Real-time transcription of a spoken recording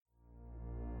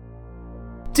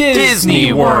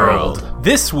Disney World.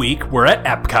 This week, we're at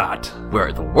Epcot,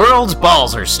 where the world's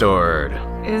balls are stored.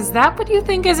 Is that what you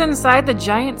think is inside the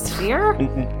giant sphere?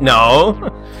 No.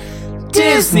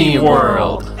 Disney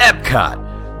World.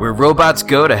 Epcot, where robots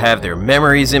go to have their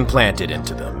memories implanted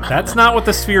into them. That's not what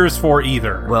the sphere is for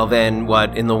either. Well then,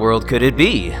 what in the world could it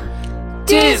be?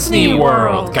 Disney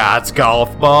World. God's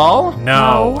golf ball?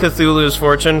 No. Cthulhu's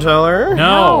fortune teller?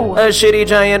 No. A shitty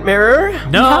giant mirror?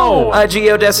 No. A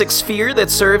geodesic sphere that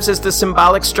serves as the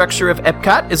symbolic structure of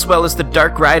Epcot, as well as the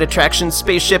dark ride attraction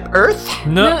Spaceship Earth?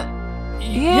 No.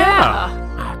 Yeah.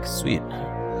 Ah, sweet.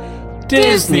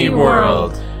 Disney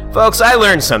World. Folks, I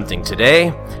learned something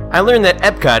today. I learned that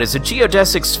Epcot is a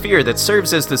geodesic sphere that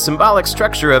serves as the symbolic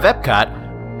structure of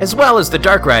Epcot, as well as the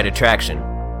dark ride attraction,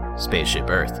 Spaceship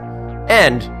Earth.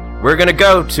 And we're gonna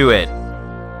go to it.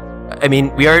 I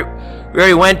mean, we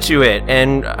already went to it,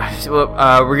 and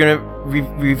we're gonna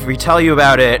retell you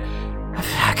about it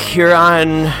here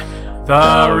on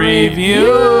the Review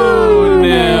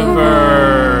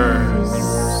Universe.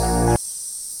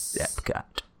 Epcot.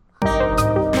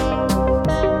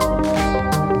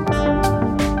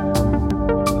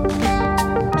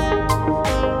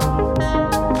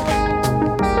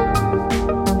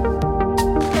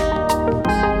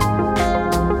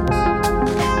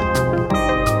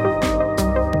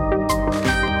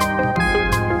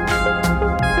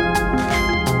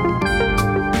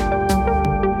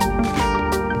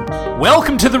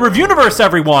 Welcome to the Review Universe,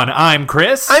 everyone. I'm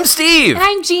Chris. I'm Steve. And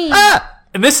I'm Jean.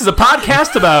 And this is a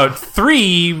podcast about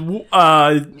three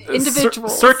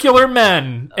individuals, circular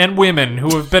men and women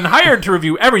who have been hired to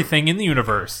review everything in the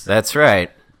universe. That's right.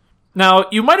 Now,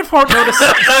 you might have noticed...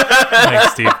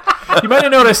 Thanks, Steve. You might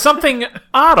have noticed something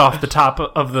odd off the top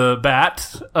of the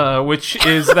bat, which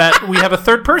is that we have a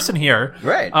third person here.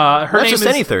 Right. Her Not name just is,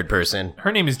 any third person.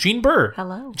 Her name is Jean Burr.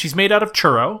 Hello. She's made out of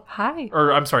churro. Hi.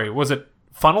 Or, I'm sorry, was it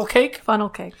funnel cake? Funnel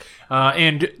cake.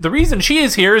 And the reason she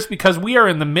is here is because we are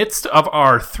in the midst of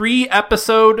our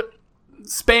 3-episode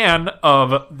span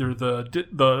of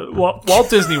the Walt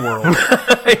Disney World.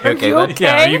 Okay, you okay?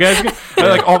 Yeah, you guys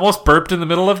I almost burped in the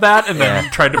middle of that and then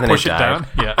tried to push it died. down.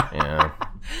 Yeah. Yeah.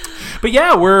 But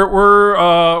yeah,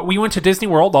 we went to Disney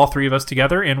World, all three of us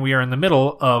together, and we are in the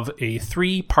middle of a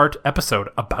 3-part episode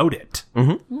about it.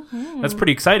 Mm-hmm. That's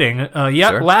pretty exciting.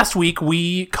 Sure. Last week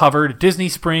we covered Disney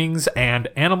Springs and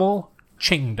Animal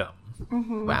Kingdom.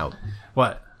 Mm-hmm. Wow.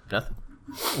 What? Nothing.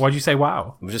 Why'd you say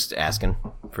wow? I'm just asking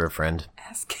for a friend.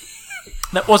 Ask.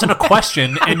 That wasn't a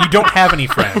question, and you don't have any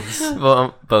friends.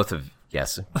 Well, both of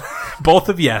yes. Both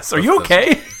of yes. Are you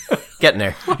okay? Getting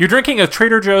there. You're drinking a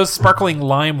Trader Joe's sparkling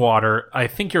lime water. I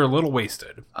think you're a little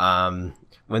wasted.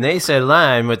 When they said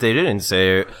lime, what they didn't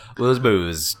say was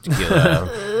booze.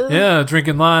 Tequila. Yeah,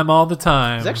 drinking lime all the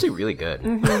time. It's actually really good.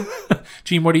 Mm-hmm.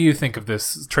 Gene, what do you think of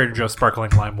this Trader Joe's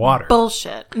sparkling lime water?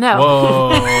 Bullshit. No.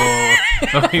 Whoa.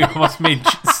 You almost made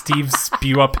Steve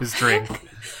spew up his drink.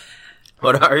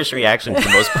 What a harsh reaction to the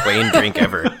most plain drink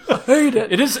ever. I hate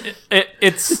it. It is.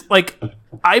 It's like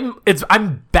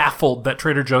I'm baffled that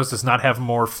Trader Joe's does not have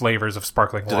more flavors of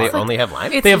sparkling Do water. they only have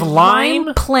lime? It's They have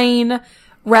lime, plain,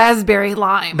 raspberry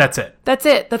lime. That's it. That's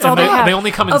it. That's And all they have. They only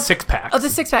come in 6-packs. Of the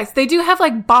 6-packs. They do have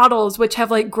bottles which have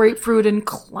grapefruit and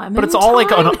clementine. But it's all an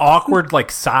awkward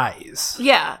size.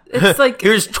 Yeah. It's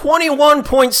Here's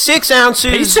 21.6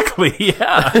 ounces. Basically,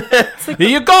 yeah. Here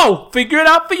you go. Figure it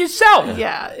out for yourself.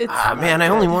 yeah. It's Ah, man, I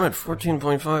only wanted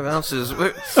 14.5 ounces.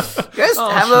 You guys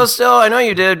have those still? I know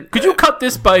you did. Could you cut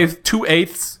this by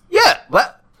 2/8? Yeah.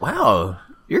 What? Wow.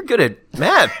 You're good at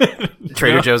math,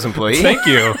 Trader Joe's employee. Thank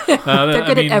you. They're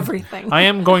good at everything. I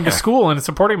am going to school and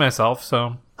supporting myself,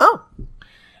 so Oh.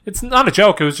 it's not a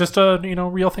joke. It was just a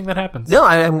real thing that happens. No,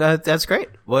 I'm. That's great.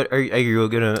 What are you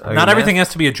gonna? Not everything has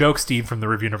to be a joke, Steve, from the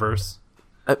Reviewniverse.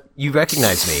 You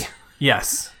recognize me.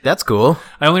 Yes. That's cool.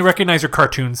 I only recognize your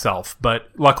cartoon self, but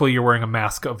luckily you're wearing a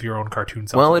mask of your own cartoon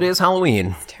self. Well, it is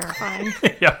Halloween. terrifying.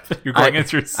 Yeah, you're going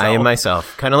as yourself. I am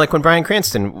myself. Kind of like when Bryan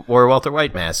Cranston wore a Walter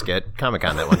White mask at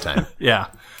Comic-Con that one time. Yeah.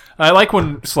 I like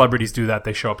when celebrities do that.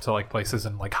 They show up to places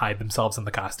and hide themselves in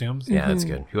the costumes. Yeah, that's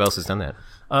good. Who else has done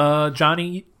that?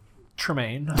 Johnny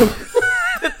Tremaine.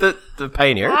 The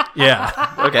pioneer?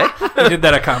 Yeah. Okay. He did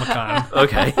that at Comic-Con.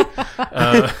 Okay.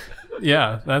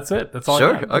 Yeah, that's it. That's all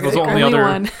Sure, I got. okay. That's the Only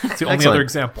one. That's the only Excellent. other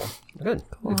example. Good.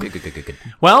 Good.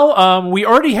 Well, we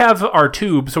already have our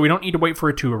tube, so we don't need to wait for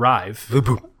it to arrive.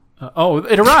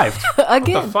 It arrived.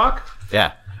 Again. What the fuck?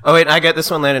 Yeah. Oh, wait, I got this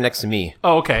one landed next to me.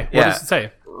 Oh, okay. What Yeah. does it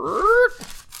say?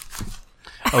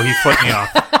 Oh, he flipped me off.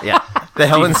 Yeah. The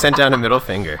Helen sent down a middle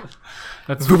finger.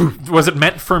 Was it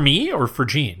meant for me or for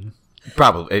Gene?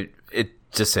 Probably.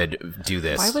 just said, do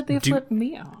this. Why would they flip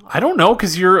me off? I don't know,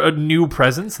 because you're a new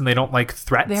presence and they don't like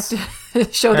threats. They have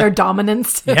to show their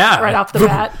dominance Yeah. right off the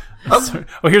bat. Oh,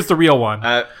 here's the real one.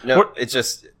 No, it's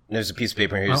just, there's a piece of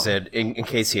paper here that said, in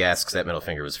case he asks, that middle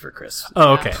finger was for Chris.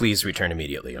 Oh, okay. Please return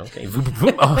immediately. Okay.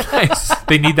 Oh, nice.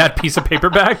 They need that piece of paper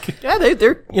back. Yeah,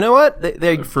 they're you know what?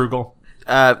 They're Frugal.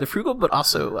 they're frugal, but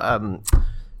also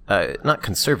not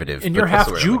conservative. And but you're what's half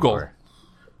the word I'm looking jugal. for?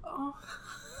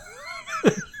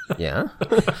 Yeah,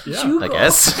 Jugal. I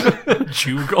guess.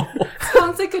 Jugal.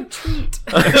 Sounds like a treat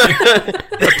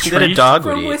That a dog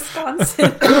would from eat.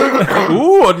 Wisconsin.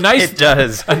 Ooh, a nice, It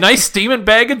does. a nice steaming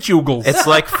bag of jugals. It's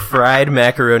like fried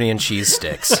macaroni and cheese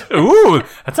sticks, Ooh,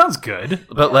 that sounds good.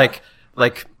 but like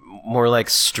more like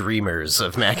streamers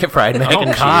of fried mac Oh and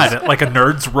cheese. God, like a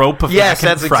nerd's rope of Yes,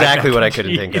 mac and that's fried exactly mac what I and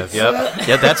couldn't think of. cheese.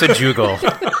 Yep, that's a jugal.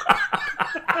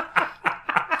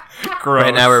 Gross.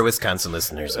 Right now, our Wisconsin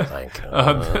listeners are like,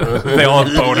 They all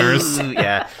have boners.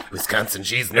 yeah, Wisconsin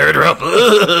cheese nerd rope.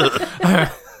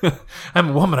 I'm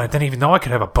a woman. I didn't even know I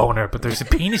could have a boner, but there's a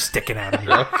penis sticking out of me.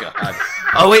 Oh God!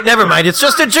 Oh wait, never mind. It's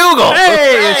just a jugal.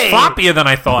 Hey, it's floppier than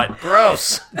I thought.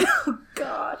 Gross.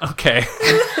 God. Okay.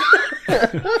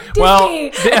 Well,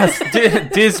 Disney.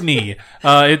 yes, Disney.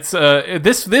 It's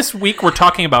this week we're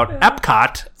talking about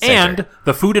Epcot and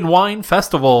the Food and Wine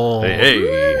Festival.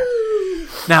 Hey.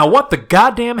 Now, what the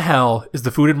goddamn hell is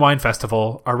the Food and Wine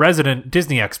Festival? Our resident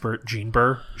Disney expert, Gene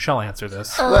Burr, shall answer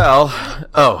this. Well,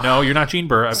 No, you're not Gene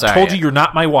Burr. I've Sorry. told you you're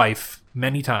not my wife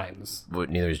many times.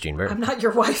 Neither is Gene Burr. I'm not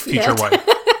your wife Future yet.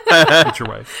 wife. Future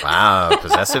wife. Wow,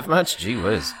 possessive much? Gee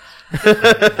whiz.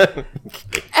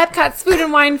 Epcot's Food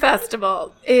and Wine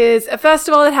Festival is a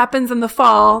festival that happens in the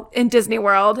fall in Disney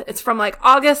World. It's from like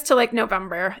August to like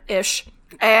November-ish.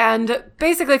 And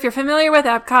basically, if you're familiar with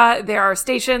Epcot, there are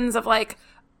stations of like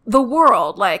the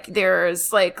world. Like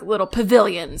there's like little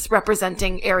pavilions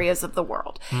representing areas of the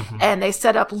world. And they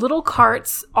set up little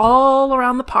carts all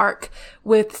around the park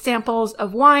with samples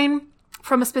of wine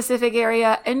from a specific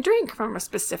area and drink from a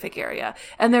specific area.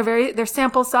 And they're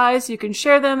sample size. You can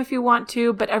share them if you want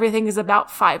to, but everything is about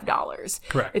 $5.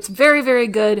 Correct. It's very, very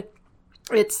good.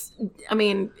 It's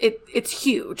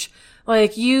huge.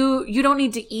 Like you don't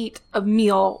need to eat a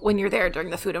meal when you're there during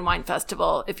the Food and Wine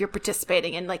Festival if you're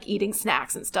participating in like eating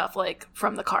snacks and stuff like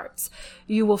from the carts.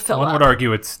 You will fill One up. would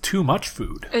argue it's too much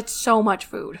food It's so much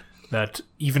food. that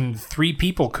even 3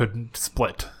 people couldn't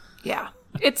split. Yeah.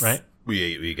 It's Right?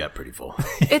 We got pretty full.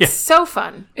 it's so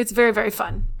fun. It's very, very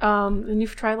fun. And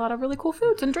you've tried a lot of really cool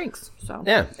foods and drinks. So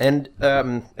Yeah, and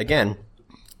again,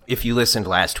 if you listened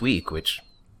last week, which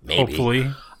maybe,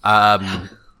 Hopefully.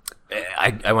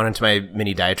 I went into my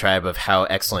mini diatribe of how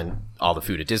excellent all the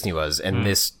food at Disney was, and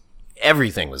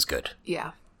everything was good.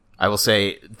 yeah. I will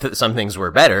say some things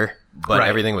were better, but Right.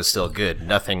 everything was still good.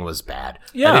 Nothing was bad.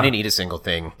 Yeah. I didn't eat a single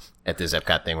thing at this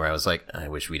Epcot thing where I was like, I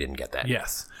wish we didn't get that.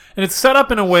 Yes. And it's set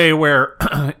up in a way where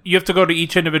you have to go to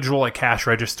each individual like cash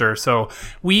register. So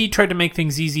we tried to make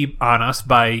things easy on us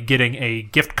by getting a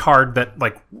gift card that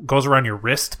like goes around your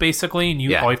wrist basically, and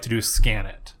all you have to do is scan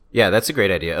it. Yeah, that's a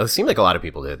great idea. It seemed like a lot of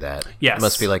people did that. Yes. It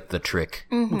must be like the trick.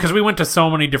 Because we went to so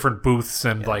many different booths,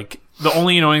 and like the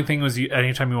only annoying thing was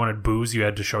anytime you wanted booze, you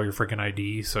had to show your freaking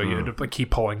ID. So you had to like keep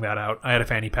pulling that out. I had a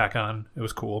fanny pack on. It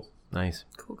was cool. Nice.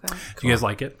 Cool guy. Do you guys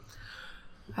like it?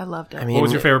 I loved it. I mean, What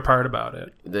was your favorite part about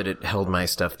it? that it held my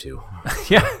stuff too.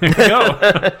 Yeah, there you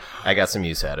go. I got some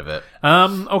use out of it.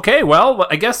 Okay, well,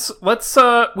 I guess let's.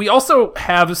 We also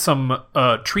have some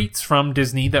treats from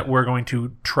Disney that we're going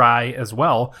to try as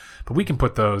well, but we can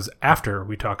put those after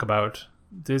we talk about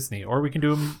Disney, or we can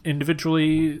do them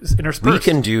individually interspersed. We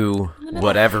can do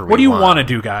whatever we want. What do you want to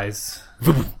do, guys?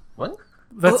 What?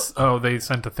 That's they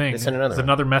sent a thing. sent another It's one.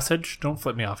 another message. Don't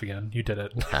flip me off again. You did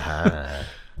it.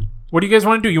 What do you guys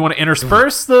want to do? You want to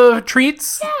intersperse the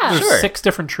treats? Yeah. There's Sure. 6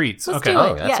 different treats. Let's Okay. do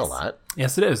Oh, it. that's Yes. a lot.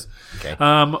 Yes, it is. Okay.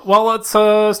 Well, let's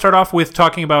start off with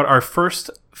talking about our first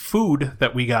food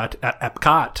that we got at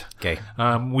Epcot. Okay.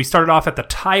 We started off at the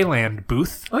Thailand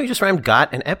booth. Oh, you just rhymed got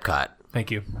and Epcot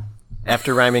Thank you.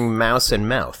 after rhyming mouse and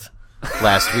mouth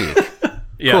last week.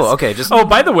 Yes. Cool. Okay. Just Oh,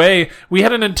 by the way, we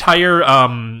had an entire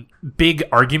big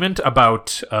argument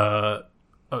about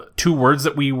 2 words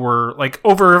that we were like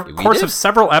over a course did? of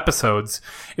several episodes.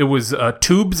 It was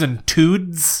tubes and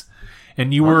tudes,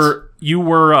 and you were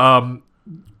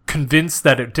convinced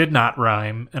that it did not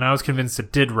rhyme, and I was convinced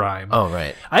it did rhyme. Oh,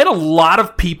 right. I had a lot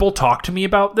of people talk to me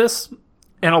about this,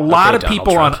 and a lot of Donald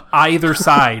people Trump. on either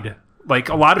side. Like,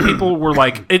 a lot of people were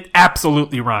like, it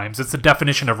absolutely rhymes. It's the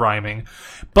definition of rhyming.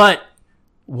 But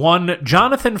one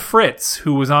Jonathan Fritz,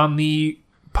 who was on the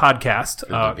podcast,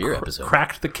 the beer episode.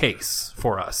 cracked the case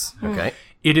for us. Okay.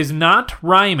 It is not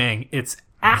rhyming, it's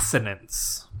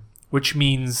assonance, which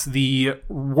means the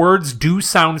words do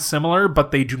sound similar,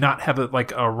 but they do not have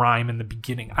a rhyme in the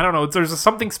beginning. I don't know. There's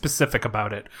something specific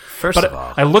about it. First of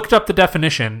all, I looked up the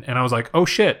definition, and I was like, oh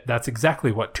shit, that's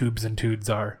exactly what tubes and tudes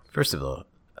are. First of all,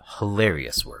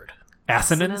 hilarious word.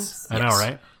 Assonance? I know,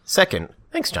 right? Second,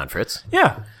 thanks, John Fritz.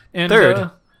 Yeah. And Third,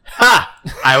 ha!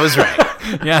 I was right.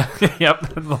 yeah, yep,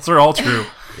 those are all true.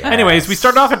 Yes. Anyways, we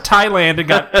started off in Thailand and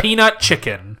got peanut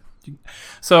chicken.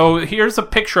 So here's a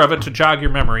picture of it to jog your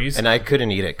memories. And I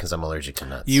couldn't eat it because I'm allergic to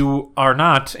nuts. You are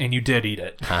not, and you did eat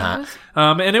it. Uh-huh.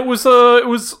 And it was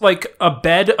like a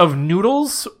bed of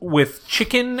noodles with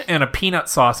chicken and a peanut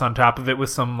sauce on top of it with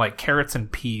some like carrots and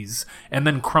peas, and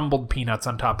then crumbled peanuts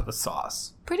on top of the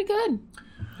sauce. Pretty good.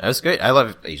 That was great. I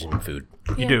love Asian food.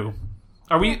 You do.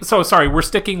 Are we? So sorry, we're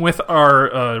sticking with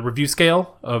our review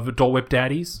scale of Dole Whip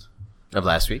Daddies Of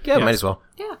last week? Yeah, Yes. might as well.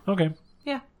 Yeah. Okay.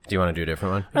 Yeah. Do you want to do a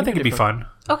different one? I think it'd be fun.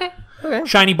 Okay.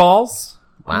 Shiny balls.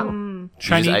 Wow.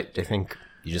 Shiny. I think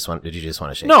you just want. Did you just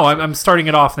want to shake? No, I'm starting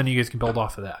it off. Then you guys can build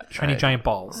off of that. Shiny giant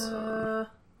balls.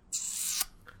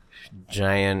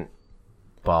 Giant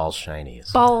ball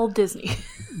shinies. Ball Disney.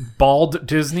 Bald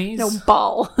Disney's. No,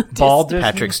 ball. Bald Disney.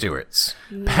 Patrick Stewart's.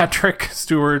 Patrick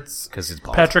Stewart's. Because it's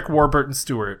bald. Patrick Warburton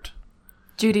Stewart.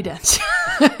 Judy Dench.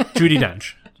 Judy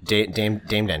Dench. Dame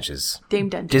Dench's. Dame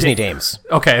Dench. Disney Dames.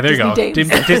 Okay, there you go. Dames.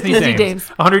 Disney Disney Dames. Dames.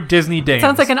 100 Disney Dames.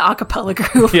 Sounds like an a cappella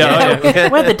group. Yeah.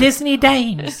 We're the Disney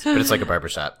Dames. But it's like a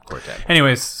barbershop quartet.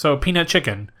 Anyways, so peanut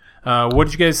chicken. What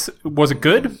did you guys? Was it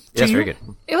good? to Yes, you? very good.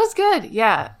 It was good.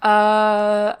 Yeah.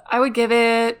 I would give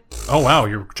it. Oh wow,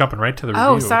 you're jumping right to the review.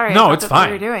 Oh, sorry, I No, thought it's that's what you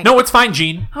fine. were doing. No, it's fine,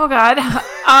 Gene. Oh God.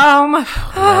 My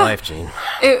life, Gene.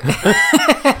 It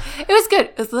was good.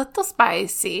 It was a little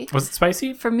spicy. Was it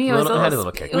spicy? For me, it was It had a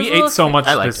little kick. it was We a little ate so much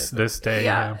I liked it. this day.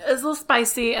 Yeah, it was a little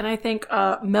spicy, and I think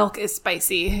milk is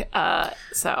spicy.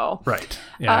 So Right.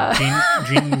 Yeah.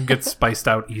 Gene gets spiced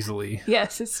out easily.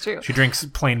 yes, it's true. She drinks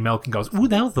plain milk and goes, "Ooh,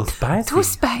 that was so spicy." Too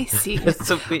spicy.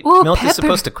 So Ooh, milk pepper. is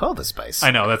supposed to quell the spice.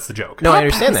 I know that's the joke. No, I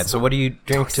understand Peppers. that. So what do you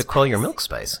drink to quell your milk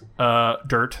spice?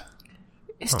 Dirt.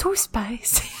 It's too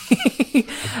spicy.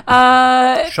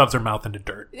 Shoves her mouth into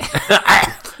dirt.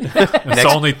 It's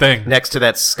the only thing. Next to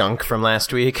that skunk from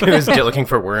last week who was looking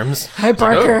for worms. Hi,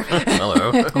 Barker. Hello.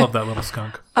 I love that little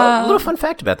skunk. A little fun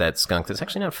fact about that skunk that's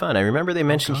actually not fun. I remember they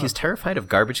mentioned he's terrified of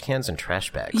garbage cans and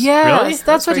trash bags. Yes, Really?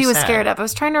 that's what very he was sad. scared of. I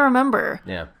was trying to remember.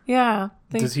 Yeah. Yeah.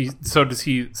 Does he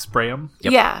spray them?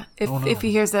 Yeah, if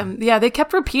he hears them. Yeah, they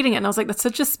kept repeating it, and I was like, that's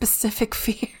such a specific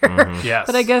fear. Yes.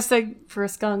 But I guess for a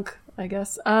skunk, I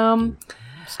guess.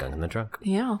 Skunk in the trunk.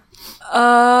 Yeah.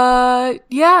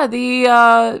 Yeah,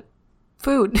 the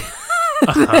food.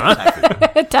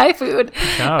 Thai food.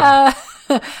 job.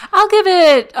 I'll give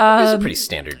it It's a pretty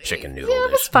standard chicken noodle yeah,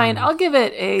 that's dish. fine. I'll give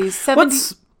it a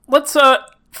 70. Let's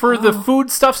for the food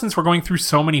stuff, since we're going through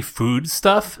so many food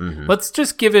stuff, let's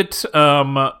just give it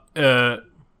out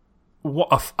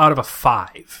of a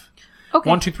 5. Okay.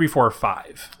 1, 2, 3, 4,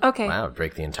 5. Okay. Wow,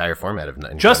 break the entire format of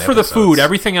 9 Just for the episodes. food.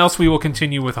 Everything else we will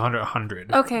continue with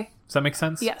 100. Okay. Does that make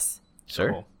sense? Yes. Sure.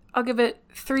 Cool. I'll give it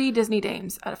 3 Disney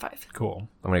Dames out of 5. Cool.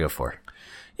 I'm going to go 4.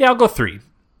 Yeah, I'll go 3.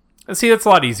 See, that's a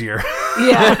lot easier.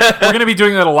 Yeah. We're going to be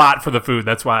doing that a lot for the food.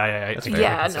 That's why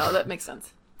Yeah, no, that makes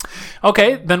sense.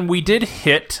 Okay, then we did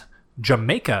hit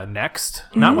Jamaica next.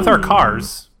 Not with our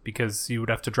cars, because you would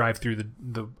have to drive through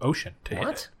the ocean to hit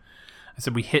What? it. I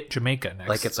said we hit Jamaica next.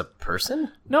 Like it's a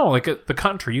person? No, like the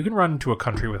country. You can run into a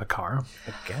country with a car.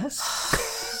 I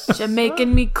guess.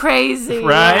 Jamaican me crazy.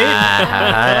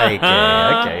 Right?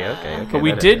 Okay. But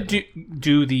we did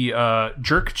do the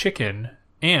jerk chicken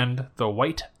and the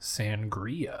white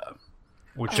sangria,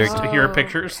 which to hear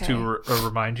pictures to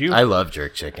remind you. I love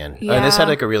jerk chicken. Yeah. This had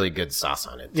like a really good sauce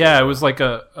on it. Yeah, it was like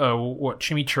a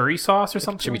chimichurri sauce or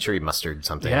something. Chimichurri mustard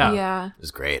something. Yeah. Yeah. It was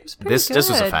great. pretty This was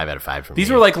a good. 5 out of 5 for me. These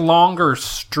were like longer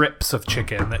strips of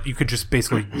chicken that you could just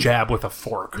basically jab with a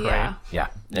fork, Yeah. right? Yeah.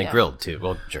 And Yeah. grilled too.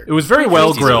 Well, jerk. It was very well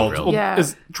Seasoned grilled. grilled. Well, Yeah.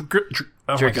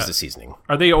 oh my Jerk God. is the seasoning.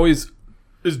 Are they always?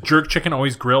 Is jerk chicken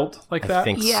always grilled like that? I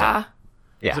think Yeah. so.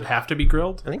 Yeah. Does it have to be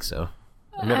grilled? I think so.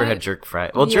 I've never had jerk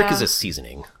fried. Well, jerk yeah. is a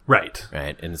seasoning, Right.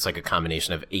 right? And it's like a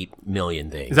combination of 8 million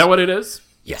things. Is that what it is?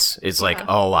 Yes. It's like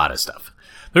a lot of stuff.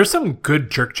 There's some good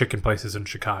jerk chicken places in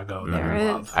Chicago that There I is.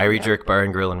 love. Irie Jerk Bar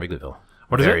and Grill in Wrigleyville.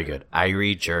 What is Very it? good.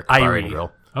 Irie Jerk Bar Irie. and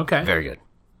Grill. Okay. Very good.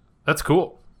 That's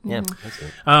cool. Yeah. That's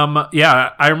it. Yeah,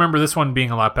 I remember this one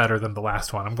being a lot better than the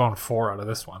last one. I'm going 4 out of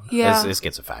this one. Yeah. This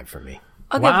gets a 5 from me.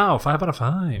 Wow, 5 out of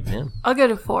 5. Yeah. I'll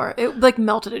give it a 4. It like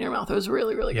melted in your mouth. It was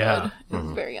really, really Yeah. good. It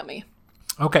was very yummy.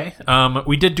 Okay.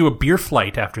 We did do a beer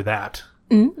flight after that.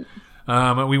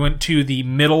 We went to the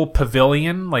middle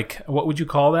pavilion. Like, what would you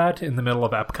call that in the middle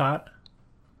of Epcot?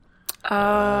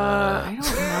 I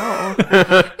don't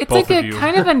know. It's like a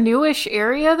kind of a newish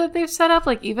area that they've set up.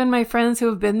 Like even my friends who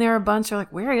have been there a bunch are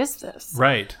like, "Where is this?"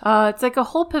 Right. It's like a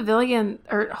whole pavilion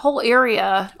or whole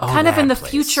area, kind of in the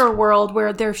future world where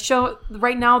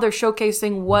right now they're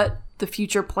showcasing what the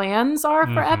future plans are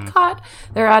for Epcot.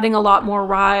 They're adding a lot more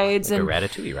rides and a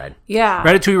Ratatouille ride. Yeah,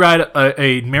 Ratatouille ride,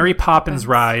 a Mary Poppins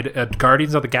ride, a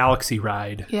Guardians of the Galaxy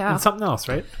ride, and something else.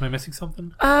 Right? Am I missing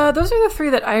something? Those are the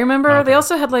three that I remember. Okay. They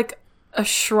also had like a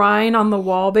shrine on the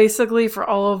wall, basically, for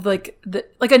all of like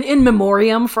an in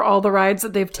memoriam for all the rides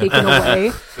that they've taken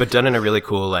away, but done in a really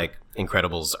cool like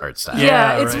Incredibles art style.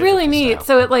 Yeah, it's really neat. Style.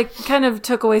 So it like kind of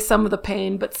took away some of the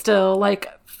pain, but still, like,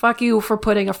 fuck you for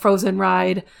putting a Frozen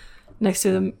ride next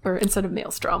to them, or instead of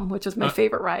Maelstrom, which is my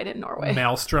favorite ride in Norway.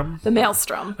 Maelstrom? The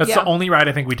Maelstrom. That's the only ride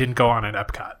I think we didn't go on at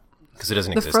Epcot. Because it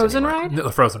doesn't exist Frozen anymore. Ride?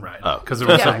 The Frozen ride. Oh. Because it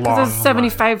was a long,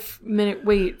 75-minute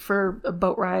wait for a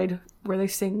boat ride where they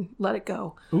sing Let It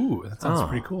Go. Ooh, that sounds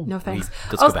pretty cool. No thanks.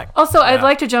 Let's go back. Also, I'd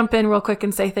like to jump in real quick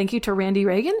and say thank you to Randy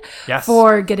Reagan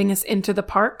for getting us into the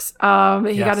parks.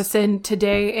 He got us in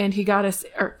today, and he got us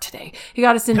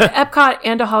into Epcot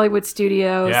and to Hollywood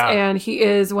Studios, and he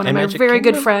is one of my very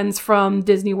good friends from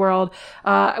Disney World.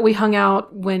 We hung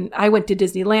out when I went to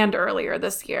Disneyland earlier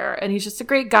this year, and he's just a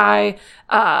great guy.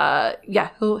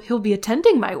 He'll be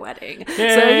attending my wedding. Yay! So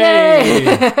yay!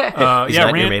 He's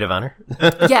not your maid of honor?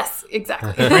 Yes,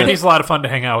 exactly. Randy's a lot of fun to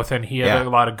hang out with, and he had a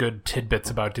lot of good tidbits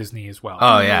about Disney as well.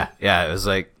 Oh, yeah. Yeah, it was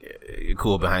like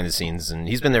cool behind the scenes, and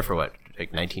he's been there for what?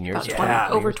 Like 19 years?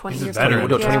 Over 20 years.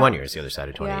 21 years, the other side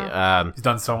of 20. Yeah. He's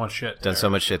done so much shit.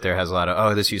 So much shit there. Has a lot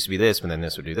of, this used to be this, but then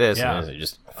this would do this. Yeah. And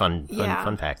just fun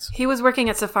facts. He was working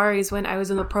at Safaris when I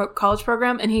was in the college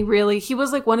program, and he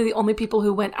was like one of the only people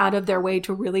who went out of their way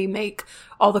to really make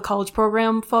all the college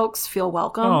program folks feel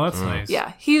welcome. Oh, that's nice.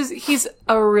 Yeah, he's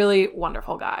a really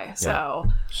wonderful guy. So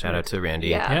shout out to Randy.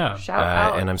 Yeah. Shout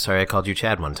out. And I'm sorry I called you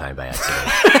Chad one time by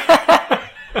accident.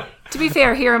 To be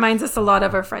fair, he reminds us a lot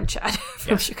of our friend Chad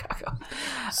from Chicago.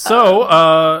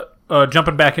 So,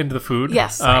 jumping back into the food.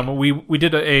 Yes. We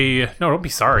did no, don't be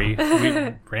sorry.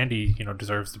 Randy,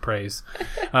 deserves the praise.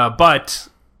 But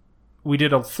we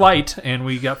did a flight, and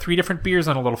we got 3 different beers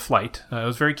on a little flight. It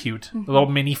was very cute. A little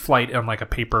mini flight on like a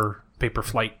paper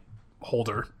flight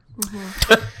holder.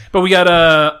 But we got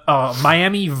a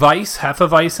Miami Vice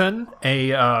Hefeweizen,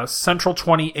 a Central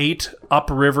 28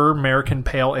 Upriver American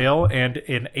Pale Ale, and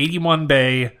an 81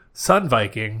 Bay Sun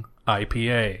Viking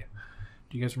IPA.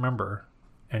 Do you guys remember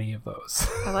any of those?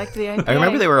 I liked the IPA. I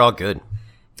remember they were all good.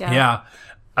 Yeah.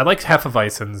 I liked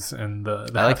Hefeweizens and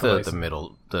the I like the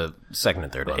middle, the second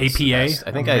and third ones. APA,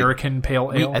 I think American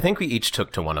Pale Ale. I think we each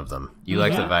took to one of them. You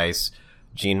liked the Vice.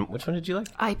 Gene, which one did you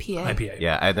like? IPA.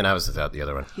 Yeah, then I was without the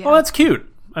other one. Yeah. Oh, that's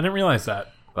cute. I didn't realize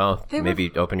that. Well,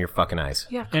 maybe open your fucking eyes.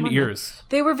 Yeah, and ears.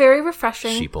 They were very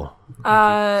refreshing. Sheeple.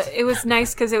 It was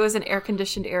nice because it was an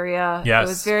air-conditioned area. Yes. It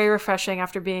was very refreshing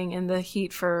after being in the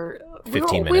heat for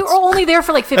 15 minutes. We were only there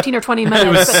for like 15 or 20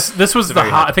 minutes. This was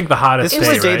I think the hottest day. This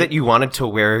was the day right? that you wanted to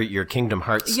wear your Kingdom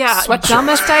Hearts sweatshirt.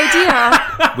 Dumbest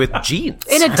idea. With jeans.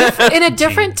 In a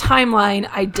different timeline,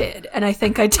 I did. And I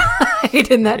think I died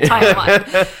in that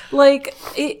timeline.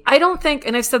 I don't think,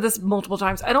 and I've said this multiple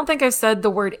times, I don't think I've said the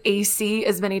word AC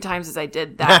as many times as I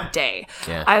did that day.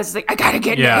 Yeah. I was like, I gotta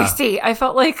get an AC. I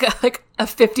felt like a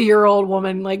 50-year-old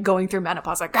woman like going through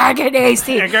menopause. Like, gotta get an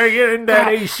AC. I gotta get in that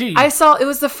AC. It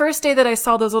was the first day that I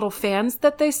saw those little fans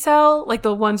that they sell, like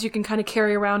the ones you can kind of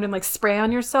carry around and like spray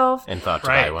on yourself. And thought to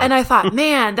buy one. And I thought,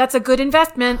 man, that's a good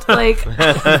investment. Like,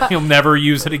 you'll never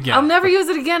use it again. I'll never use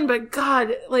it again. But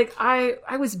God, like I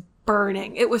was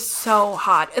burning. It was so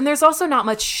hot. And there's also not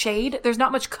much shade. There's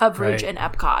not much coverage in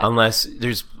Epcot. Unless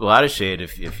there's a lot of shade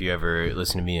if you ever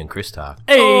listen to me and Chris talk.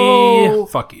 Hey,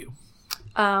 fuck you.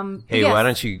 Hey, why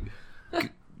don't you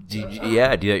do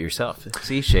that yourself?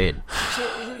 See, shade.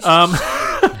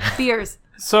 Beers.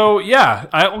 So yeah,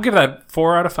 I'll give that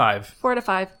 4 out of 5. 4 out of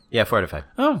 5. Yeah, 4 out of 5.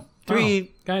 Oh,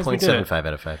 3.75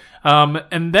 out of 5.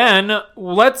 And then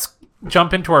let's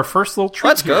jump into our first little treat.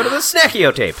 Let's go to the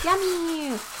Snackio tape. Yummy.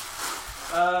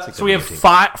 So we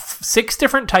have 6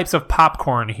 different types of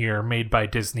popcorn here made by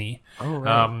Disney. Oh,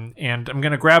 right. And I'm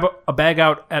going to grab a bag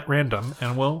out at random,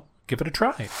 and we'll give it a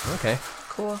try. Okay.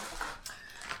 Cool.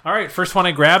 All right, first one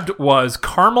I grabbed was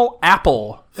caramel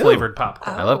apple flavored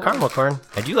popcorn. I love caramel corn.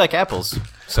 I do like apples,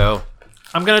 so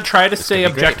I'm going to try to stay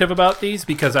objective about these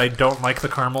because I don't like the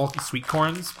caramel sweet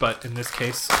corns, but in this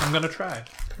case, I'm going to try.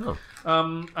 Oh.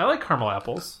 I like caramel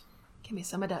apples. Give me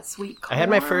some of that sweet corn. I had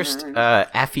my first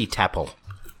Affy Tapple.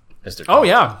 Mr. Oh,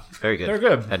 yeah. Very good. They're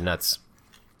good. Had nuts.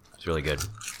 It's really good.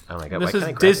 Oh my god! This why is can't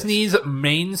I grab Disney's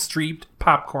Main Street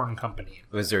Popcorn Company.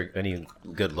 Was there any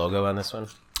good logo on this one?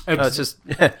 It's- Oh, it's just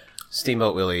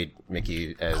Steamboat Willie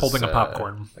Mickey as Holding a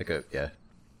popcorn. Yeah.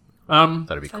 Um,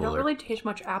 Thought it'd be I cooler. don't really taste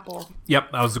much apple. Yep,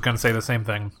 I was going to say the same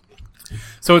thing.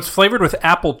 So it's flavored with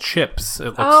apple chips, it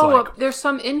looks like. There's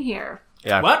some in here.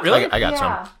 Yeah. What? Really? I got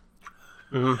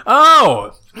some.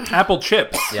 Oh! Apple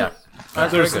chips. Yeah.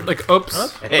 There's very good. like,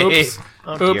 oops. Hey. Oops.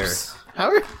 Oh, dear. Oops.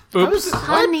 Oops.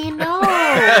 Honey, no.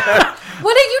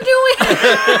 What are you doing?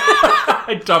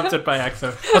 I dumped it by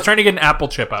accident. I was trying to get an apple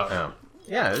chip out. Oh.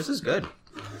 Yeah, this is good.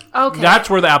 Okay. That's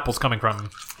where the apple's coming from.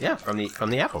 Yeah, from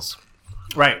the apples.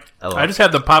 Right. Hello. I just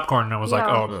had the popcorn and I was like,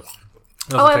 Yeah. oh.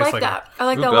 doesn't I taste like that. I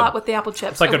like Ooh, that a good. lot with the apple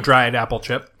chips. It's like a dried apple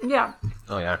chip. Yeah,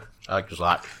 Oh yeah, I like this a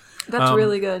lot. that's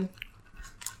really good.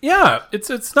 Yeah,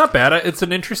 it's not bad. It's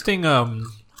an interesting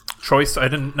choice. I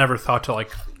never thought to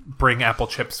like bring apple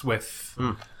chips with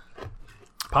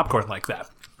popcorn like that.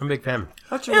 I'm a big fan.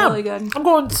 That's really good. I'm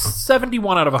going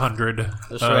 71 out of 100.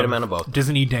 Just the right amount of both.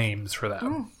 Disney Dames for that.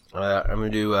 Mm. I'm gonna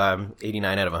do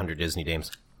 89 out of 100 Disney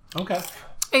Dames. Okay.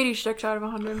 86 out of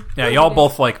 100. Yeah, y'all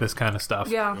both like this kind of stuff.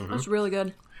 Yeah, that's really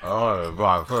good. Oh,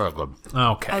 wow, very good.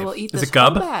 Okay. I will eat Is this it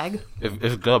gub? whole bag.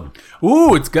 It's good.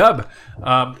 Ooh, it's gub.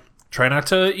 Try not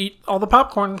to eat all the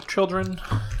popcorn, children,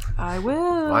 I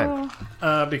will.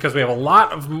 Why? because we have a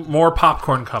lot of more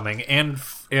popcorn coming,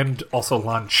 and also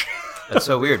lunch. That's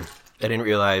so weird. I didn't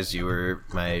realize you were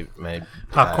my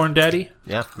Popcorn daddy.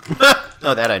 Yeah.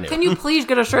 No, that I knew. Can you please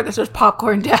get a shirt that says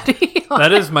Popcorn Daddy?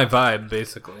 That is my vibe,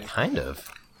 basically. Kind of.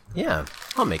 Yeah,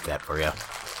 I'll make that for you.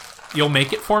 You'll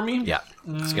make it for me. Yeah,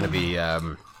 it's gonna be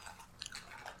Okay.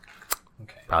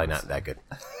 probably not that good.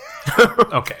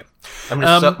 Okay. I'm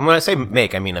gonna when I say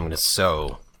make, I mean I'm gonna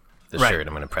sew the Right. shirt.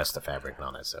 I'm gonna press the fabric and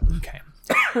all that stuff. Okay.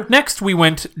 Next, we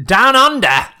went down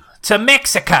under to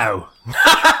Mexico.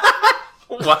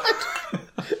 What?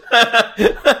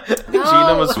 Gene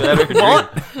almost had her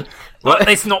dream. What?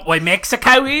 That's not where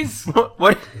Mexico is.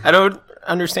 What? I don't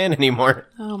understand anymore.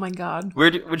 Oh my god.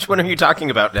 Which one are you talking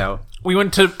about now? We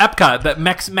went to Epcot, that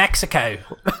Mexico. Mexico.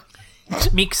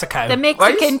 The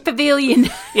Mexican Pavilion.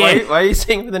 Why are you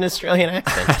saying with an Australian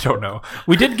accent? I don't know.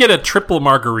 We did get a triple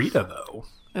margarita, though.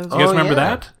 You guys remember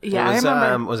that? Yeah, It was, I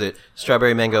remember. Was it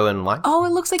strawberry, mango, and lime? Oh, it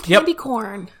looks like Yep. candy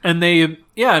corn. And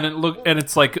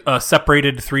it's like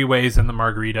separated 3 ways in the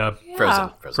margarita.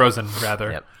 Frozen,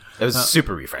 rather. Yep. It was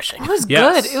super refreshing. It was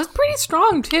Yes. good. It was pretty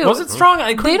strong too. Was it strong?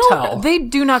 I couldn't tell. They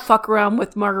do not fuck around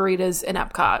with margaritas in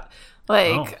Epcot.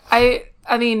 Like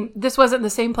I mean, this wasn't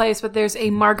the same place, but there's a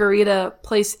margarita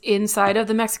place inside of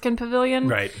the Mexican Pavilion.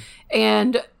 Right.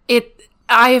 And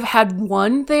I've had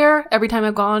one there every time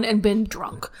I've gone and been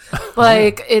drunk.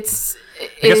 Like I guess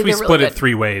we they're split really it good.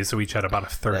 3 ways, so we each had about a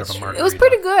third of a margarita. It was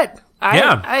pretty good.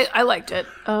 Yeah. I liked it.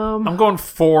 I'm going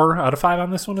 4 out of 5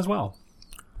 on this one as well.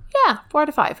 Yeah, 4 out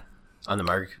of 5. On the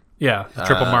marg? Yeah, the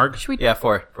triple marg. Should we? Yeah,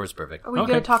 4. 4 is perfect. Are we Okay.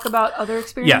 going to talk about other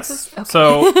experiences? Yes.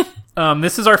 So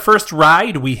this is our first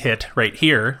ride we hit right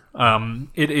here.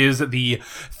 It is the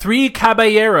Three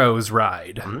Caballeros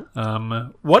ride.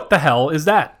 What the hell is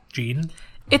that, Gene?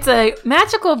 It's a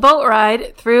magical boat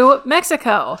ride through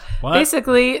Mexico. What?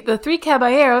 Basically, the Three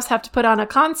Caballeros have to put on a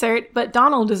concert, but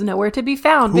Donald is nowhere to be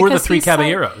found. Who are the because Three he's like-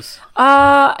 Caballeros?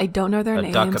 I don't know their A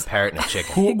names. duck, a parrot, and a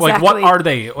chicken. Who, like, what Exactly. are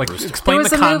they? Like, explain There was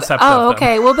the a movie- concept Oh, of them.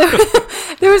 okay. Well,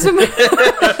 there was a movie.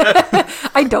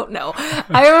 I don't know.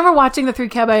 I remember watching the Three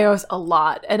Caballeros a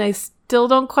lot, and I still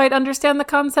don't quite understand the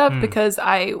concept because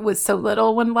I was so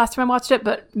little when last time I watched it.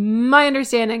 But my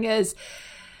understanding is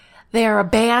they are a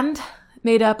band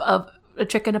made up of a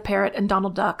chicken, a parrot, and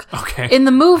Donald Duck. Okay. In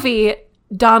the movie,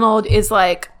 Donald is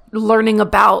like learning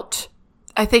about.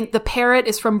 I think the parrot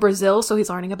is from Brazil, so he's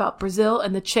learning about Brazil,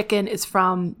 and the chicken is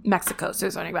from Mexico, so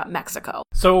he's learning about Mexico.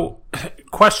 So,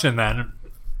 question then.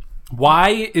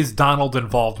 Why is Donald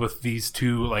involved with these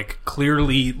two, like,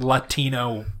 clearly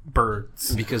Latino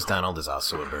birds? Because Donald is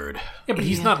also a bird. Yeah, but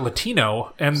he's not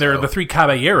Latino, and they're the Three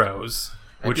Caballeros.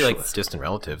 Which like distant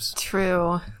relatives.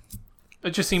 True.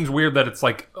 It just seems weird that it's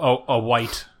like a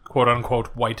white,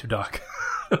 quote-unquote, white duck.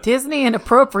 Disney and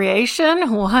appropriation?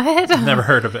 What? Never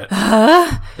heard of it.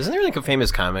 Isn't there like a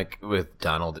famous comic with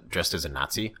Donald dressed as a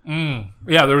Nazi?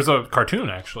 Yeah, there was a cartoon,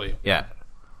 actually. Yeah.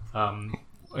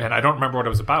 And I don't remember what it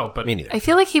was about, but Me neither. I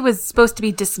feel like he was supposed to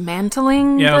be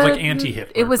dismantling. yeah, it was the- like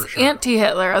anti-Hitler. It was for sure.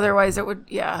 anti-Hitler. Otherwise, it would.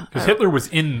 Yeah. Because Hitler was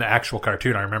in the actual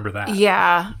cartoon, I remember that.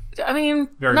 Yeah. I mean,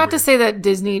 Very not to weird. say that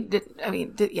Disney.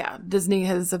 Disney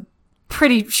has a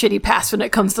pretty shitty past when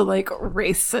it comes to like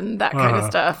race and that kind of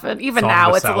stuff. And even Song of now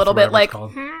the it's South, a little bit like,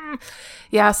 whatever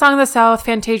yeah, Song of the South,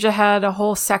 Fantasia had a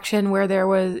whole section where there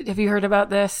was, have you heard about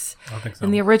this? I don't think so.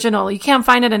 In the original, you can't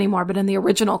find it anymore, but in the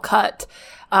original cut,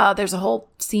 there's a whole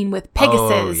scene with Pegasus.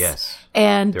 Oh, yes.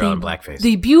 And They're all in blackface.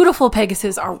 the beautiful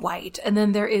Pegasus are white. And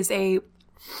then there is a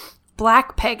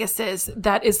black Pegasus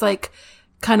that is like,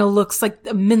 kind of looks like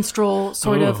a minstrel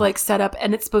sort of like setup,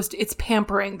 and it's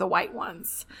pampering the white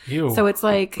ones. Ew. So it's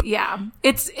like, yeah,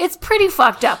 it's pretty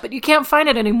fucked up, but you can't find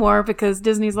it anymore because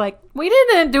Disney's like, we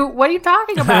didn't do, what are you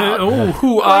talking about?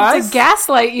 I To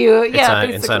gaslight you. Yeah,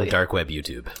 It's on basically. dark web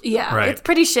YouTube. Yeah, Right. it's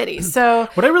pretty shitty. So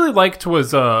What I really liked was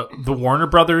the Warner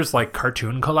Brothers like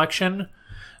cartoon collection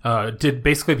did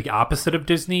basically the opposite of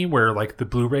Disney, where like the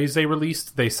Blu-rays they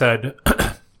released, they said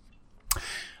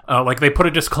like they put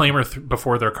a disclaimer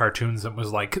before their cartoons and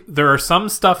was like, there are some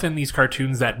stuff in these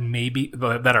cartoons that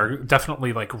that are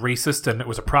definitely like racist, and it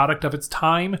was a product of its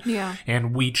time. Yeah.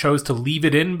 And we chose to leave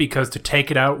it in because to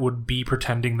take it out would be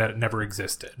pretending that it never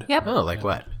existed. yep. Oh, like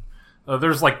what?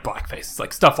 There's like blackface,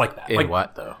 like stuff like that. In like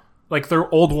what, though? Like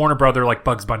their old Warner Brother like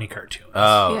Bugs Bunny cartoons.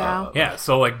 Oh. Yeah. Yeah,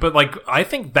 so like, but like, I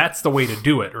think that's the way to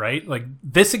do it, right? Like,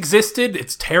 this existed,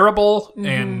 it's terrible,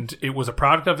 and it was a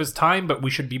product of its time, but we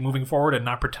should be moving forward and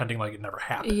not pretending like it never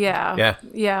happened. Yeah.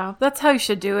 Yeah. That's how you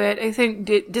should do it. I think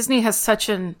Disney has such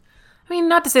an, I mean,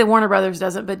 not to say Warner Brothers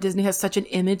doesn't, but Disney has such an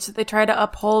image that they try to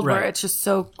uphold where Right. it's just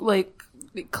so like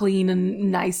clean and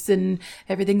nice and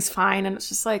everything's fine. And it's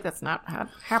just like, that's not how it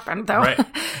happened though. Right.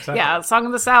 Exactly. Yeah. Song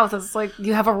of the South is like,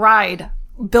 you have a ride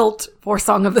built for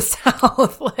Song of the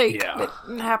South. Like, Yeah.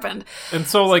 it happened. And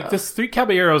so, like, this Three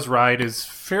Caballeros ride is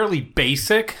fairly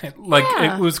basic. Like,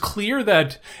 Yeah. it was clear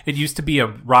that it used to be a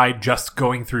ride just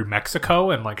going through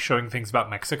Mexico and, like, showing things about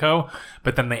Mexico,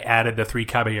 but then they added the Three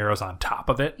Caballeros on top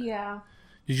of it. Yeah.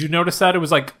 Did you notice that? It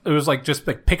was like just,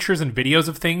 like, pictures and videos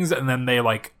of things, and then they,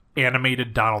 like,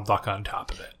 animated Donald Duck on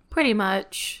top of it. Pretty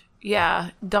much. Yeah.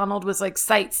 Donald was like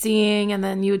sightseeing, and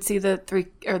then you would see the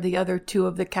other two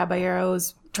of the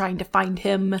caballeros trying to find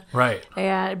him. Right.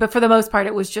 But for the most part,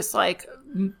 it was just like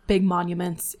big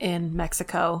monuments in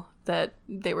Mexico that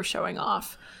they were showing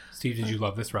off. Steve, did you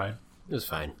love this ride? It was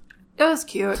fine. It was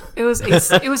cute. It was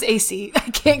AC. It was AC. I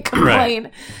can't complain.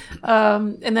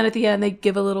 And then at the end, they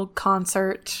give a little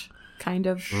concert, kind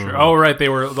of. Sure. Oh, right. They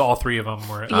were, all three of them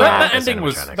were. Yeah. That ending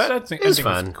was, Animatronics. ending was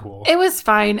fun. was cool. It was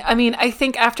fine. I mean, I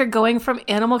think after going from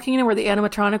Animal Kingdom, where the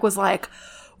animatronic was like,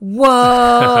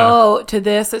 whoa, to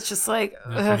this, it's just like,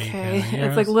 okay.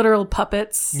 It's like literal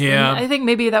puppets. Yeah. And I think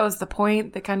maybe that was the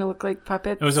point. They kind of look like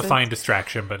puppets. It was a fine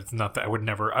distraction, but it's not that I would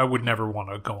never want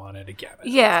to go on it again.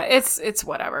 Yeah, it's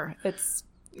whatever. It's,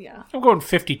 yeah. I'm going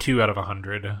 52 out of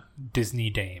 100 Disney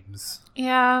dames.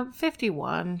 Yeah,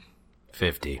 51.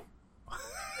 50.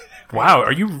 Wow,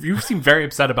 you seem very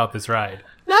upset about this ride.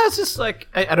 No, it's just like,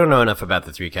 I don't know enough about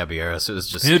the Three Caballeros. It was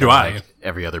just Neither do kinda I. like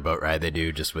every other boat ride they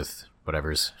do, just with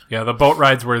whatever's. Yeah, the boat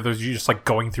rides where you're just like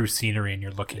going through scenery and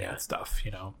you're looking at stuff,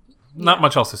 you know. Not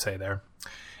much else to say there.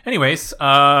 Anyways,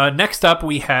 next up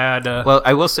we had... Well,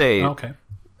 I will say, okay.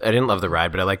 I didn't love the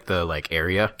ride, but I liked the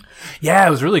area. Yeah,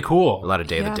 it was really cool. A lot of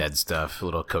Day of Yeah. the Dead stuff, a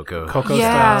little Coco.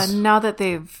 Yeah, stuff. now that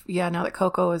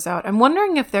Coco is out, I'm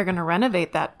wondering if they're going to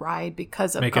renovate that ride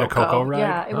because of Make it a Coco ride?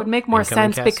 Yeah, it Oh, would make more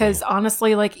incoming sense casting. because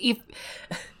honestly, like,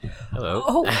 Hello.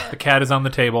 oh, The cat is on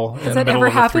the table in the that middle ever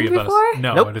of the three happened of us. before?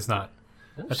 No, Nope. it is not.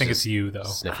 I think it's you, though.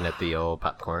 Sniffing at the old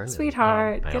popcorn.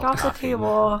 sweetheart, my get old off coffee. the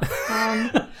table.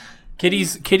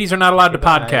 Kitties are not allowed to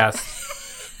podcast.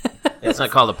 It's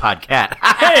not called a podcat.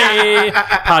 Hey!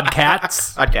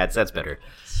 Podcats. Podcats, that's better.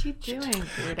 What's she doing? Do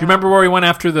you remember where we went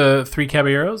after the Three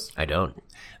Caballeros? I don't.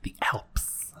 The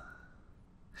Alps.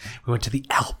 We went to the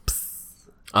Alps.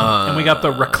 And we got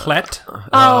the raclette.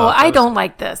 Oh, I don't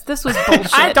like this. This was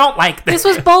bullshit. I don't like this.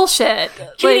 This was bullshit.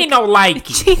 Genie no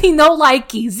likey. Genie no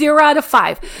likey. 0 out of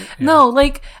 5. No,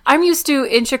 like I'm used to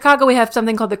in Chicago. We have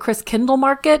something called the Chris Kindle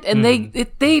Market, and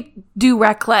they do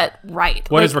raclette right.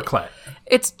 What like, is raclette?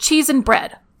 It's cheese and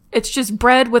bread. It's just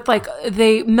bread with like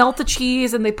they melt the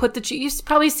cheese and they put the cheese. You've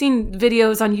probably seen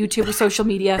videos on YouTube or social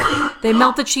media. They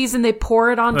melt the cheese and they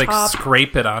pour it on Like top.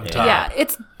 scrape it on top. Yeah,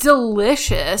 it's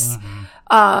delicious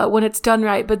when it's done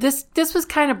right. But this was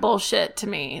kind of bullshit to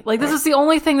me. Like this is the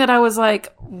only thing that I was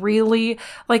like, really?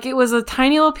 Like it was a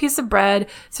tiny little piece of bread,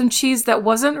 some cheese that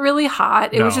wasn't really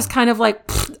hot. It was No. just kind of like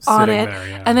on Sitting it. there,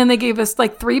 yeah. And then they gave us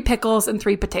like 3 pickles and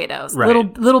 3 potatoes. Right.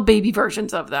 Little baby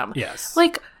versions of them. Yes.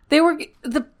 Like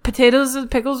the potatoes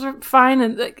and pickles were fine,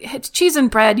 and it's cheese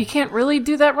and bread. You can't really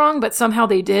do that wrong, but somehow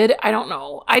they did. I don't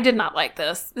know. I did not like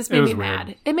this. This made was me weird.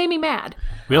 mad. It made me mad.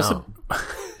 We also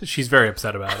She's very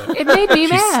upset about it. It made me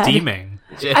She's mad. steaming.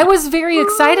 I was very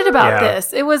excited about Yeah.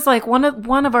 this. It was like one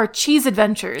of our cheese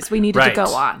adventures we needed Right. to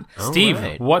go on. Steve,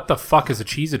 right. what the fuck is a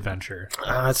cheese adventure?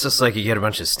 It's just like you get a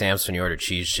bunch of stamps when you order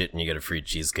cheese shit and you get a free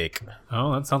cheesecake.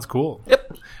 Oh, that sounds cool.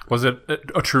 Yep. Was it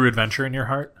a true adventure in your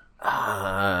heart?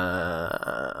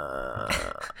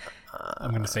 I'm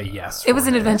going to say yes. It was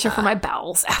an adventure for my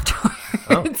bowels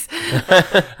afterwards.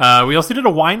 We also did a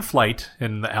wine flight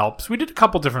in the Alps. We did a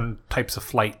couple different types of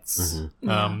flights.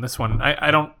 This one,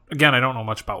 I don't know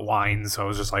much about wine, so I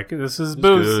was just like, this is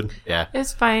booze. Good. Yeah.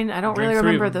 It's fine. I don't Drink really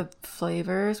 3 of remember the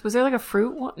flavors. Was there like a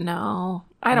fruit one? No.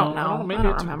 I don't know. Maybe I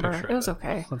don't it's a remember. picture It of was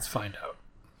okay. Let's find out.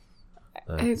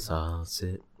 Let's all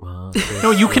sit while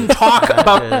No, you can talk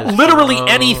about literally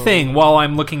anything while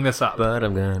I'm looking this up. But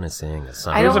I'm gonna sing a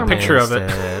song. I don't Here's a picture of it.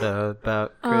 instead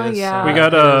about Oh, Chris yeah. We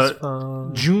got a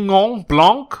Junon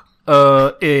Blanc,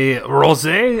 a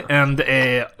Rosé, and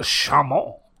a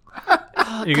Chamon.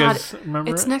 You God, guys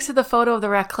remember it's it? next to the photo of the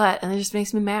raclette, and it just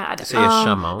makes me mad. Say a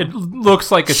chamon. It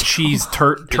looks like a cheese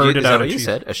turded Is that out what of you cheese.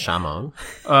 said? A chamon?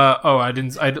 I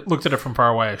didn't. I looked at it from far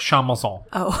away. Chamazon.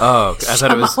 Oh, I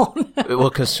thought it was. Chamon. Well,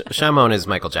 because chamon is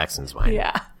Michael Jackson's wine.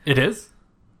 Yeah. It is.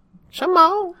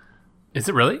 Chamon. Is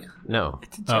it really? No.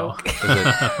 Joke. Is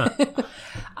it?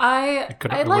 I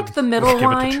couldn't- liked the would middle give it to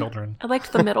line. children. I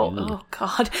liked the middle. Oh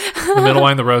God. The middle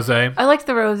line, the rosé. I liked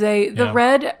the rosé. The Yeah.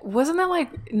 red wasn't that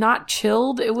like not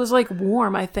chilled. It was like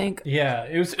warm. I think. Yeah,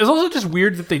 it was. It was also just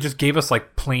weird that they just gave us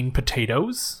like plain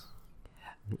potatoes.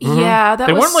 Yeah, that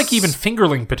They was, weren't like even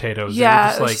fingerling potatoes. Yeah,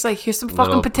 they it were was just just like here's some fucking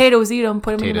little potatoes. Eat them.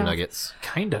 Put them in Potato your mouth. nuggets.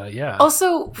 kinda, yeah.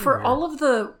 Also, for all of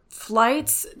the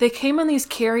flights, they came on these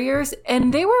carriers,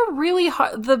 and they were really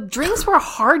hard. The drinks were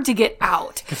hard to get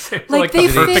out. They were, Like, they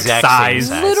the fit perfect exact same size.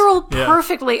 size. Literal Yeah.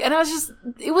 perfectly, and I was just,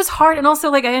 it was hard. And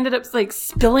also, like, I ended up like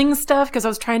spilling stuff because I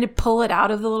was trying to pull it out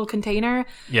of the little container.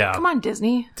 Yeah. Come on,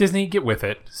 Disney. Disney, get with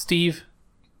it. Steve,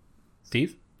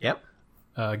 Yep.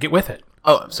 get with it.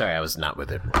 Oh, I'm sorry. I was not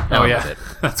with it. Now Oh I'm yeah, with it.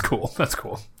 that's cool. That's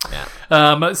cool.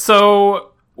 Yeah.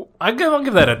 So I'll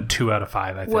give that a 2 out of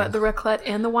 5. I think. What, the raclette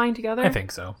and the wine together? I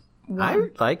think so. I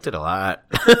liked it a lot.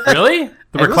 Really?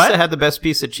 The I must have raclette? had the best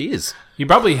piece of cheese. You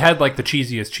probably had like the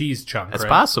cheesiest cheese chunk. That's right?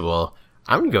 possible.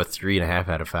 I'm gonna go 3.5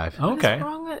 out of 5. Okay. What's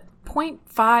wrong with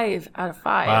 0.5 out of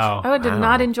 5? Wow. I did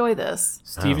not enjoy this.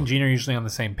 Steve and Gene are usually on the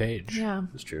same page. Yeah.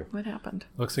 That's true. What happened?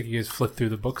 Looks like you guys flipped through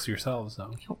the books yourselves,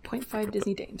 though. Oh, 0.5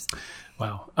 Disney Dames.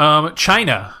 Wow.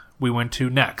 China, we went to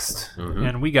next,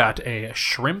 and we got a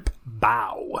shrimp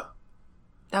bao.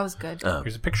 That was good.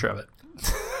 Here's a picture of it.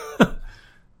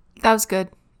 That was good.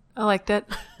 I liked it.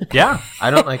 Yeah. I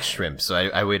don't like shrimp, so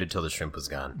I waited till the shrimp was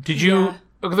gone. Did you? Yeah.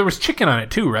 Oh, there was chicken on it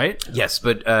too, right? Yes,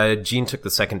 but Gene took the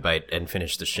second bite and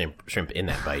finished the shrimp in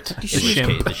that bite. The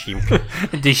shrimp. The shrimp.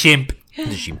 The shrimp.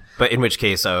 The shrimp. But in which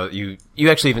case, you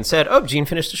actually even said, "Oh, Gene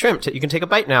finished the shrimp. You can take a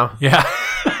bite now." Yeah.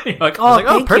 You're like, I was like,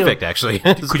 "Oh, thank you." perfect." Actually,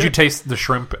 could you taste the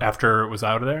shrimp after it was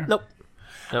out of there? Nope.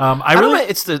 I don't really. know,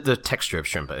 it's the texture of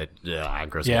shrimp. It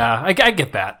gross me out. Yeah, I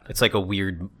get that. It's like a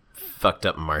weird, fucked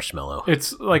up marshmallow.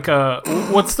 It's like a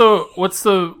what's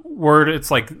the word? It's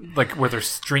like where there's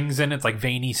strings in. It's like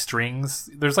veiny strings.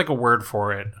 There's like a word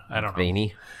for it. I don't know.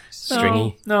 Veiny,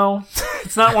 stringy. No,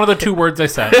 it's not one of the 2 words I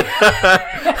said.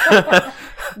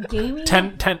 Gamey?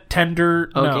 Tender.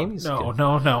 Oh, no, gamey's no, good.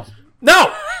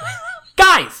 no,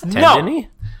 guys, no. Tendony?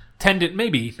 Tendon.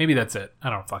 Maybe that's it. I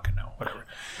don't fucking know. Whatever.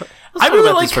 I really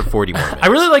really like- this for 40 more minutes. I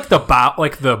really like the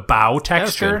bow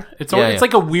texture. good. It's Yeah, it's yeah.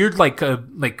 like a weird like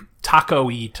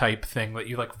taco-y type thing that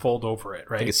you like fold over it,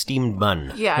 right? like a steamed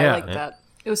bun. Yeah, Yeah. I liked that.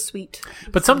 It was sweet.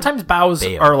 But sometimes bows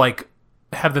Bayo. are like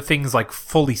have the things like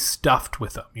fully stuffed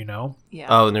with them, you know? Yeah.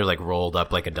 Oh, and they're like rolled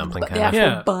up like a dumpling The kind of. actual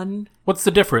Yeah. bun. What's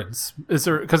the difference? Is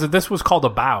there because this was called a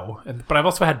bow, but I've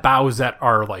also had bows that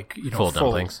are like Full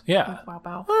dumplings. Yeah. Wow,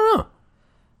 wow. I don't know.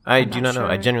 I do not know.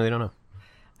 I sure. genuinely don't know.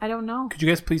 I don't know. Could you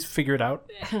guys please figure it out?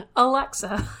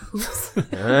 Alexa. Oops.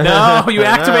 No, you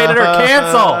activated or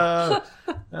cancel.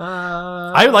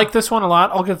 I like this one a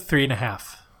lot. I'll give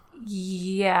 3.5.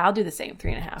 Yeah, I'll do the same.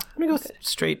 3.5. I'm gonna go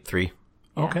straight 3.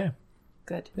 Okay.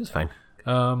 Good. It's fine.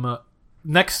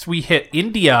 Next we hit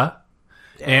India,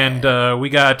 and we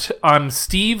got on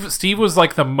Steve. Steve was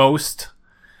like the most.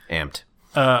 Amped.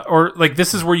 Or like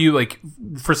this is where you like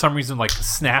for some reason like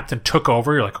snapped and took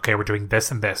over. You're like, okay, we're doing this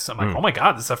and this. I'm like, oh my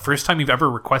god, this is the first time you've ever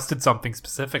requested something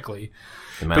specifically.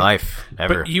 In my life,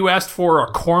 ever. But you asked for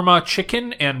a korma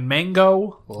chicken and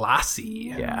mango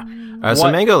lassi. Yeah. So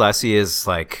What- mango lassi is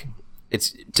like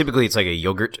it's like a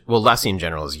yogurt. Well, lassi in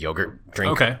general is a yogurt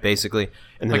drink, basically.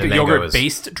 And then Like the a mango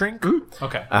yogurt-based drink?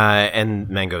 Okay. and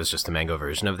mango is just the mango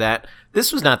version of that.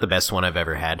 This was not the best one I've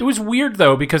ever had. It was weird,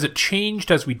 though, because it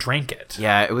changed as we drank it.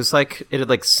 Yeah, it was like it had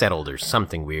like settled or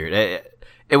something weird.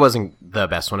 It wasn't the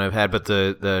best one I've had, but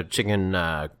the chicken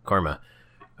korma.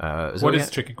 What is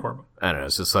chicken korma? I don't know.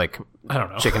 It's just like I don't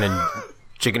know.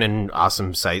 chicken and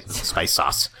awesome spice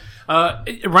sauce.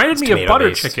 It reminded me of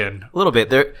butter chicken. A little bit.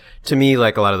 There, to me,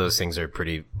 like a lot of those things are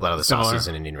a lot of the Similar. sauces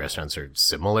in Indian restaurants are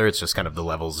similar. It's just kind of the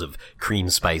levels of cream,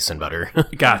 spice, and butter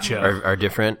Gotcha. are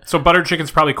different. So butter chicken's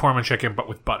probably korma chicken, but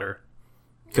with butter.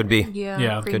 Could be.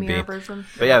 Yeah, could be. version.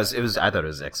 But yeah, it was. I thought it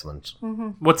was excellent.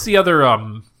 What's the other,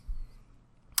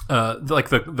 like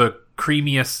the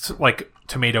creamiest, like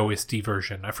tomato-isty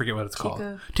version? I forget what it's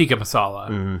called. Tikka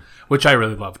masala, which I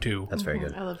really love, too. That's very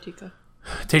good. I love tikka.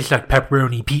 Tastes like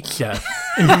pepperoni pizza.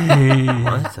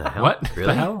 What the hell? What Really?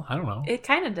 the hell? I don't know. It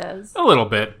kind of does. A little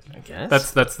bit. I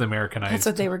guess. That's the Americanized. That's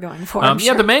what they were going for.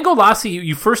 Yeah, the mango lassi,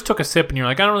 you first took a sip and you're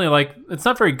like, I don't really like, it's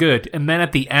not very good. And then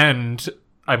at the end,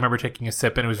 I remember taking a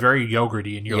sip and it was very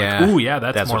yogurty and you're like, ooh, yeah,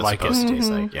 that's more what like it's it. supposed to taste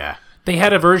like. Yeah. They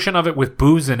had a version of it with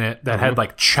booze in it that had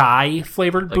like chai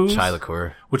flavored Like booze, chai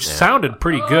liqueur. which sounded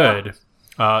pretty good.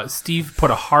 Steve put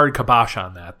a hard kibosh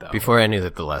on that, though. Before I knew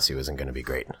that the lassi wasn't going to be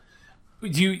great.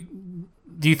 Do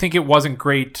you think it wasn't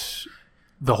great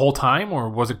the whole time, or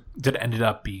did it ended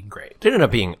up being great? It ended up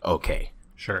being okay.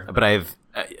 Sure, But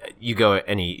you go at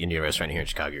any Indian restaurant here in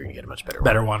Chicago, you're going to get a much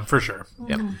better one for sure.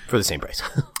 Yep. For the same price.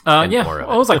 Yeah, more of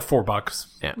well, it was like $4.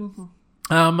 Yeah.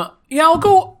 Yeah, I'll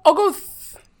go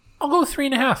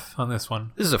 3.5 on this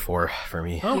one. This is a 4 for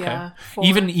me. Okay, Yeah, 4.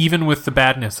 even with the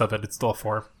badness of it, it's still a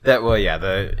 4.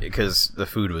 Because the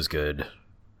food was good.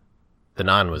 The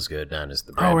naan was good. Naan is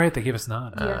the bread. Oh right, they gave us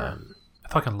naan. Yeah. I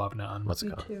fucking love naan. What's it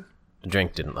Me called? too. The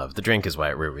drink didn't love. The drink is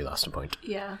where we lost a point.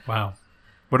 Yeah. Wow,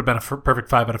 would have been a perfect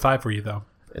 5 out of 5 for you though.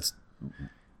 It's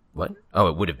what? Oh,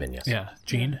 it would have been, yes. Yeah,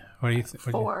 Gene, what do you think?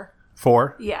 4.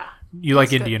 4? Yeah. You like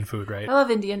good. Indian food, right? I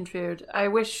love Indian food. I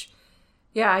wish.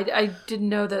 Yeah, I didn't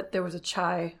know that there was a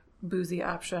chai boozy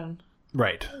option.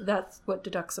 Right. That's what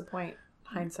deducts a point.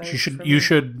 Hindsight. You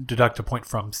should deduct a point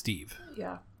from Steve.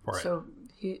 Yeah. for it. So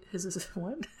his is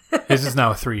what? His is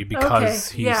now 3 because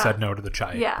Okay, he yeah. said no to the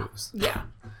chai Yeah. booze. Yeah.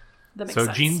 That makes So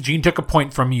sense. Gene took a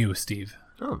point from you, Steve.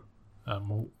 Oh.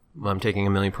 Um, Well, I'm taking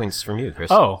 1,000,000 points from you, Chris.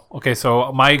 oh, okay.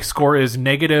 So my score is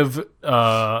negative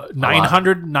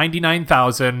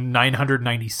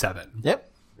 999,997.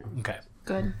 Yep. Okay.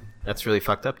 Good. That's really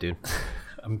fucked up, dude.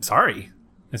 I'm sorry.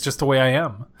 It's just the way I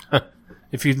am.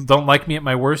 If you don't like me at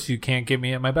my worst, you can't get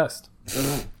me at my best.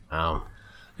 Wow.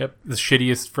 Yep. The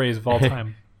shittiest phrase of all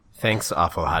time. Thanks,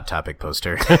 awful Hot Topic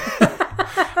poster.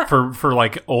 for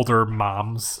like older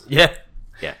moms. Yeah.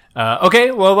 Yeah.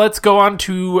 Okay, well, let's go on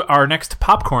to our next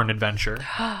popcorn adventure.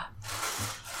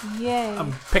 Yay.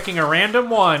 I'm picking a random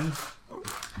one.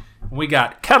 We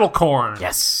got kettle corn.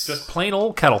 Yes. Just plain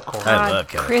old kettle corn. I love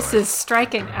kettle Chris corn. is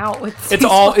striking out with It's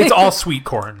all sweet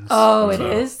corns. Oh, it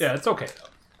is? Yeah, it's okay.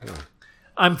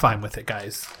 I'm fine with it,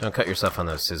 guys. Don't cut yourself on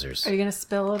those scissors. Are you going to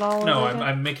spill it all No, over again?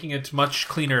 I'm making it much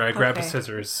cleaner. I grabbed the Okay.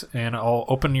 scissors, and I'll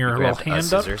open your Grab little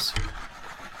hand up. scissors.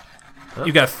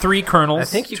 You got 3 kernels. I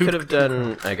think you two- could have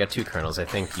done... I got 2 kernels. I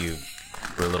think you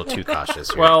were a little too cautious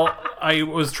here. Well, I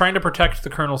was trying to protect the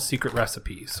Colonel's secret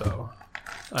recipe, so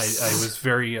I was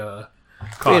very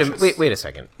cautious. wait a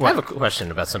second. I have a question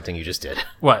about something you just did.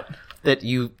 What? That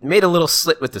you made a little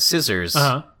slit with the scissors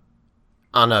Uh-huh.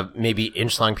 on a maybe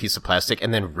inch-long piece of plastic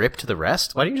and then ripped the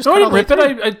rest? Why didn't you just No, I cut all didn't the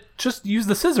rip way it. I just used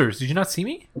the scissors. Did you not see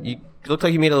me? through? You looked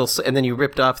like you made a little slit and then you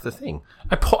ripped off the thing.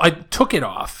 I took it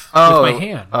off with my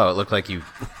hand. Oh, it looked like you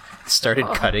started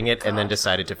cutting it and then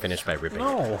decided to finish by ripping it.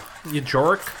 No, you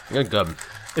jork. Good gum.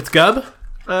 It's gub?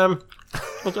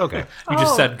 It's okay. You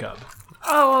just said gub.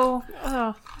 Oh,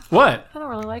 What? I don't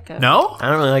really like it. No? I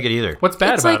don't really like it either. What's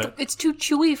bad It's about like, it? it's too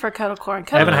chewy for kettle corn.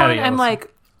 haven't Kettle had it corn, yet, I'm let's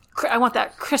like, I want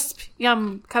that crisp,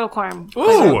 yum kettle corn.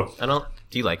 Ooh, I don't...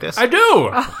 Do you like this? I do.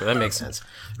 That makes sense.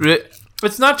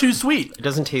 It's not too sweet. It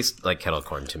doesn't taste like kettle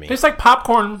corn to me. Tastes like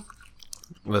popcorn,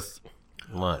 With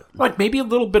what? like maybe a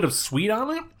little bit of sweet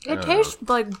on it. It tastes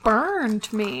like burn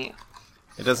to me.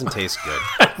 It doesn't taste good.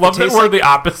 Love that tastes we're like- the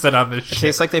opposite on this It shit.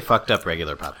 tastes like they fucked up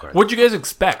regular popcorn. What'd you guys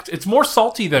expect? It's more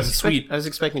salty than sweet. I was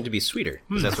expecting it to be sweeter.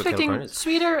 Because that's what kettle corn Expecting is.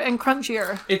 sweeter and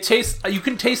crunchier. It tastes. You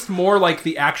can taste more like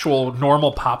the actual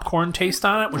normal popcorn taste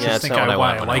on it, which Yeah, I it's think not what I why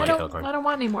want I when I like want it. kettle corn. I don't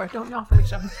want any more. Don't offer me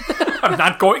some. I'm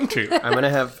not going to. I'm gonna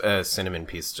have a cinnamon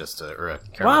piece or a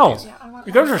caramel Wow, piece.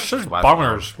 you guys are such Wow.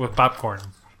 bummers with popcorn.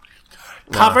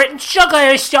 Cover it in sugar.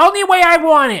 It's the only way I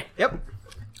want it. Yep.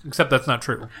 Except that's not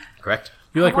true. Correct.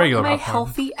 You like regular my popcorn.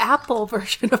 healthy apple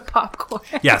version of popcorn.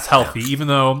 Yes, healthy, even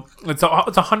though it's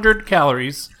 100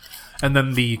 calories, and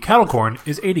then the kettle corn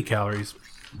is 80 calories.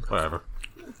 Whatever.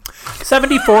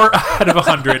 74 out of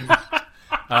 100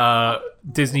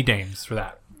 Disney Dames for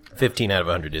that. 15 out of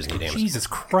 100 Disney Dames. Jesus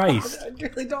Christ. I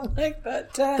really don't like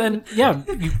that. 10. Then, yeah,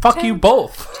 fuck you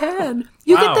both. 10.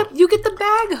 You Wow. get the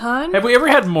bag, hun. Have we ever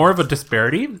had more of a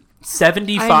disparity?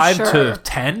 75 I'm to sure.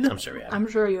 10? I'm sure we have. I'm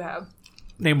sure you have.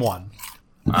 Name one.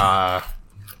 How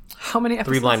many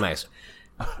episodes? 3 Blind Mice.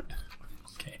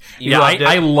 Okay. You Yeah, loved it?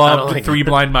 I I don't loved like Three it.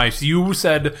 Blind Mice. You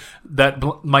said that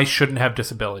mice shouldn't have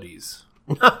disabilities.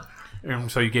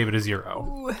 And so you gave it a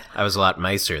 0. I was a lot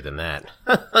micer than that.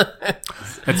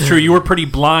 That's true. You were pretty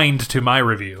blind to my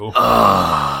review.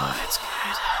 Oh, that's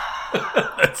good.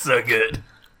 That's so good.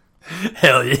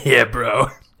 Hell yeah, bro.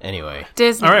 Anyway.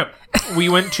 Disney. All right. We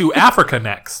went to Africa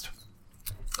next.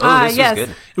 Oh, this yes. was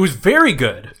good. It was very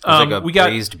good. It was like a we got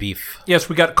braised beef. Yes,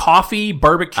 we got coffee,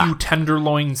 barbecue,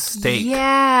 tenderloin steak.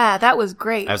 Yeah, that was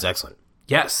great. That was excellent.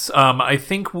 Yes, I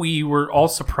think we were all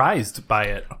surprised by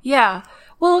it. Yeah.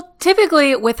 Well,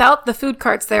 typically without the food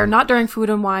carts there, not during Food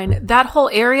and Wine, that whole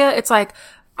area, it's like,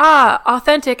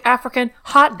 authentic African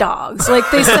hot dogs. Like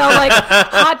they sell like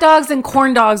hot dogs and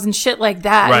corn dogs and shit like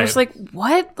that. Right. And it's like,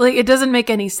 what? Like it doesn't make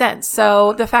any sense.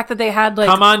 So the fact that they had like,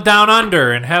 Come on down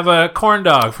under and have a corn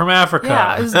dog from Africa.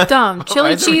 yeah, it was dumb. Chili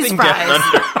Why is cheese everything down fries.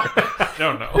 under? I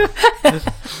don't know.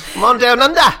 Come on down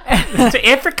under. To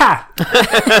Africa.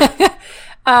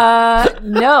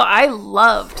 No, I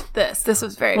loved this. This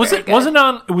was very, Was very it? good. Wasn't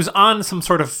on? It was on some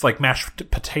sort of like mashed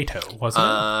potato, wasn't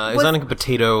It was on like a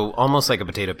potato, almost like a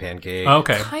potato pancake. it?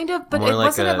 Okay. kind of, but More it like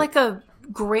wasn't a- it like a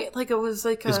great, like it was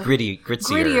like It was a grittier.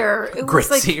 grittier. It was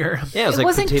like, Gritzier. Yeah, it was it like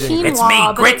wasn't potato. quinoa. It's me,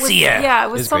 but it was- Gritzier. Yeah,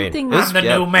 it was It's great. something. It was- I'm the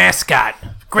Yeah. new mascot,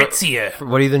 Gritzier.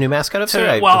 What are you the new mascot of,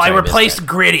 sir? Well, I'm I sorry, missed replaced that.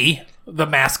 Gritty, the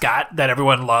mascot that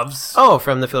everyone loves. Oh,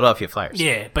 from the Philadelphia Flyers.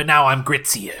 Yeah, but now I'm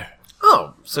Gritzier.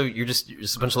 Oh, so you're just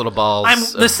a bunch of little balls. I'm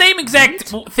the of- same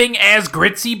exact thing as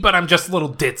Gritzy, but I'm just a little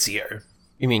ditzier.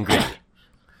 You mean gritty?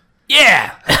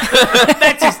 Yeah,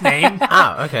 that's his name.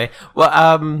 Oh, okay.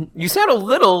 Well, you sound a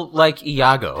little like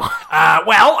Iago.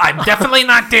 Well, I'm definitely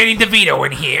not Danny DeVito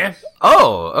in here.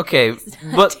 Oh, okay.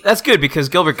 Well, that's good because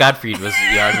Gilbert Gottfried was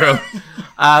Iago.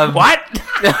 What?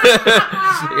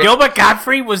 Gilbert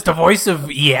Gottfried was the voice of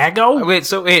Iago?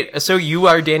 So you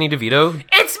are Danny DeVito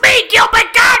It's me, Gilbert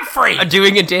Gottfried!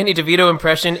 doing a Danny DeVito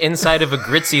impression inside of a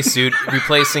Gritzy suit,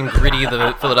 replacing Gritty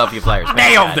the Philadelphia Flyers.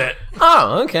 Nailed it.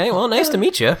 Oh, okay. Well, nice to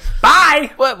meet you.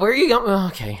 Bye! What? Where are you going? Oh,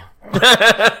 okay.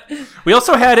 We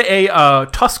also had a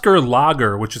Tusker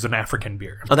Lager, which is an African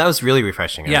beer. Oh, that was really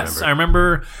refreshing. Yes, I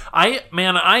remember. I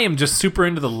am just super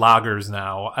into the lagers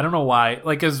now. I don't know why.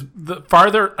 Like, as the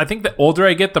farther, I think the older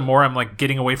I get, the more I'm like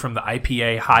getting away from the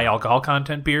IPA high alcohol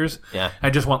content beers. Yeah. I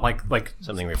just want like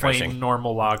Something plain refreshing.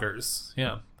 normal lagers.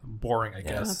 Yeah, boring, I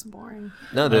guess. That's boring.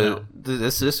 No,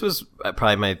 this was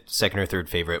probably my second or third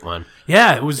favorite one.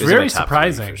 Yeah, it was It was in very my top three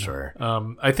surprising for sure.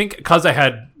 I think because I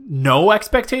had no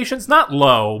expectations, not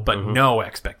low, but no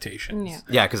expectations. Yeah.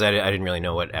 Yeah, because I didn't really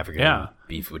know what African Yeah.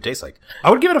 beef would taste like. I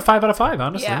would give it a 5 out of 5,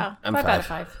 honestly. Yeah. I'm 5 out of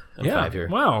 5. 5. I'm Yeah. 5 here.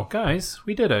 Wow, guys,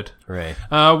 we did it. Right.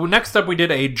 Next up, we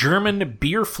did a German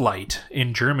beer flight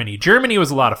in Germany. Germany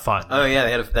was a lot of fun. Oh yeah,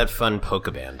 they had that fun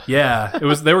polka band. Yeah, it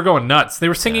was. They were going nuts. They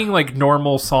were singing like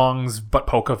normal songs, but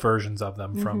polka versions of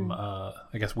them from,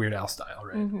 I guess, Weird Al style,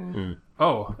 right?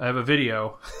 Oh, I have a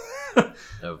video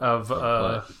of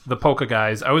the polka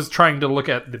guys. I was trying to look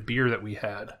at the beer that we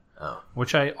had,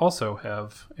 which I also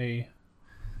have a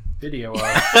video of.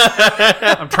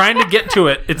 I'm trying to get to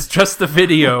it. It's just the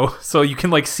video, so you can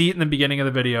like see it in the beginning of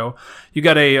the video. You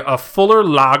got a Fuller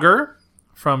Lager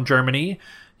from Germany.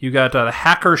 You got the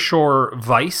Hacker Shore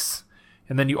Weiss,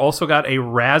 and then you also got a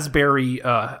raspberry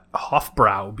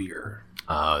Hofbrau beer.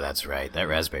 Oh, that's right. That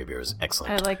raspberry beer was I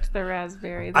excellent. liked the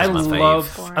raspberry. I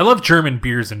my love German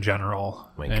beers in general,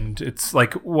 Wink. and it's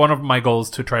like one of my goals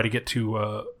to try to get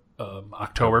to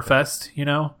Oktoberfest. You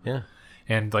know, Yeah.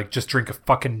 and like just drink a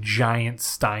fucking giant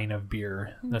stein of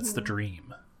beer. That's the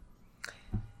dream.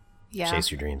 Yeah.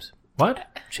 Chase your dreams. What?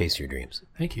 Chase your dreams.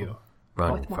 Thank you.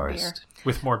 Run, With more Forrest.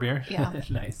 With more beer? Yeah.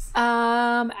 Nice.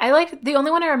 I liked the only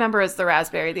one I remember is the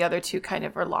raspberry. The other two kind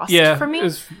of were lost Yeah, for me. it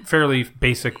was fairly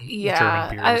basic Yeah,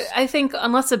 German beers. I think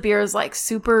unless a beer is like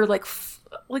super like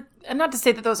and not to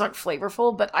say that those aren't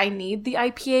flavorful, but I need the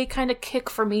IPA kind of kick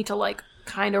for me to like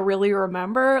kind of really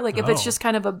remember. Like if it's Oh. just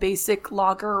kind of a basic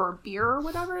lager or beer or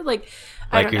whatever, like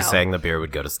I Like don't you're know. saying, the beer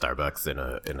would go to Starbucks in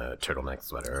a turtleneck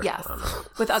sweater. Yes, on a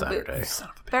with Ugg Saturday. boots.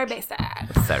 Very basic.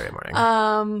 Saturday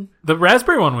morning. The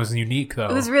raspberry one was unique, though.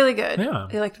 It was really good. Yeah.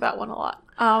 I liked that one a lot.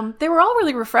 They were all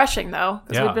really refreshing though,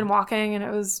 because Yeah. we'd been walking and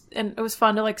it was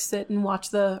fun to like sit and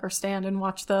stand and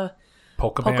watch the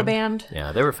polka band.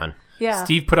 Yeah, they were fun. Yeah.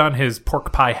 Steve put on his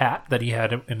pork pie hat that he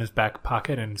had in his back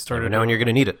pocket and started. You know when you're going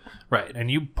to need it. Right, and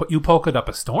you polka'd up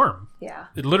a storm. Yeah.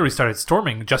 It literally started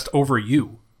storming just over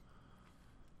you.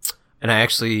 And I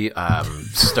actually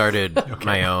started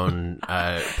my own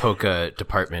polka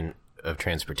department of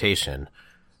transportation,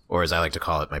 or as I like to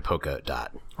call it, my polka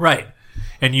dot. Right,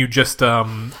 and you just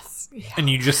stand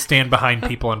behind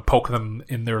people and poke them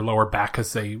in their lower back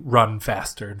as they run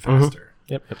faster and faster.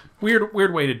 Yep.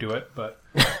 Weird way to do it, but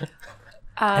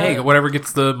hey, whatever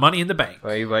gets the money in the bank.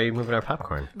 Why are you moving our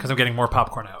popcorn? Because I'm getting more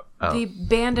popcorn out. The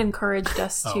band encouraged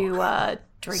us to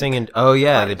drink. Singing. Oh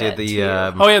yeah, they Quite a did bit, the. too.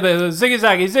 Oh yeah, the ziggy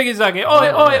zaggy,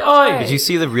 oi oi oi. Did you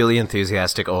see the really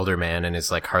enthusiastic older man and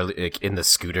his like Harley in the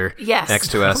scooter Yes.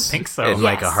 next to us? think so. In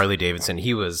like a Yes. Harley Davidson.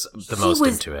 He was the He most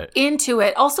was into it. Into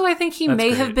it. Also, I think he may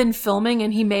great. have been filming,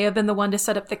 and he may have been the one to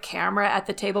set up the camera at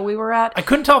the table we were at. I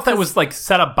couldn't tell if that was like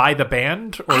set up by the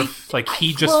band or if like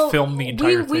he just Well, filmed the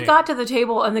entire thing. We got to the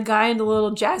table, and the guy in the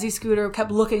little jazzy scooter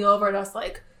kept looking over at us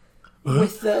like,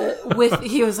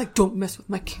 he was like, "Don't mess with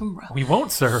my camera." We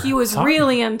won't, sir. He was Sorry.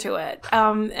 really into it,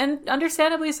 and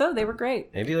understandably so. They were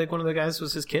great. Maybe like one of the guys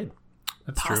was his kid,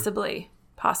 That's true.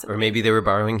 Possibly. or maybe they were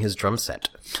borrowing his drum set.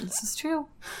 This is true.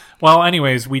 Well,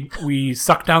 anyways, we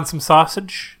sucked down some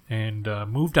sausage and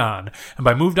moved on. And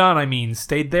by moved on, I mean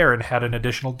stayed there and had an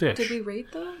additional dish. Did we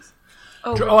rate those?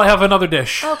 Oh, I have another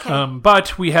dish. Okay.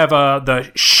 But we have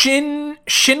the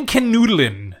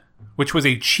Schinkennudeln, which was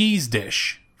a cheese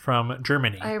dish from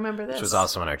Germany. I remember this. Which was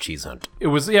also on our cheese hunt. It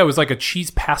was like a cheese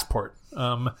passport.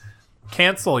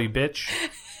 Cancel, you bitch.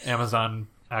 Amazon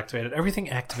activated. Everything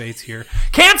activates here.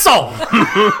 Cancel!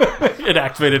 It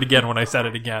activated again when I said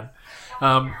it again.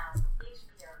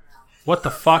 What the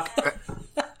fuck?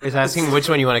 It's asking which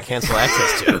one you want to cancel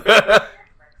access to.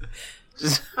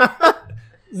 Just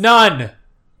None.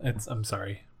 I'm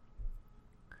sorry.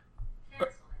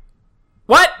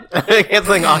 What?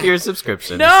 canceling all your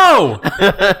subscriptions. No.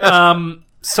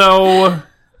 So,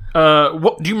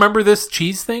 what do you remember this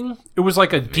cheese thing? It was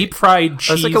like a deep fried It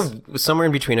cheese. was like somewhere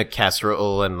in between a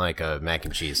casserole and like a mac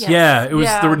and cheese. Yeah, it was.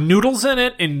 Yeah. There were noodles in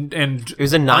it, and It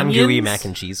was a non-gooey onions. mac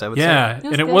and cheese, I would Yeah, say.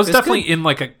 and it good. was It was definitely in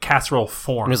like a casserole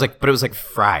form. And it was like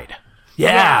fried.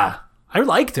 Yeah, I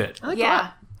liked it.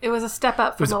 Yeah. It was a step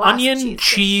up It from was the last onion,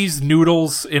 cheese,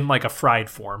 noodles in like a fried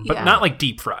form, but Yeah. not like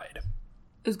deep fried.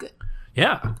 It was good.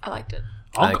 Yeah, I liked it.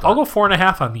 I'll go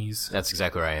 4.5 on these. That's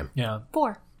exactly where I am. Yeah,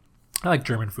 4. I like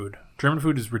German food. German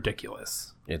food is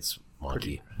ridiculous. It's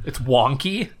wonky. It's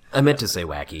wonky. I meant to say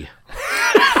wacky.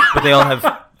 But they all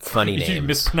have funny Did you names.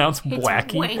 mispronounce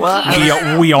wacky? wanky. Well,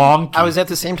 Wonky. I was at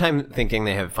the same time thinking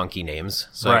they have funky names.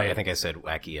 So Right. I think I said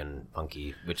wacky and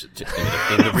funky, which in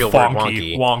the real word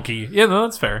Wonky. wonky. Wonky. Yeah, no,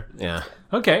 that's fair. Yeah,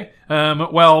 Okay.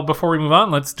 Well, before we move on,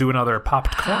 let's do another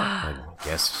popped corn. I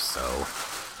guess so.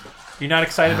 You're not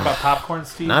excited about popcorn,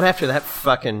 Steve? Not after that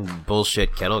fucking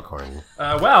bullshit kettle corn.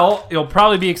 Well, you'll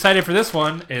probably be excited for this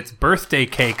one. It's birthday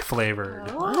cake flavored.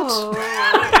 Oh.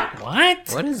 What?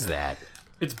 What is that?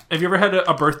 Have you ever had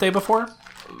a birthday before?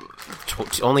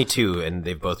 Only 2, and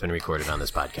they've both been recorded on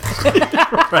this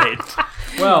podcast.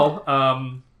 Right. Well,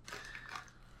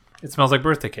 it smells like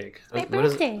birthday cake.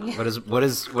 What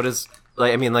is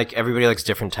like? I mean, like everybody likes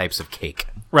different types of cake.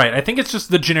 Right. I think it's just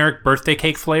the generic birthday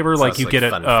cake flavor, like Sounds you like get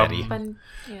it. funfetti. Fun.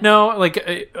 Yeah. No,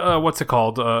 like what's it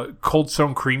called? Cold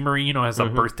Stone Creamery. You know, has a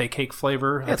birthday cake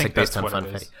flavor. Yeah, it's like based on what it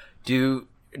funfetti. is.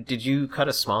 Did you cut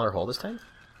a smaller hole this time?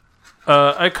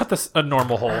 I cut this a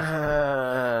normal hole.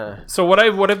 So what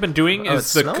I've been doing Oh, it is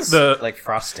smells the like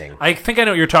frosting. I think I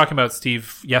know what you're talking about,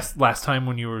 Steve. Yes, last time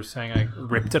when you were saying I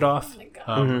ripped it off.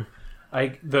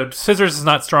 The scissors is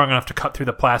not strong enough to cut through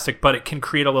the plastic, but it can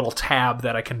create a little tab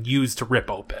that I can use to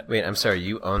rip open. Wait, I'm sorry.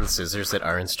 You own scissors that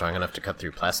aren't strong enough to cut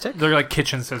through plastic? They're like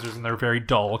kitchen scissors, and they're very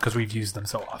dull because we've used them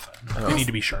so often. They need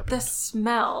to be sharpened. The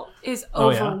smell is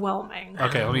Oh, yeah? overwhelming.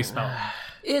 Okay, let me smell.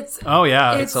 It's Oh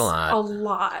yeah, it's a lot. A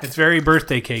lot. it's very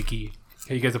birthday cakey.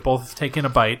 Okay, you guys have both taken a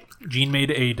bite. Gene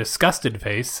made a disgusted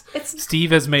face.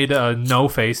 Steve has made a no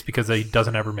face because he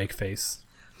doesn't ever make face.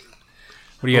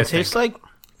 What do you It guys think? tastes like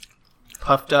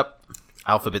puffed up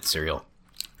alphabet cereal.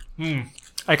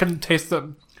 I can taste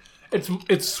the.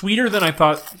 It's sweeter than I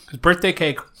thought. 'Cause birthday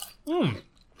cake.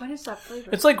 What is that flavor?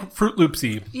 It's like Fruit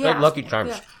Loopsy. yeah. Like Lucky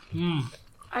Charms. Yeah.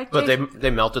 But they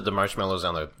melted the marshmallows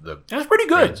on the That's pretty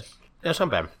good. Grains. That's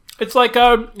not bad. It's like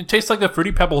it tastes like the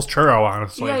Fruity Pebbles churro,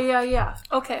 honestly. Yeah.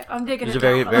 Okay, I'm digging It's it. a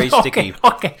very, now. very sticky.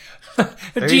 Okay.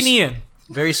 Genie in.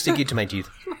 Very sticky to my teeth.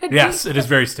 Yes, it is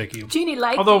very sticky. Genie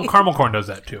like. Although caramel corn does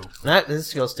that too.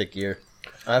 This feels stickier.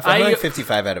 If I'm going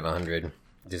 55 out of 100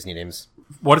 Disney names.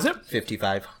 What is it?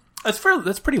 55.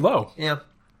 That's pretty low. Yeah.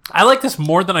 I like this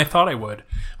more than I thought I would.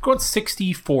 I'm going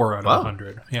 64 out of Wow.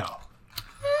 100. Yeah.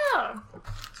 Yeah,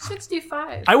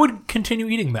 65. I would continue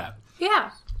eating that.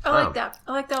 Yeah, I like that.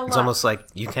 I like that a lot. It's almost like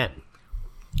you can.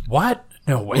 What?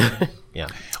 No way. Yeah.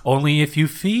 Only if you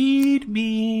feed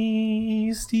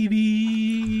me,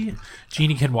 Stevie.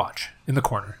 Genie can watch in the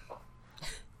corner.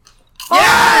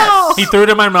 Yes! He threw it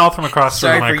in my mouth from across the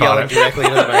Sorry room. for I caught yelling it. directly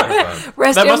into the microphone.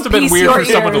 Rest That in must have been peace, weird your for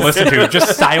someone to ears. listen to.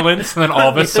 Just silence, and then all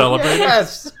of us celebrated.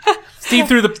 Yes. Steve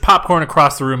threw the popcorn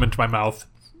across the room into my mouth,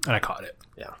 and I caught it.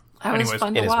 Yeah. That was Anyways,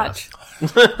 fun in to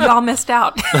his watch. Y'all missed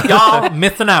out. Y'all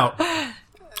missing out.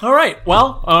 All right.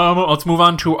 Well, let's move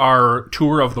on to our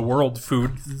tour of the world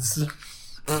foods.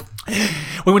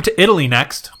 We went to Italy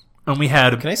next, and we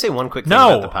had... Can I say one quick thing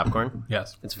No. about the popcorn?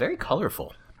 Yes. It's very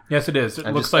colorful. Yes, it is. It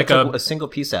I looks just like took a single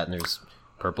piece out, and there's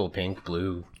purple, pink,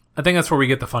 blue. I think that's where we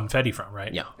get the funfetti from,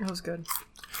 right? Yeah. That was good.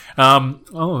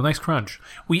 Oh, nice crunch.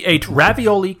 We ate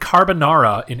ravioli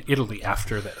carbonara in Italy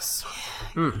after this.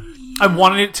 I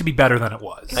wanted it to be better than it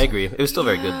was. I agree. It was still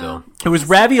very good, though. It was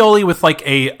ravioli with like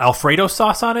a Alfredo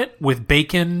sauce on it with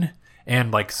bacon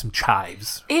and like some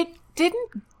chives. It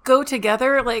didn't go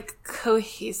together like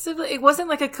cohesively. It wasn't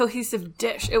like a cohesive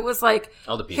dish. It was like,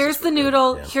 All the pieces here's the were good,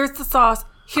 noodle, yeah. here's the sauce,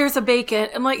 here's a bacon,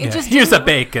 and like it Yeah, just here's didn't- a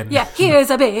bacon. Yeah, here's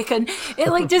a bacon. It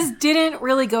like just didn't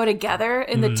really go together,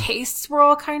 and the tastes were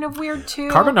all kind of weird too.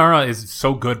 Carbonara is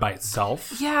so good by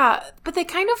itself. Yeah, but they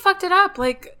kind of fucked it up.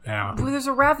 Like, Yeah. there's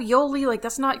a ravioli. Like,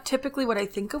 that's not typically what I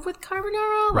think of with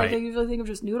carbonara. Like, Right. I usually think of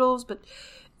just noodles, but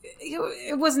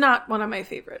it was not one of my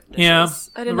favorite dishes. Yeah,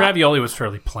 I the did not. ravioli was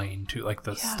fairly plain too, like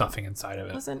the stuffing inside of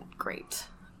It it. wasn't great.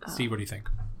 Steve, what do you think?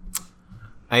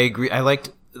 I agree. I liked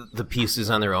the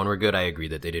pieces on their own were good. I agree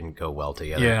that they didn't go well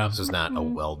together. Yeah. This was not a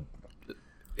well...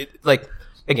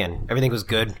 Again, everything was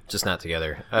good, just not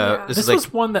together. This This is like...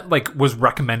 was one that like was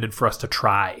recommended for us to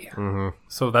try,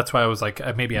 so that's why I was like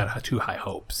maybe I had too high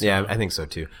hopes. Yeah, I think so,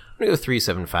 too. I'm going to go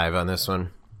 3.75 on this one.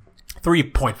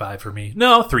 3.5 for me.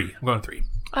 No, 3. I'm going 3.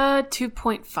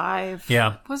 2.5.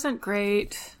 Yeah, Wasn't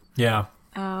great. yeah.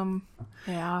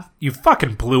 Yeah. You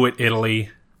fucking blew it, Italy.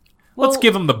 Let's Well,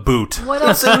 give them the boot. What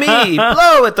else Listen me!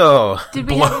 Blow it, though! did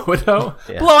we Blow it out.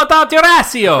 Yeah. Blow it out,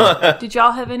 Horacio. did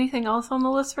y'all have anything else on the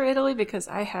list for Italy? Because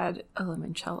I had a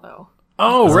limoncello.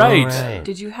 Oh, right. Right.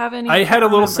 Did you have any? I had a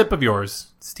little remember. sip of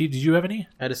yours. Steve, did you have any?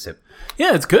 I had a sip.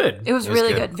 Yeah, it's good. It was It was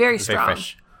really good. good. Very It was very strong.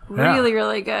 fresh. Yeah. Really,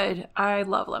 really good. I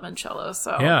love limoncello.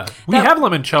 So Yeah, we have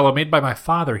limoncello made by my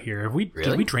father here. Have we? Did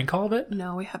Really? we drink all of it?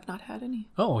 No, we have not had any.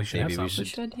 Oh, we should Maybe have we some. We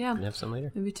should, yeah. Can I have some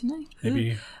later? Maybe tonight.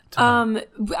 Maybe.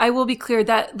 I will be clear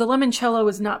that the limoncello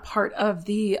is not part of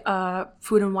the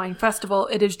Food and Wine Festival.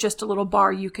 It is just a little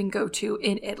bar you can go to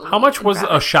in Italy. How much and was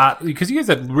grab a it. shot? Because you guys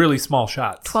had really small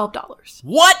shots. $12.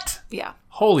 What? Yeah,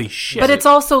 Holy shit! but it's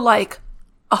also like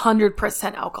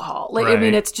 100% alcohol. Like I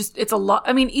mean, Right. it's a lot.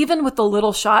 I mean, even with the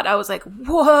little shot, I was like,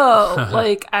 whoa!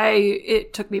 Like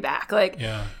it took me back. Like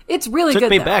Yeah. it's really Took good.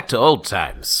 me though. back to old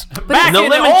times. Back in the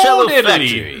in limoncello old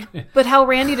factory. Italy. But how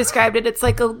Randy described it, it's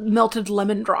like a melted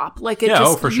lemon drop. Like it Yeah,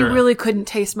 just oh, for sure. you really couldn't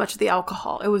taste much of the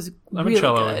alcohol. It was really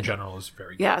Limoncello in good. general is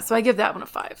very good. Yeah, so I give that one a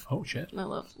 5. Oh shit! I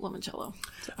love limoncello.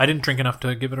 I didn't drink enough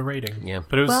to give it a rating. Yeah.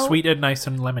 but it was Well, sweet and nice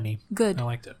and lemony. good. I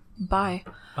liked it. Bye.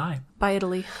 Bye. Bye,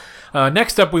 Italy.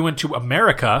 Next up, we went to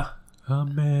America.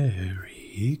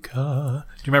 America.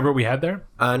 Do you remember what we had there?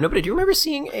 Nobody, do you remember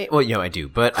seeing a... Well, I do,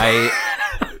 but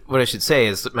what I should say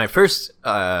is that my first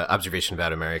observation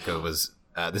about America was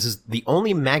this is the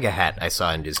only MAGA hat I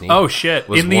saw in Disney. Oh shit!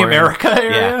 Was In the Warren- America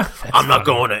area. Yeah. I'm not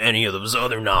going to any of those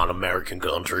other non-American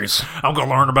countries. I'm gonna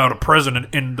learn about a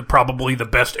president in probably the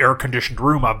best air-conditioned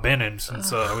room I've been in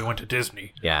since we went to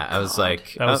Disney. Yeah, I was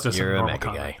like, That was just a you're a normal MAGA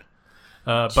comment.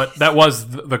 guy. But that was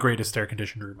the greatest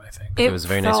air-conditioned room, I think. It was a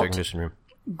very nice felt air-conditioned room.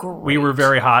 Great. We were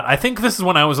very hot. I think this is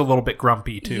when I was a little bit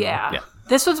grumpy too. Yeah. Yeah.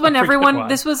 This was when why. everyone.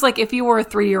 This was like if you were a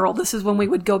 3-year-old. This is when we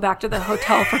would go back to the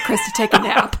hotel for Chris to take a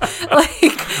nap.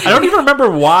 Like I don't even remember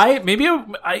why. Maybe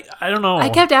I don't know. I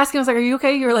kept asking. I was like, "Are you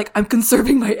okay?" You're like, "I'm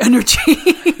conserving my energy."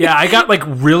 Yeah, I got like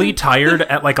really tired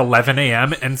at like 11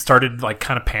 a.m. and started like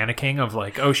kind of panicking of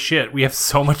like, oh shit, we have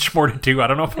so much more to do. I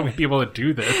don't know if I'm gonna be able to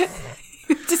do this.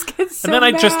 Just get so And then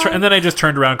I mad. just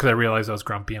turned around because I realized I was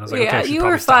grumpy and I was like, okay, I Yeah, should you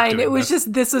probably were stop fine. doing It was this.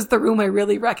 just this is the room I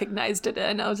really recognized it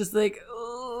in. I was just like,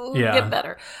 oh. no, Yeah. get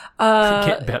better.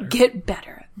 Get better. Get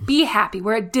better. Be happy.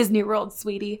 We're at Disney World,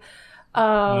 sweetie.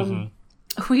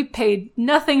 We paid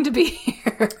nothing to be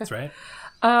here. That's right.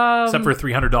 Except for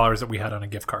 $300 that we had on a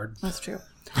gift card. That's true.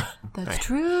 That's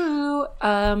true.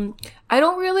 I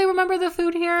don't really remember the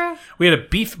food here. We had a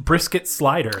beef brisket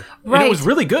slider. Right. And it was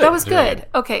really good. That was good.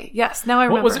 Okay, yes. Now I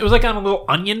remember. What was it? It was like on a little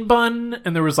onion bun,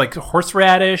 and there was like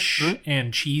horseradish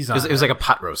and cheese on it. It was like a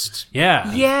pot roast.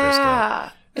 Yeah.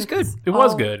 Yeah. It's good. It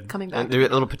was all good. Coming back. And there were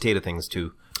little potato things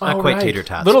too. Not Oh, quite right. tater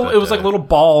tots. Little. but, It was like little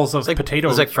balls of potato. It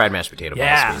was like fried mashed potato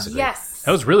Yeah. balls, basically. Yes.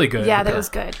 That was really good. Yeah, that was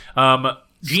good.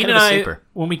 Gene kind and of a I, super.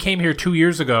 when we came here 2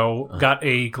 years ago, got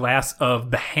a glass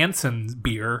of the Hansen's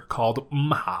beer called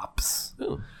Hops.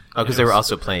 Oh, because they were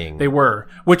also playing. They were,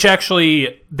 which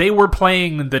actually they were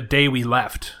playing the day we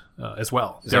left as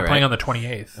well. They were that playing right? on the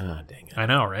 28th. Oh, dang it. I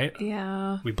know, right?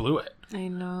 Yeah, We blew it. I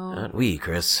know. Not we,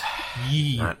 Chris.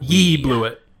 Ye blew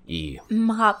it.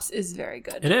 Hops is very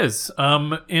good. It is.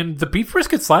 And the beef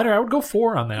brisket slider, I would go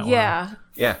 4 on that one. Yeah.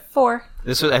 Yeah. 4.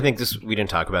 We didn't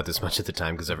talk about this much at the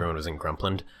time because everyone was in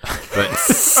Grumpland. But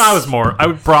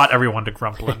I brought everyone to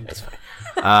Grumpland.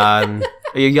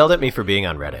 you yelled at me for being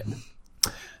on Reddit.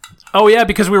 Oh yeah,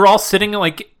 because we were all sitting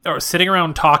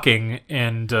around talking,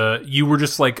 and you were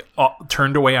just like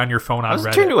turned away on your phone on I was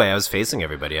Reddit. turned away. I was facing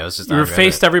everybody. I was just You on were Reddit.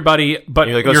 faced everybody, but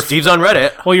You're like, oh, Steve's on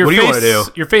Reddit. well, your what face, do you want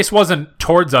to do? Your face wasn't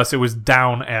towards us; it was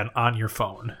down and on your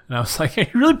phone. And I was like, "Are you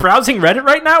really browsing Reddit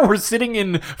right now? We're sitting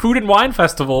in Food and Wine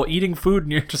Festival, eating food,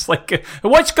 and you're just like,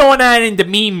 what's going on in the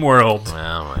meme world?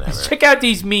 Well, whatever. Check out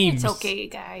these memes." It's okay,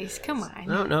 guys. Come on.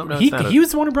 No. He it's not he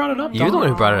was the one who brought it up. You're the one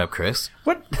who brought it up, Chris.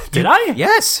 What did I?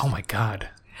 Yes. Oh my god.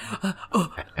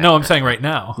 No, I'm saying right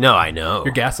now. No, I know.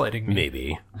 You're gaslighting me.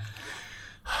 Maybe.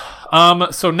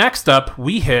 So next up,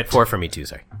 we hit 4 for me too,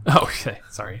 sorry. Oh, okay.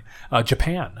 Sorry.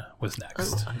 Japan was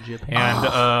next. And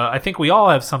I think we all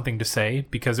have something to say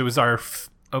because it was our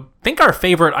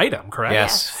favorite item, correct?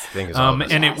 Yes. I think it's all of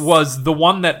us. And it was the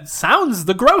one that sounds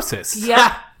the grossest.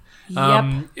 Yep.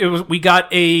 Yep. We got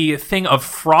a thing of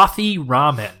frothy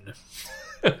ramen.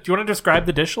 Do you want to describe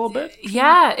the dish a little bit?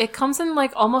 Yeah, it comes in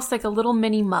like almost like a little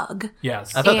mini mug.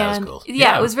 Yes. I thought that was cool.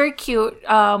 Yeah, it was very cute.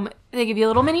 They give you a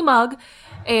little mini mug,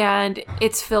 and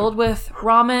it's filled with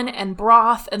ramen and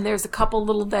broth, and there's a couple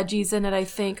little veggies in it, I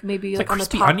think. Maybe like on the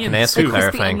crispy top. onions. Can I ask Too. a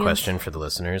clarifying onions. question for the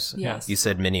listeners? Yes. You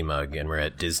said mini mug, and we're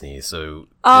at Disney, so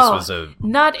Oh, this was a...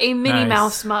 not a Minnie Nice.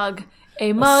 Mouse mug.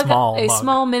 A mug, small a mug.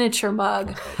 small miniature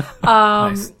mug.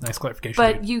 Nice clarification.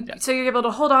 But so you're able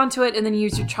to hold on to it and then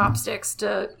use your chopsticks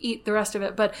to eat the rest of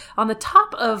it. But on the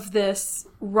top of this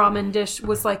ramen dish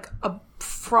was like a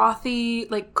frothy,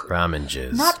 like ramen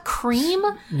jizz. not cream,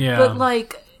 Yeah. but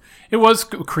like it was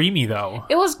creamy, though.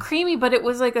 it was creamy, but it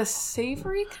was like a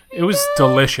savory. It was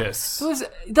delicious. It was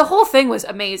the whole thing was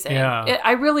amazing. Yeah.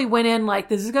 I really went in like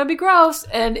this is gonna be gross,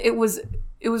 and it was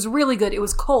really good. It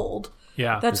was cold.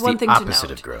 Yeah. That's It's one the thing opposite to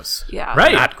note. of gross. Yeah,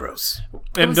 Right. Not gross.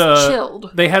 And was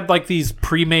chilled. They had like these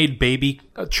pre-made baby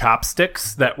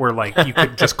chopsticks that were like you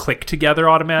could just click together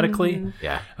automatically. Mm-hmm.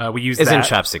 Yeah. We used As that. in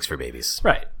chopsticks for babies.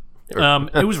 Right.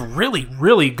 It was really,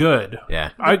 really good.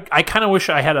 Yeah. I kind of wish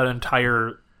I had an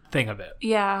entire thing of it.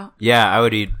 Yeah. Yeah, I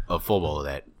would eat a full bowl of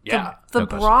that. Yeah. The no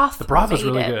question. broth. The broth was made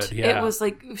really it. good, yeah. It was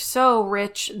like so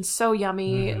rich and so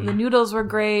yummy. The noodles were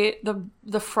great.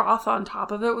 The froth on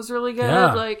top of it was really good.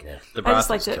 Yeah. Like The I broth just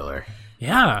liked was it. killer.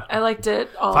 Yeah. I liked it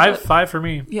all. of it. Five for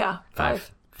me. Yeah.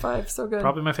 Five. So good.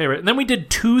 Probably my favorite. And then we did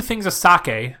 2 things of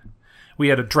sake. We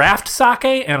had a draft sake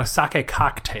and a sake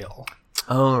cocktail.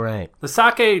 Oh, right.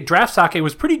 The draft sake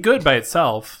was pretty good by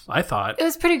itself, I thought. It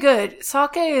was pretty good.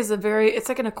 Sake is it's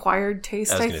like an acquired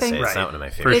taste, I was I going to think. say, it's Right. not one of my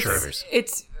favorite sure. flavors.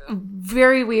 It's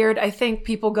very weird. I think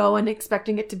people go in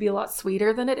expecting it to be a lot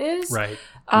sweeter than it is. Right.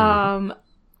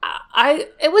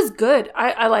 It was good.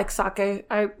 I like sake.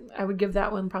 I would give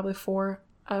that one probably 4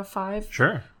 out of 5.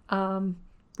 Sure.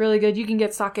 Really good. You can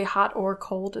get sake hot or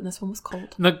cold, and this one was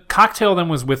cold. And the cocktail then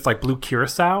was with like blue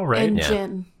curacao, right? And Yeah.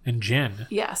 gin. And gin.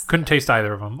 Yes. Couldn't taste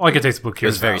either of them. Well, I could taste blue curacao. It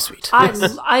was very sweet.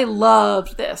 I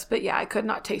loved this, but yeah, I could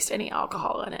not taste any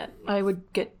alcohol in it. I would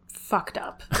get fucked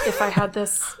up if I had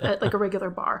this at like a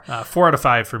regular bar. 4 out of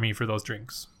 5 for me for those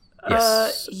drinks.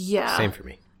 Yes. Yeah. Same for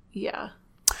me. Yeah.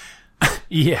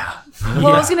 Yeah. Well,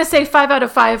 I was going to say 5 out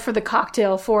of 5 for the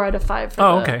cocktail, 4 out of 5 for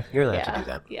Oh, the... okay. You're allowed Yeah. to do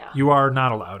that. Yeah. You are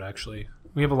not allowed, actually.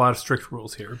 We have a lot of strict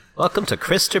rules here. Welcome to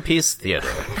Christerpiece Theater.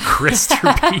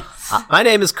 Christerpiece. My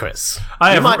name is Chris.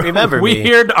 I You might remember me.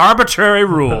 weird arbitrary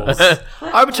rules.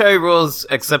 Arbitrary rules,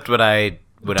 except when I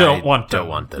Don't want them. don't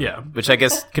want them. Yeah. Which I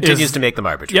guess continues Is- to make them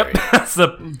arbitrary. Yep, that's the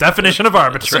definition of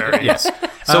arbitrary. Yes.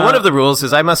 So one of the rules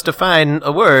is I must define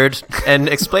a word and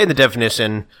explain the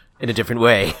definition in a different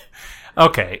way.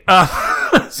 Okay.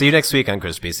 See you next week on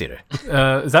Crispy Theater.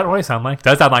 Is that what I sound like?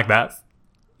 Does that sound like that?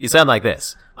 You sound like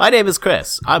this. My name is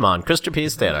Chris. I'm on Crispy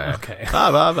Theater. Okay.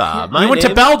 Blah, blah, blah. My We went to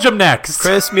name's Belgium next.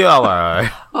 Chris Mueller.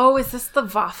 Oh, is this the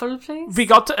waffle place? We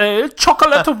got a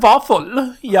chocolate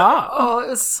waffle. Yeah. Oh, it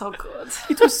was so good.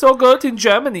 It was so good in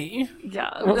Germany. Yeah.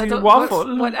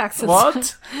 Waffle. What accent?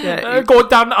 What? Yeah, Go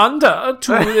down under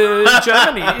to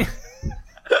Germany.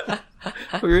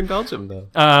 we were in Belgium, though.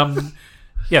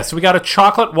 Yeah, so we got a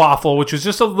chocolate waffle, which is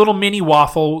just a little mini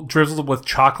waffle drizzled with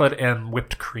chocolate and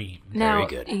whipped cream. Now, Very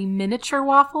good. a miniature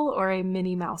waffle or a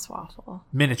mini mouse waffle?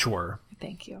 Miniature.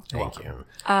 Thank you. Thank you.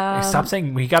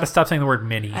 We got to stop saying the word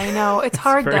mini. I know it's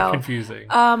hard Very though.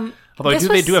 confusing. Although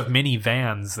they do have mini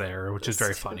vans there, which is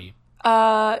very funny.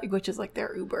 Which is like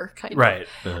their Uber kind of. Right.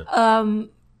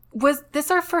 Was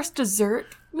this our first dessert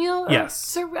meal?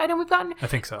 Yes. I know we've gotten. I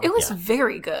think so. It was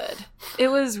very good. It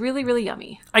was really, really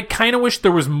yummy. I kind of wish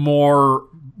there was more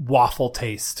waffle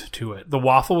taste to it. The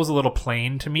waffle was a little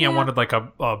plain to me. I wanted like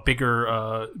a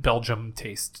bigger Belgium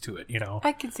taste to it, you know?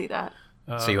 I can see that.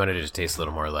 So you wanted it to taste a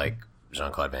little more like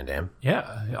Jean-Claude Van Damme?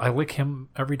 Yeah. I lick him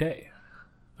every day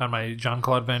on my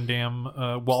Jean-Claude Van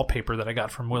Damme wallpaper that I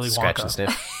got from Willy Scratch Wonka. and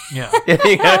sniff. Yeah.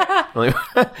 Willy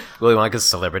Wonka's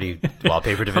celebrity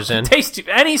wallpaper division. Taste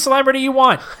any celebrity you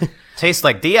want. Tastes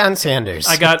like Deion Sanders.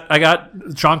 I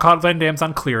got Jean-Claude Van Damme's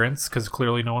on clearance because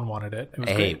clearly no one wanted it. It was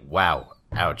Hey, great. wow.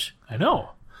 Ouch. I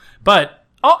know, but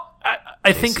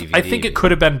I think CVD. it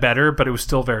could have been better, but it was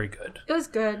still very good. It was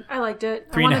good. I liked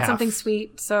it. 3.5. I wanted something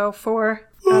sweet, so 4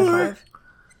 out of 5.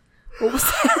 What was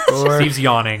that? Steve's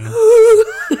yawning.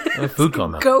 Food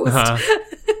coma. Ghost.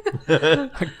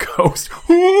 Ghost.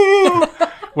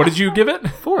 What did you give it?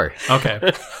 4. Okay.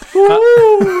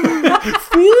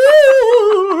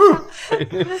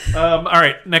 All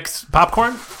right. Next,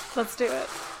 popcorn. Let's do it.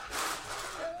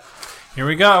 Here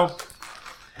we go.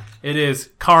 It is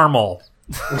caramel.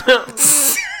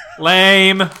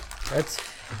 Lame.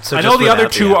 So I know the other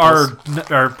without two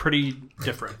apples. are pretty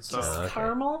different. So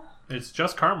Caramel? it's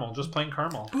just caramel, just plain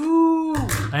caramel. Ooh.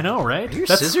 I know, right? Are your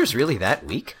scissors really that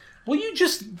weak? Will you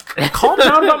just calm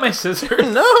down about my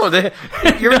scissors? No,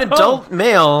 you're an adult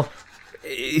male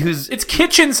who's. It's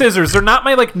kitchen scissors. They're not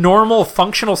my like normal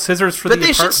functional scissors for But the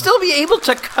they apartment. should still be able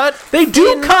to cut. They do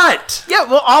thin- cut. Yeah,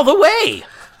 well, all the way.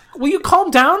 Will you calm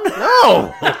down?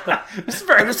 No, This is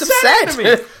very I'm just upsetting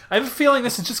upset. to me. I have a feeling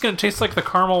this is just going to taste like the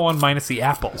caramel one minus the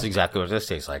apple. That's exactly what this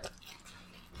tastes like.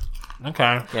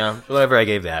 Okay. Yeah, whatever I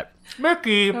gave that.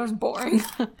 Mickey. That was boring.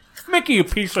 Mickey, you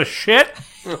piece of shit.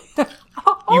 You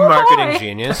marketing boy.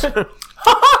 genius.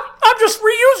 I'm just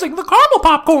reusing the caramel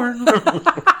popcorn.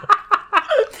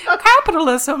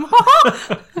 Capitalism.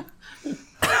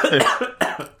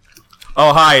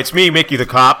 Oh, hi, it's me, Mickey the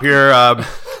cop here. I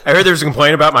heard there's a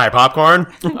complaint about my popcorn.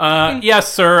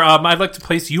 Yes, sir. I'd like to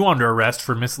place you under arrest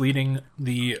for misleading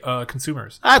the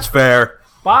consumers. That's fair.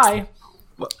 Bye.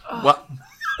 Well,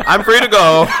 I'm free to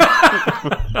go.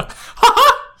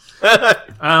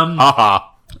 Haha.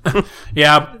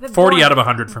 Yeah, 40 out of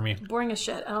 100 for me. Boring as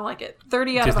shit. I don't like it.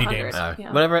 30 out Disney of 100. games.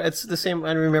 Yeah. Whatever, it's the same.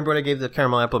 I don't remember what I gave the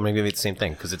caramel apple. I'm going to give it the same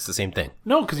thing because it's the same thing.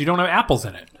 No, because you don't have apples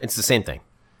in it. It's the same thing.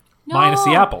 No. Minus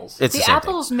the apples. It's the The same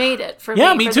apples made it for me.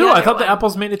 Yeah, me for too. the I other thought the one.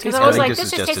 apples made it taste Because I good. was think like, this this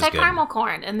is just just tastes as like good. caramel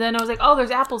corn. And then I was like, oh, there's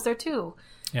apples there too.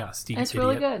 Yeah, Steve. And it's idiot.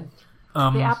 really good.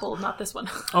 The apple, not this one.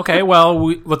 Okay,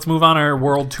 well, let's move on our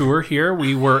world tour here.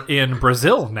 We were in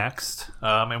Brazil next,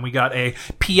 and we got a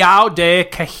Piau de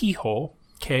Queijo,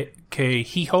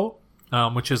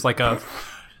 which is like a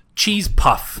cheese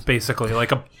puff, basically,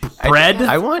 like a bread.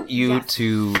 I want you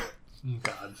to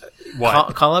God,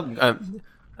 what? call up.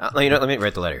 Let me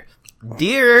write the letter.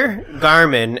 Dear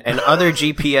Garmin and other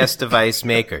GPS device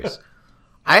makers,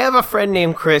 I have a friend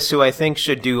named Chris who I think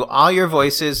should do all your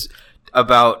voices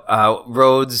about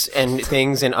roads and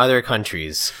things in other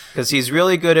countries because he's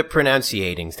really good at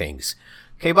pronunciating things.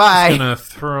 Okay, bye. I'm gonna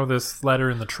throw this letter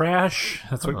in the trash.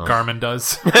 That's what Garmin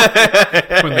does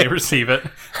when they receive it.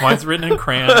 Mine's written in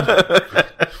crayon.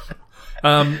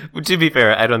 To be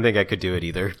fair, I don't think I could do it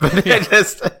either. But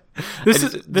This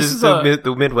is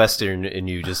the Midwestern in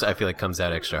you. I feel like comes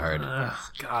out extra hard.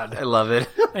 God. I love it.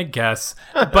 I guess.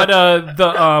 But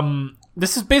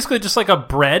this is basically just like a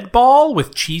bread ball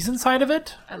with cheese inside of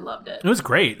it. I loved it. It was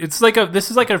great. This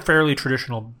is like a fairly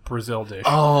traditional Brazil dish.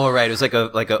 Oh right, it was like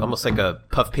a almost like a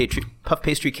puff pastry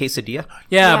quesadilla.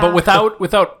 Yeah, Yeah. but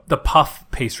without the puff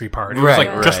pastry part. It was Right,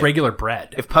 like just right. regular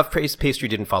bread. If puff pastry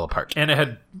didn't fall apart. And it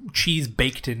had cheese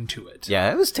baked into it.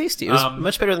 Yeah, it was tasty. It was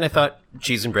much better than I thought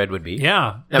cheese and bread would be.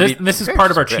 Yeah. Now, This is very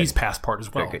part of our bread. cheese passport as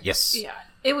well. Very good. Yes. Yeah.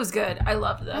 It was good. I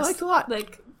loved this. I liked it a lot.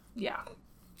 Like, yeah.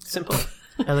 Simple.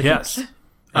 Yes.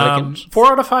 Elegant. 4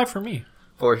 out of 5 for me.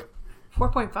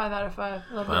 4.5 out of 5.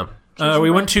 Love it.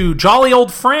 We went to jolly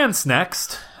old France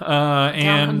next,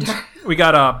 and under. we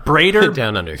got a Brader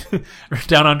Down under.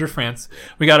 down under France.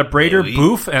 We got a Brader Really?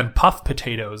 bouffe and puff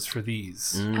potatoes for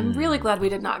these. I'm really glad we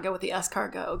did not go with the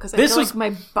escargot because I This feel was-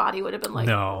 like my body would have been like,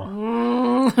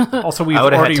 No. Also, we've I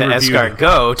would have already had to reviewed escort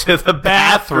go to the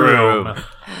bathroom.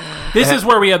 This is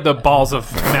where we had the balls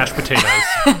of mashed potatoes.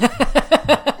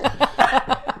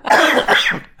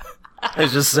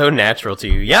 It's just so natural to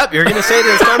you. Yep, you're going to say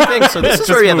this dumb thing, so this is Just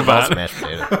where you had the move balls on. of mashed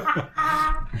potato.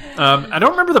 I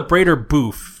don't remember the Brader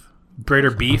bouffe.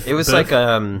 Brader beef? It was Beef?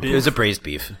 like, it was a braised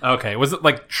beef. Okay. Was it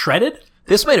like shredded?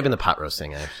 This might have been the pot roast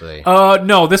thing, actually.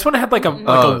 No, this one had like a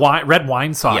red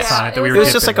wine sauce Yeah, on it that we it were It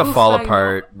was just dipping. like a fall Oof, I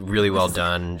apart, really well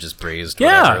done, just braised.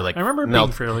 Yeah, whatever. Like I remember it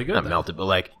being fairly good, Not though. melted, but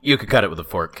like you could cut it with a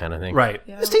fork, kind of thing. Right.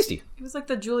 Yeah. It's tasty. It was like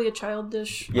the Julia Child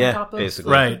dish. Yeah, on top of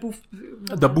basically. Right. Boof,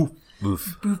 The bouffe.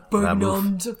 Boof. boof,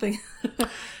 something.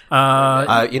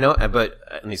 But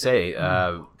let me say,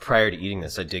 prior to eating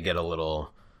this, I did get a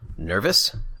little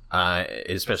nervous,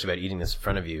 especially about eating this in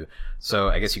front of you. So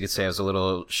I guess you could say I was a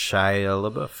little Shia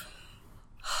LaBeouf.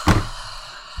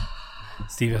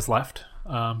 Steve has left.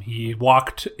 He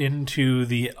walked into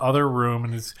the other room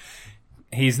and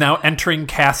he's now entering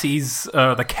Cassie's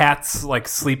the cat's like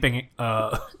sleeping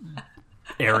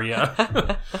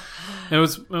area. It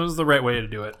was the right way to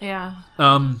do it. Yeah.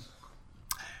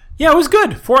 Yeah, it was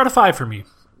good. 4 out of 5 for me.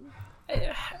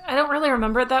 I don't really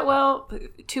remember it that well.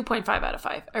 2.5 out of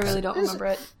 5. I really don't remember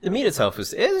it. The meat itself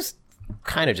is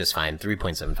kind of just fine.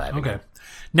 3.75. Okay.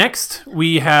 Next,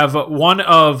 we have one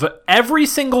of every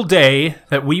single day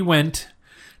that we went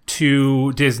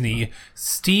to Disney.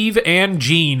 Steve and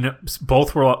Jean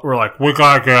both were like, "We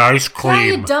gotta get ice Yeah,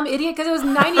 cream." you dumb idiot, because it was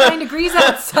 99 degrees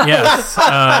outside. Yes,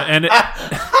 and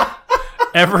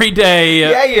every day.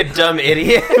 Yeah, you dumb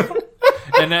idiot.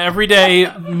 And every day,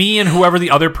 me and whoever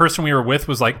the other person we were with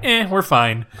was like, we're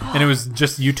fine. And it was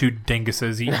just you two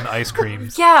dinguses eating ice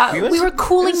creams. Yeah, went we to- were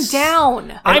cooling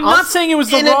down. I'm not saying it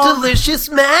was the in a wrong... delicious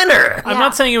manner. I'm Yeah.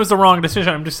 not saying it was the wrong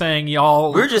decision. I'm just saying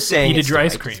y'all We're just saying needed it's your the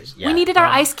ice right cream. decision. Yeah. We needed our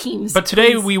ice creams. But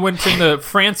today please. we went in the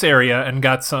France area and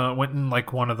went in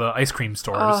like one of the ice cream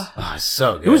stores. Oh,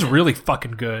 so good. It was really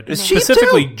fucking good. was cheap,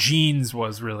 Specifically, too. Jean's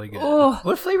was really good.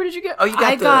 What flavor did you get? Oh, you got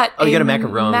I got you got a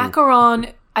macaron.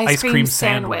 macaron ice cream cream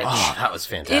sandwich. sandwich. Oh, that was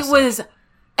fantastic. It was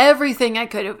everything I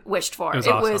could have wished for. It was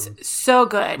awesome. so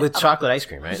good. with chocolate ice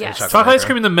cream, right? Yes. And Chocolate ice macaron.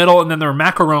 cream in the middle, and then there were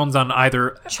macarons on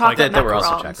either. Chocolate There were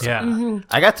also macarons. chocolate. Yeah.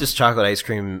 I got this chocolate ice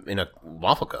cream in a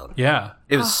waffle cone. Yeah.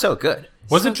 It was so good.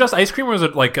 Was it just ice cream or was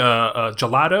it like a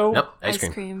gelato? Nope, ice Ice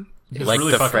cream. cream. Like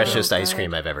really the fucking freshest good. ice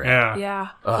cream I've ever had. Yeah. Yeah.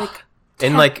 Like,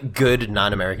 And like good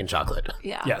non-American chocolate.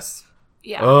 yeah. Yes.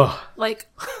 Yeah. Oh. Like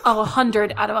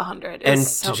 100 out of 100. It And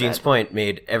was so to Gene's good. point,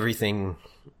 made everything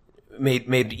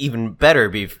made even better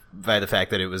by the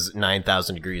fact that it was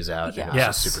 9,000 degrees out. Yeah. And it was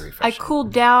Yes. just super I refreshing.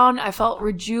 cooled down. I felt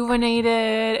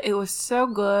rejuvenated. It was so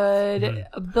good.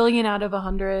 A billion out of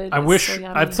 100. I It was wish so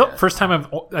yummy. I've the first time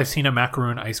I've seen a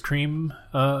macaroon ice cream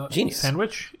Genius.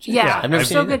 sandwich. Yeah, I've never it's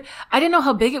seen so it either. good. I didn't know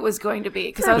how big it was going to be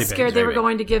because I was Fairly big, scared they very were big.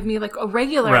 going to give me like a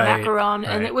regular Right, macaron,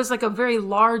 and right. it was like a very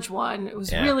large one. It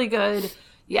was Yeah. really good.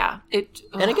 Yeah,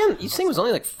 And again, each thing was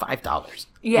only like $5.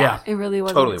 yeah, yeah. it really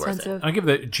wasn't Totally worth it. expensive. I'll give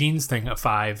the Jean's thing a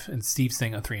 5 and Steve's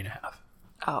thing a 3.5.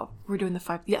 Oh, we're doing the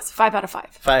 5. Yes, 5 out of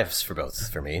 5. 5s for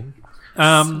both for me.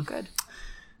 So good.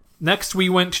 Next, we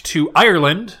went to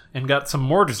Ireland and got some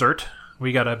more dessert.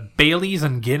 We got a Bailey's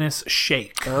and Guinness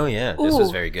shake. Oh yeah, this was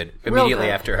Ooh, very good. real Immediately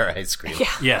good. after our ice cream. Yeah,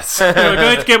 Yes.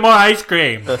 Let's get more ice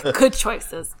cream. good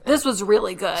choices. This was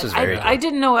really good. was very I good.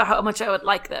 didn't know how much I would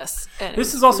like this. And it This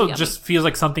was is also really just feels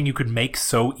like something you could make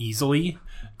so easily.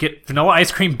 Get vanilla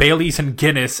ice cream, Bailey's, and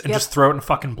Guinness, and Yep. just throw it in a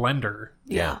fucking blender.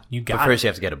 Yeah. You But got first it. you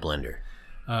have to get a blender.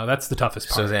 That's the toughest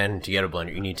part. So then to get a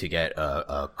blender, you need to get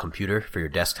a computer for your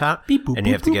desktop. Beep, boop, and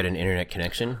you boop, have to boop. get an internet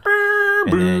connection.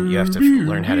 And then you have to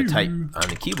learn how to type on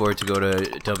the keyboard to go to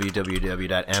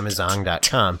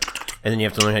www.amazon.com. And then you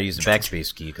have to learn how to use the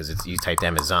backspace key because you typed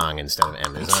Amazon instead of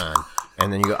Amazon.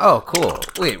 And then you go, oh, cool.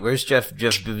 Wait, where's Jeff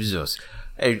Bezos?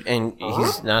 And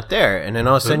he's not there. And then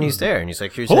all of a sudden he's there. And he's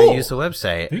like, here's how Oh. you use the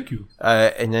website. Thank you.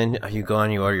 And then you go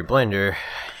on, you order your blender.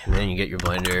 And then you get your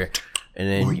blender. And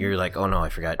then you're like, oh, no, I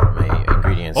forgot my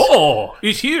ingredients. Oh,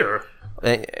 he's here.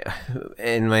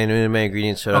 And my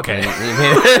ingredients showed Okay.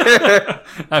 up.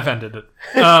 I've ended it.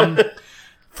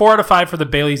 4 out of 5 for the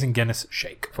Bailey's and Guinness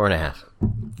shake. 4.5.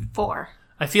 4.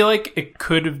 I feel like it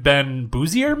could have been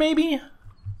boozier, maybe?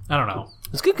 I don't know.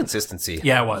 It's good consistency.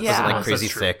 Yeah, it was. Yeah. It wasn't like That's crazy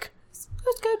true. thick. It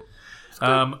was good.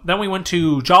 Then we went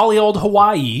to jolly old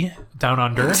Hawaii down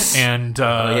under, and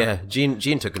Oh yeah,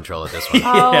 Gene took control of this one.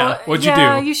 yeah, what'd you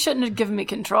Yeah, do? you shouldn't have given me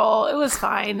control. It was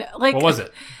fine. Like, What was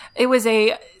it? It was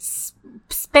a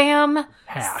spam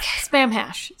Hash. Spam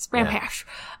hash.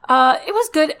 It was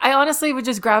good. I honestly would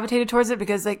just gravitated towards it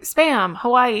because, like, spam,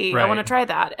 Hawaii, I Right. want to try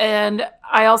that. And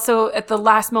I also, at the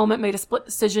last moment, made a split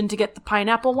decision to get the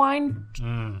pineapple wine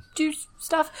juice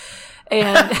stuff.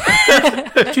 And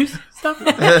Juice stuff?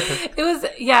 it was,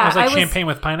 yeah. It was like champagne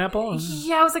with pineapple?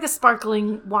 Yeah, it was like a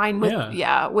sparkling wine with,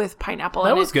 with pineapple in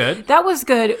it. That was good. That was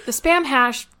good. The spam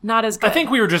hash, not as good. I think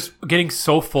we were just getting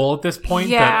so full at this point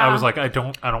that Yeah. I was like, I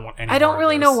don't want any I don't more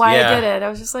really of know this. why Yeah. I did it. I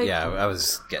was just like, Yeah, I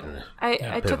was getting. I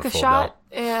bit took of a a full shot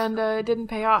and it didn't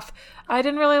pay off. I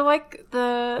didn't really like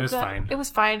the. It was fine. It was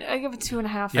fine. I give it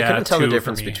 2.5. Yeah. I couldn't tell the 2 for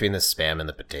difference me. between the spam and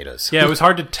the potatoes. Yeah, it was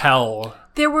hard to tell.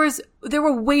 There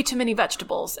were way too many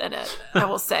vegetables in it. I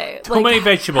will say. Too many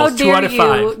vegetables, How 2 dare out of you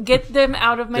 5. Get them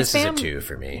out of my This spam? is a 2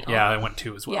 for me. Yeah, I went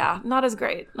 2 as well. Yeah, not as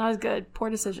great. Not as good. Poor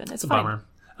decision. It's fine.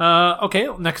 Bummer. Okay,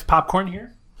 next popcorn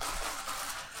here.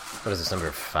 What is this,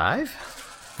 number 5?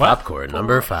 What? Popcorn,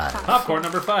 number 5. Popcorn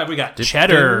number 5. We got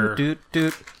cheddar.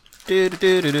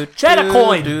 Cheddar Cheddar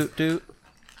coin.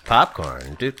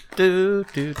 Popcorn.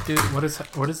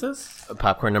 What is this?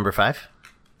 Popcorn number 5.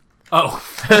 Oh.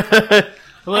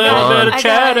 A little bit of I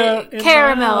cheddar. got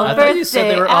caramel. I Birthday, thought you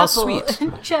said they were all apple, sweet.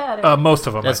 cheddar. Most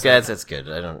of them. That's good. That's good.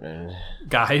 I don't.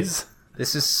 Guys.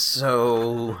 This is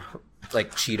so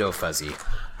like Cheeto fuzzy,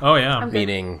 Oh, yeah.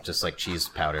 meaning just like cheese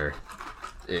powder.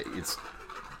 It's.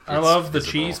 I love the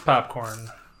visible. cheese popcorn.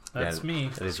 That's Yeah, me.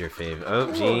 That is your fave.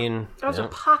 Oh, Gene. That was a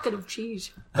pocket of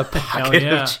cheese. A pocket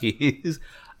yeah. of cheese.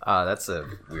 That's a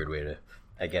weird way to.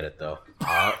 I get it though.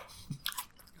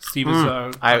 Steve is.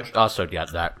 I also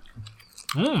got that.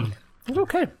 It's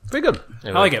okay. Pretty good. I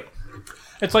like it.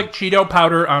 It's like Cheeto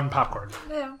powder on popcorn.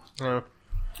 Yeah.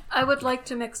 I would like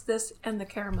to mix this and the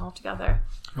caramel together.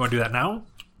 You want to do that now?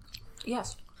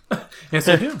 Yes. Yes,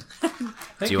 I do.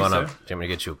 Do you want sir. to? Do you want me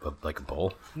to get you like a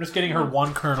bowl? I'm just getting her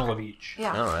 1 kernel of each.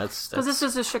 Yeah. No, that's Because this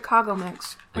is a Chicago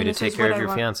mix. way and to this take is care what of I your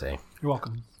want. fiance. You're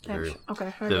welcome. Thanks.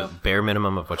 Okay, here we The go. bare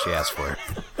minimum of what she asked for.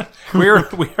 we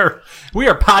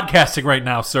are podcasting right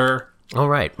now, sir. All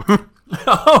right.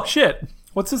 Oh shit!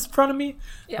 What's this in front of me?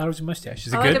 Yeah. That was your mustache.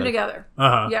 Is it I like good? them together.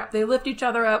 Uh-huh. Yeah, they lift each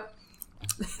other up.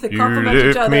 They complement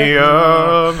each other.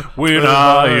 up When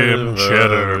I am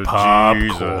cheddar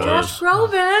popcorn. Josh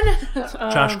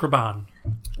Groban. Josh Graban.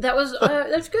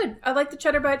 That's good. I like the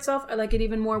cheddar by itself. I like it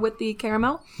even more with the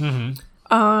caramel.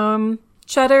 Mm-hmm.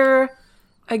 Cheddar,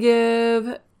 I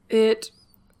give it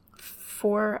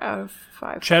 4 out of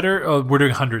 5. Cheddar. Oh, we're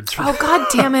doing hundreds. For Oh God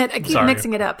damn it! I keep Sorry.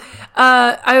 mixing it up.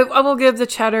 I will give the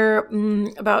cheddar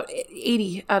about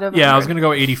 80 out of. Yeah, I 100. was gonna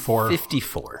go 84.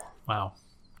 54. Wow.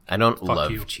 I don't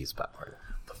love you. cheese popcorn.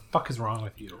 Fuck is wrong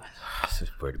with you?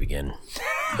 Where to begin?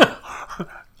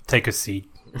 Take a seat.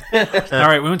 All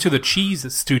right, we went to the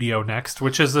cheese studio next,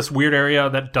 which is this weird area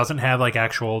that doesn't have like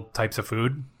actual types of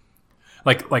food,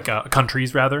 like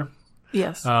countries rather.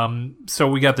 Yes. So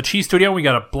we got the cheese studio. And we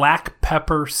got a black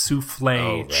pepper souffle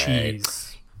Oh, right.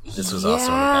 cheese. This was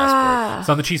also on the passport. It's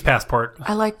on the cheese passport.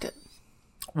 I liked it.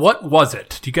 What was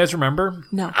it? Do you guys remember?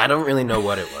 No. I don't really know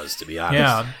what it was, to be honest.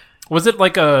 Yeah. Was it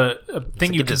like a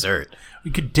thing Like you a dessert.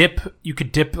 You could dip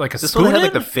like a This spoon one had like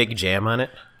in? the fig jam on it.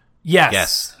 Yes.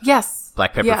 Yes. Yes.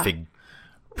 Black pepper Yeah. fig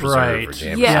preserve Right. or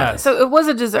jam. Yeah. Yes. So it was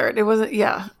a dessert. It wasn't.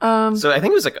 Yeah. So I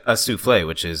think it was like a souffle,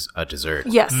 which is a dessert.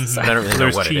 Yes. I don't really know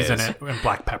There's what cheese it is. in it and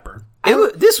black pepper.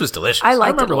 This was delicious. I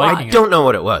liked it a remember lot. liking I it. don't know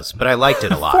what it was, but I liked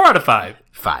it a lot. 4 out of 5.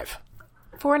 5.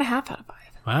 4.5 out of 5.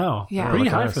 Wow. Yeah. Pretty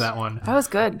Look at high this. for that one. That was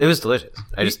good. It was delicious.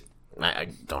 I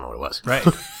don't know what it was. Right.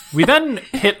 We then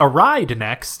hit a ride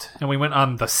next, and we went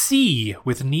on the sea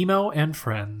with Nemo and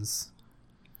friends.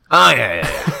 Oh, yeah.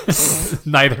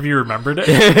 Neither of you remembered it.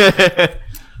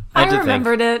 I to think.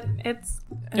 remembered it.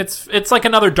 It's like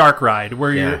another dark ride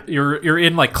where Yeah. you're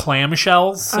in like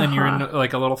clamshells and you're Uh-huh. in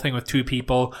like a little thing with 2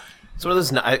 people. It's one of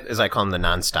those, as I call them, the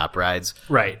non-stop rides.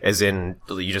 Right. As in,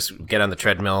 you just get on the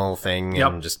treadmill thing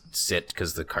Yep. and just sit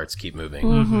because the carts keep moving.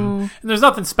 Mm-hmm. And there's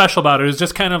nothing special about it. It's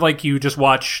just kind of like you just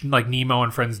watch like Nemo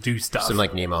and friends do stuff. Some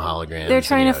like Nemo holograms They're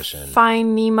trying in to the ocean.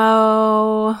 find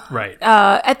Nemo. right.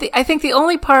 I think the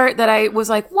only part that I was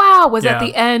like, wow, was at Yeah.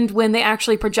 the end when they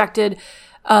actually projected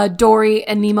Dory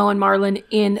and Nemo and Marlin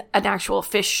in an actual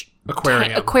fish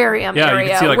Yeah, aquarium you could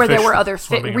area see, like, where there fish were other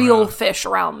swimming real around. fish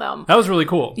around them. That was really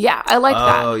cool. Yeah, I like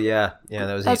that. Oh yeah,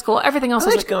 that was That's cool. Everything else I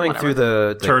was liked like, going whatever. through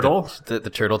the Turtle? the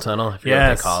turtle tunnel. I forget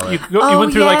Yes, what they call it. you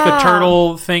went through like the yeah.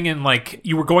 turtle thing, and like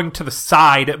you were going to the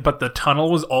side, but the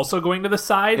tunnel was also going to the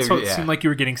side, so it Yeah. seemed like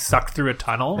you were getting sucked through a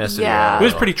tunnel. Messed with Yeah. your It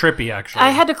was eyes. pretty trippy, actually. I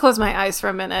had to close my eyes for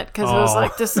a minute because it was Oh.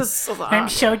 like, this is a lot. I'm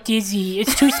so dizzy.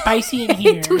 It's too spicy in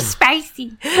here. Too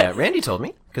spicy. Yeah, Randy told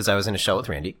me, because I was in a show with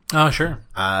Randy, Oh, sure.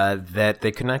 that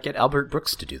they could not get Albert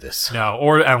Brooks to do this. No,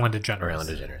 or Ellen DeGeneres. Or Ellen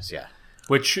DeGeneres, yeah.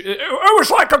 Which, it was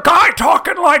like a guy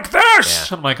talking like this.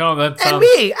 Yeah. I'm like, oh, that And sounds...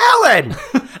 me, Ellen!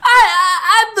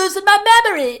 I'm losing my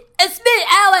memory. It's me,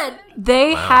 Ellen.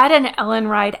 They had an Ellen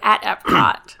ride at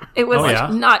Epcot. It was Oh, yeah?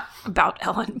 not about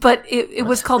Ellen, but it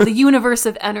was called the Universe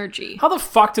of Energy. How the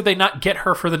fuck did they not get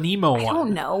her for the Nemo one? I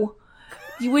don't know.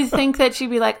 You would think that she'd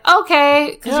be like,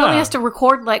 okay, because she Yeah. only has to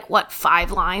record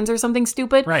 5 lines or something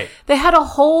stupid. Right. They had a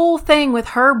whole thing with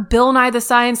her, Bill Nye the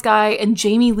Science Guy, and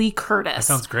Jamie Lee Curtis.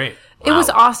 Sounds great. It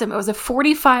was awesome. It was a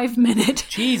 45-minute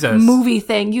Jesus. movie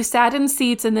thing. You sat in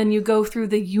seats and then you go through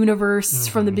the universe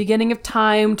from the beginning of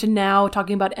time to now,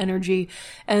 talking about energy.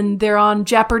 And they're on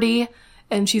Jeopardy,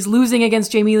 and she's losing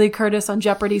against Jamie Lee Curtis on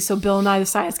Jeopardy, so Bill Nye the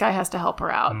Science Guy has to help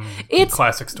her out. It's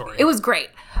Classic story. It was great,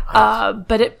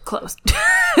 but it closed.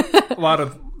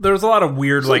 There was a lot of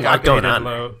weird, like, lot going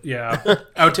outdated, on.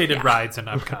 outdated rides in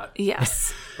Epcot.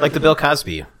 Yes. Like the Bill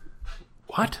Cosby.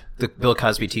 What? The Bill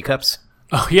Cosby teacups.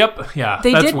 Oh, yep. Yeah,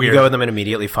 They that's did- weird. You go with them and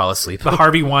immediately fall asleep. The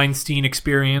Harvey Weinstein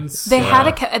experience. They had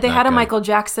not a good. Michael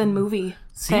Jackson movie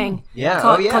thing. Yeah,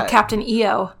 Called, oh, yeah. called Captain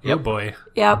EO. Oh, boy.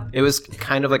 Yep. It was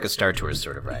kind of like a Star Tours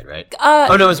sort of ride, right?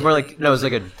 Oh, no, it was more like, it was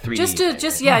like a 3D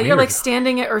thing, right? You're weird. like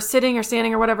standing or sitting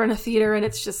or whatever in a theater, and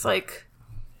it's just like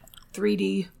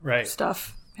 3D Right.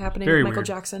 stuff happening Very with Michael weird.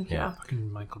 Jackson. Yeah.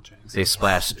 Fucking Michael Jackson. They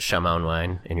splash Chamon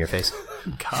wine in your face.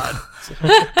 God.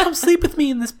 Come sleep with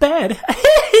me in this bed.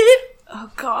 Oh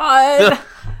God.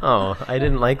 Oh, I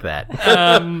didn't like that.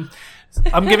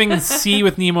 I'm giving C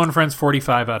with Nemo and Friends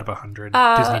 45 out of 100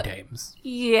 Disney Dames.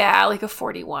 Yeah, like a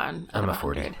 41. I'm out a of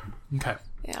 40. 100. Okay.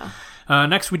 Yeah.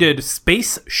 Next, we did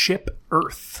Spaceship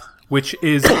Earth, which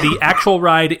is the actual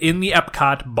ride in the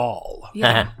Epcot ball,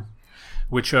 Yeah.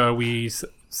 which we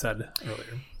said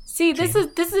earlier. See, this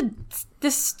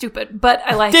is stupid, but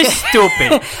I like This it.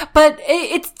 stupid. But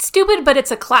it's stupid, but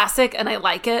it's a classic, and I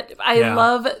like it. I Yeah.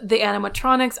 love the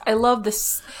animatronics. I love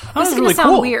this. This is really gonna sound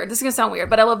cool. weird. This is gonna sound weird,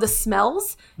 but I love the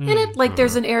smells in it. Like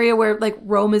there's an area where like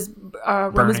Rome is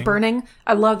burning.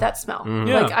 I love that smell.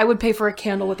 Yeah. Like I would pay for a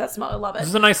candle with that smell. I love it. This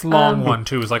is a nice long one,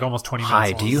 too. It was like almost 20 minutes Hi,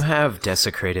 long. do you have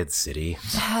Desecrated City?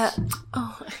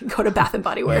 Go to Bath and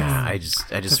Body Works. I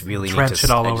just really need Trench to...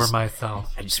 it all I over just-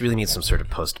 myself. I just really need some sort of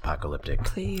post-apocalyptic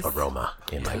Please. aroma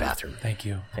in my bathroom. Thank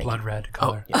you. Blood red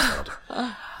color. Yes, Harold.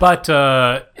 But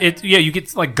you get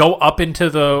to like go up into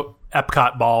the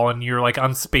Epcot ball, and you're like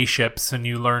on spaceships, and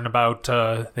you learn about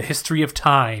the history of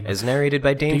time. As narrated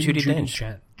by Dame Judi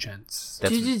Dench. Gents.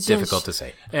 That's Judi difficult Dench. to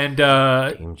say. And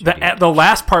Judi. the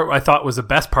last part I thought was the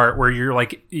best part, where you're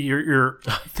like your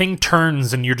thing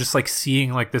turns, and you're just like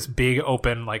seeing like this big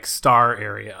open like star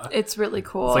area. It's really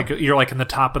cool. It's like you're like in the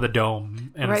top of the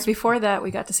dome. And right it's- before that,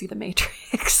 we got to see the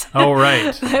Matrix. Oh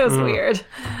right. That was weird.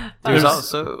 There's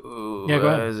also... Yeah, go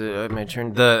ahead. is it my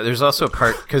turn? There's also a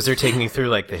part, because they're taking you through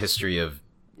like the history of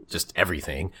just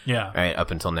everything. Yeah. Right,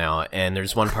 up until now. And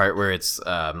there's one part where it's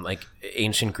like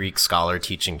ancient Greek scholar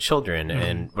teaching children.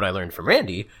 And what I learned from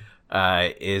Randy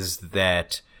is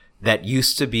that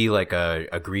used to be like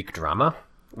a Greek drama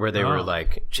where they were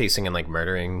like chasing and like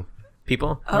murdering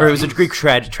people. Or it was a Greek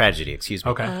tragedy, excuse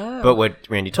me. Okay. But what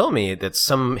Randy told me, that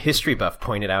some history buff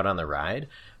pointed out on the ride,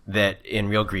 that in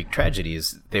real Greek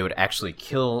tragedies, they would actually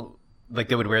kill... Like,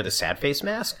 they would wear the sad face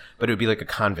mask, but it would be like a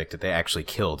convict that they actually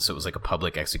killed, so it was like a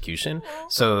public execution.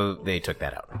 So they took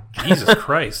that out. Jesus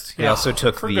Christ. They also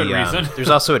took for the... good reason. There's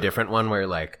also a different one where,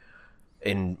 like,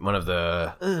 in one of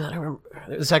the... I don't remember.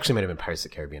 This actually might have been Pirates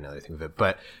of the Caribbean, now that I think of it.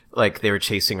 But, like, they were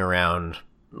chasing around,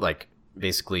 like,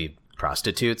 basically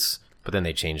prostitutes, but then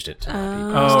they changed it to not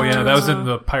be Oh yeah, that was in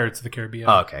the Pirates of the Caribbean.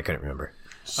 Oh, okay, I couldn't remember.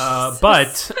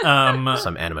 But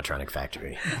Some animatronic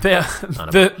factory.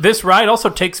 this ride also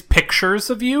takes pictures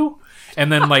of you,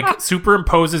 and then like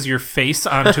superimposes your face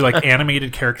onto like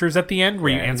animated characters at the end,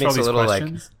 where you It answer all makes these a little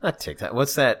questions. like, not TikTok.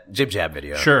 What's that Jib Jab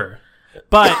video? Sure.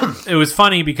 But it was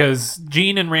funny because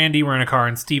Gene and Randy were in a car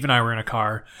and Steve and I were in a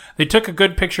car. They took a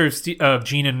good picture of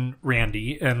Gene and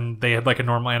Randy, and they had like a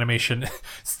normal animation.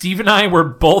 Steve and I were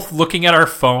both looking at our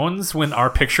phones when our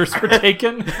pictures were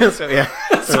taken. So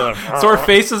So our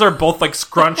faces are both like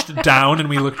scrunched down and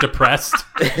we look depressed.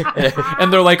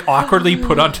 And they're like awkwardly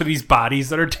put onto these bodies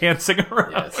that are dancing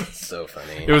around. Yes, it's so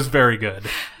funny. It was very good.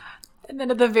 And then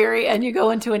at the very end, you go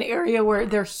into an area where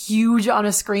they're huge on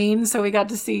a screen. So we got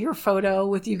to see your photo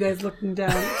with you guys looking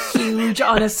down, huge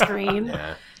on a screen.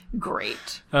 Yeah.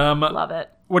 Great. Love Love it.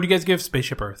 What do you guys give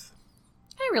Spaceship Earth?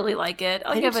 I really like it.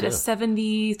 I'll do give it a too.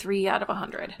 73 out of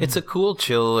 100. It's a cool,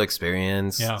 chill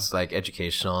experience. Yeah. It's like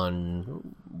educational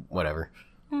and whatever.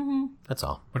 That's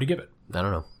all. What do you give it? I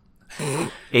don't know.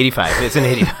 85. It's an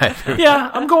 85.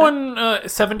 Yeah, I'm going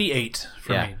 78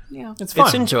 for Yeah. me. Yeah. It's fun.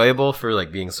 It's enjoyable for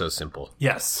like being so simple.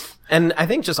 Yes. And I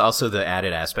think just also the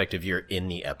added aspect of you're in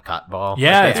the Epcot ball.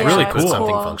 Yeah, Like, it's they really actually put cool.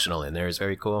 Something Cool. functional in there is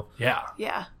very cool. Yeah.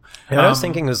 Yeah. And what I was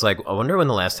thinking was like, I wonder when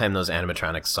the last time those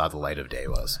animatronics saw the light of day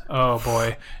was. Oh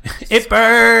boy, it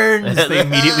burns. They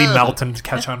immediately melt and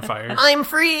catch on fire. I'm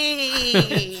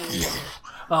free.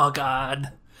 Oh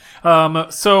god.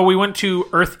 So we went to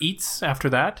Earth Eats after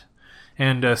that,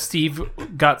 and Steve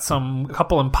got a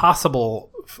couple impossible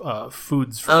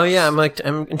foods. For Oh us. yeah,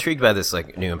 I'm intrigued by this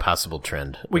like new impossible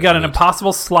trend. We got an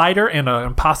impossible slider and an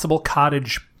impossible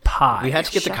cottage pie. We had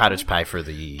to get the cottage pie for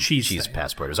the Cheese cheese thing.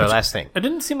 passport. It was our last thing. It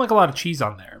didn't seem like a lot of cheese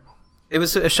on there. It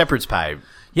was a shepherd's pie.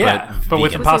 Yeah, but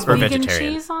with vegan. impossible Or vegan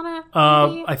vegetarian. cheese on it?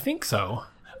 maybe? I think so.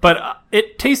 But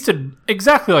it tasted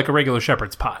exactly like a regular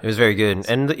shepherd's pie. It was very good,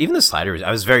 and even the slider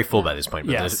I was very full by this point,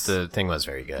 but Yes. the thing was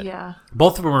very good. Yeah.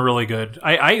 Both of them were really good.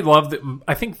 I love that.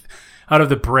 I think out of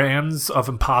the brands of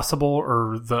Impossible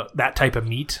or that type of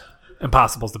meat,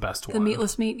 Impossible's the best one. The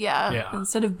meatless meat, yeah. Yeah.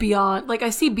 Instead of Beyond. Like, I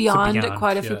see Beyond, at Beyond,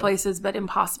 quite a few yeah. places, but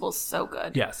Impossible's so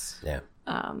good. Yes. Yeah.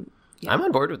 Yeah. I'm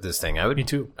on board with this thing. Me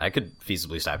too. I could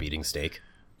feasibly stop eating steak.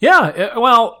 Yeah.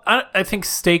 Well, I think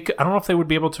steak. I don't know if they would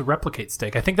be able to replicate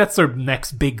steak. I think that's their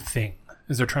next big thing.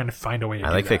 Is they're trying to find a way to I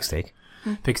do like that. fake steak.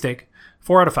 Fake steak.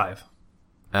 4 out of 5.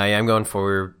 Yeah, I'm going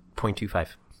for 0.25.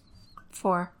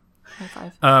 4 or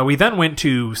 5. We then went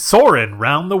to Soarin'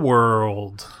 Round the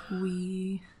World.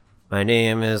 My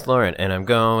name is Lauren, and I'm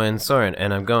going soaring,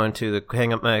 and I'm going to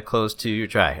hang up my clothes to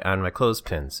dry on my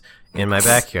clothespins in my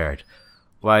backyard.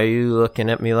 Why are you looking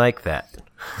at me like that?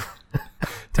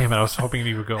 Damn it! I was hoping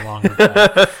you would go along with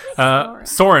that.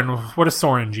 Soarin'. What is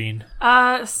Soarin', Gene?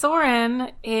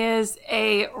 Soarin' is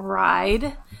a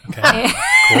ride. Okay.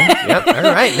 Yep. All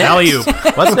right. Alley-oop.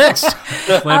 What's next?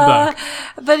 Slam dunk.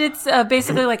 But it's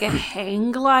basically like a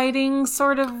hang gliding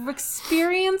sort of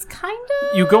experience, kind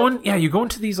of. You go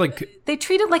into these like They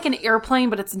treat it like an airplane,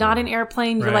 but it's not an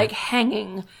airplane. You're Right. like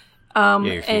hanging. Your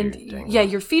feet are And dangling.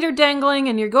 your feet are dangling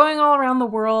and you're going all around the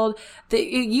world. It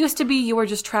used to be you were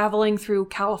just traveling through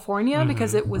California Mm-hmm.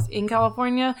 because it was in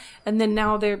California. And then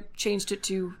now they've changed it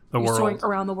to The you're soaring world.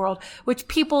 around the world, which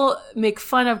people make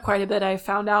fun of quite a bit. I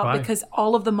found out Why? because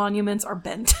all of the monuments are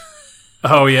bent,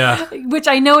 oh yeah which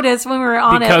I noticed when we were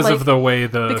on because it. of the way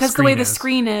the The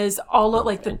screen is all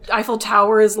like the Eiffel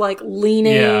Tower is like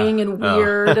leaning Yeah. and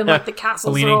weird and like the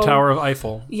castles the are Leaning all, Tower of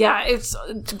Eiffel. Yeah,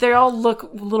 they all look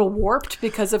a little warped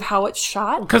because of how it's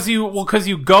shot. Because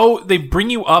you go, they bring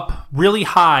you up really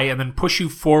high and then push you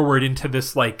forward into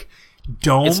this like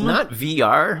dome. It's not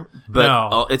VR, but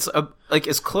No. it's like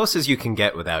as close as you can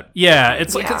get without. Yeah,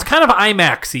 it's like Yeah. it's kind of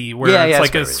IMAX-y where Yeah, it's yeah,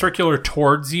 like it's a very circular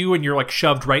towards you and you're like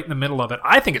shoved right in the middle of it.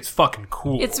 I think it's fucking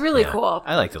cool. It's really cool.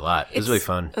 I liked it a lot. It was really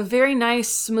fun. A very nice,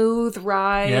 smooth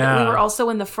ride. Yeah. We were also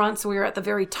in the front, so we were at the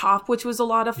very top, which was a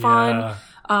lot of fun. Yeah.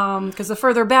 Because the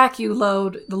further back you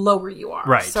load, the lower you are.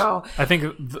 Right. So I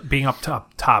think being up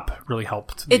top really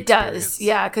helped. the it does, experience.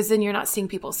 yeah, because then you're not seeing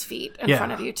people's feet in Yeah.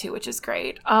 front of you too, which is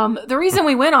great. The reason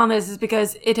we went on this is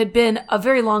because it had been a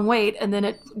very long wait, and then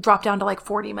it dropped down to like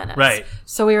 40 minutes. Right.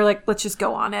 So we were like, let's just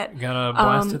go on it. Gotta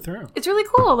blast it through. It's really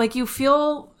cool. Like you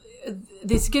feel.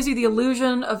 This gives you the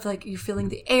illusion of like you're feeling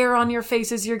the air on your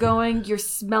face as you're going. You're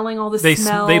smelling all the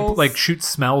smells. They like shoot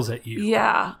smells at you,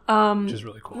 yeah, which is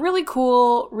really cool. really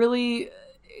cool, really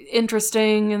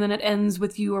interesting. And then it ends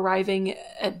with you arriving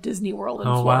at Disney World in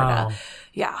Oh, Florida. wow.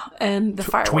 Yeah, and the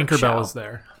fireworks Twinkerbell show. is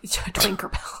there.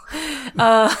 Twinkerbell.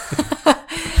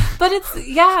 But it's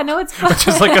it's fun.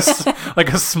 Just like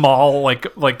a small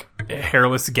like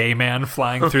hairless gay man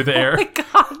flying through the air.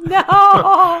 God,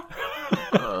 no.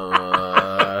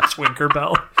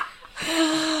 Twinkerbell.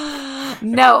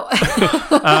 No.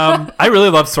 I really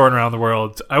love Soaring Around the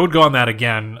World. I would go on that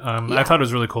again. I thought it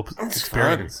was a really cool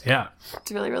experience. Yeah.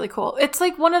 It's really, really cool. It's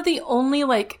like one of the only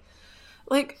like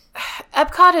like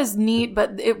Epcot is neat,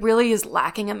 but it really is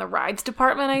lacking in the rides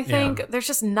department, I think. Yeah. There's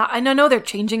just not, I know they're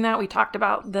changing that. We talked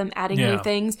about them adding new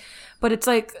things, but it's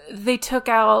like they took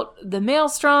out the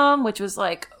Maelstrom, which was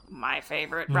like my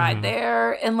favorite ride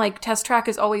there. And like Test Track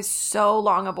is always so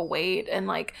long of a wait. And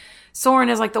like Soarin'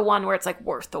 is like the one where it's like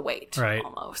worth the wait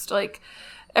almost. Like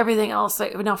everything else,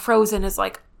 like now Frozen is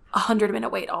like 100-minute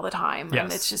wait all the time.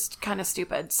 And it's just kind of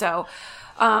stupid. So,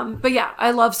 but yeah,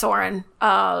 I love Soarin'.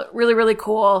 Really, really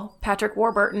cool. Patrick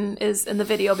Warburton is in the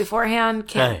video beforehand.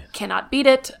 Cannot beat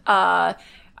it.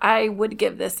 I would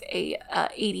give this a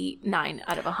 89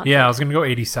 out of 100. Yeah, I was gonna go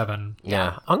 87.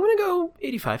 Yeah, I'm gonna go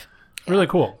 85. Really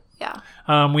cool. Yeah.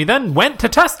 We then went to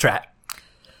Test Track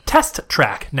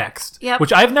next,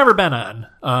 which I've never been on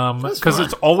because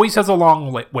it always has a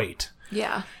long wait.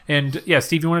 Yeah. And yeah,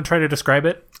 Steve, you want to try to describe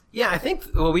it? Yeah, I think,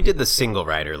 well, we did the single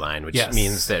rider line, which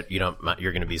means that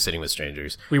you're going to be sitting with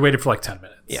strangers. We waited for like 10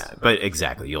 minutes. Yeah, but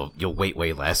exactly. You'll wait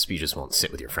way less, but you just won't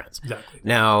sit with your friends. Exactly.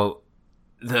 Now,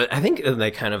 I think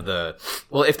like kind of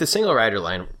well, if the single rider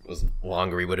line was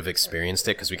longer, we would have experienced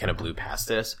it because we kind of blew past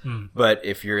this. But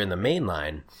if you're in the main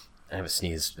line, I have a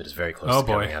sneeze that is very close to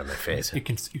coming out of my face. You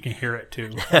can hear it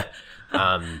too.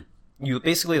 You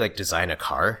basically like design a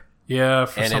car. Yeah,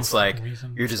 and it's like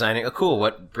you're designing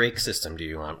what brake system do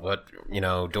you want? What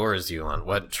doors do you want?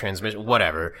 What transmission?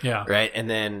 Whatever. Yeah. Right. And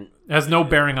then it has no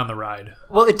bearing on the ride.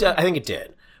 Well, I think it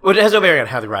did. Well, it has no bearing on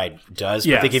how the ride does,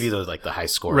 but they give you those like the high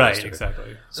score. Right.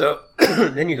 Exactly. So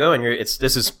then you go and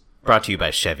this is brought to you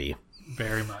by Chevy.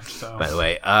 Very much so. By the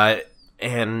way,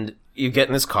 and you get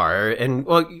in this car, and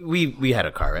well, we had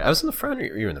a car. Right? I was in the front, or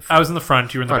you were in the front? I was in the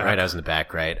front. You were in the back. Right, I was in the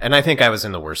back, right? And I think I was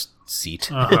in the worst seat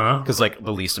because like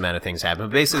the least amount of things happen.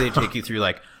 But basically, they take you through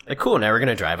like cool. Now we're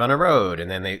gonna drive on a road,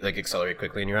 and then they like accelerate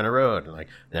quickly, and you're on a road, and like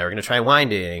now we're gonna try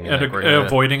winding and like,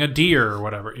 avoiding a deer or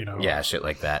whatever, Yeah, shit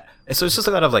like that. And so it's just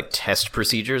a lot of like test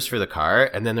procedures for the car,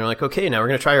 and then they're like, okay, now we're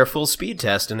gonna try our full speed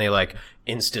test, and they like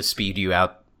insta speed you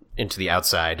out into the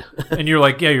outside. And you're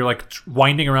like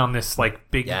winding around this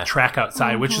like big track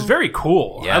outside, which is very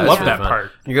cool. I love that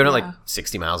part. You're going to like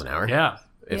 60 miles an hour. Yeah.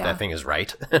 If that thing is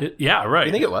right. Yeah, right.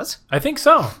 You think it was? I think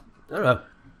so. I don't know.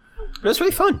 But it was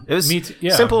really fun. It was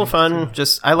simple, fun.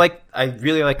 Just I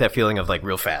really like that feeling of like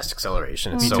real fast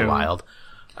acceleration. It's so wild.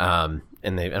 And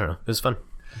I don't know. It was fun.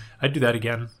 I'd do that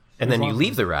again. And then you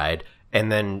leave the ride, and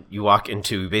then you walk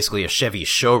into basically a Chevy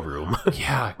showroom.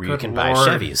 Yeah, where you can buy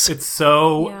Chevys. It's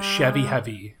so Chevy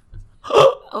heavy.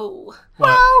 Oh,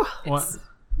 wow! What?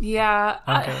 Yeah,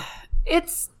 okay.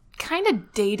 It's kind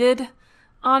of dated,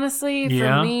 honestly.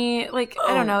 For me, like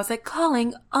I don't know. It's like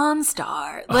calling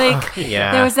OnStar. Like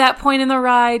there was that point in the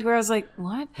ride where I was like,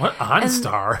 "What? What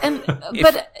OnStar?" I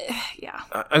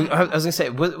was gonna say,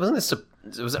 wasn't this? I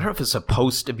don't know if it's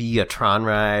supposed to be a Tron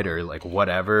ride or like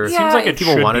whatever. Seems like it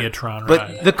should be a Tron ride.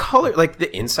 But the color, like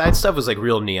the inside stuff was like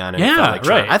real neon. And like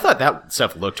right. I thought that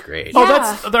stuff looked great.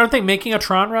 Oh, aren't they making a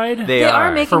Tron ride? They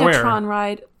are making a Tron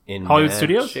ride. In Hollywood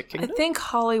Studios? I think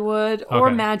Hollywood or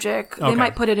Magic. They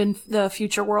might put it in the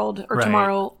Future World or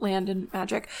Tomorrowland and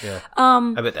Magic. Yeah.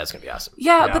 I bet that's going to be awesome.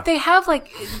 Yeah, but they have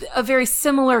like a very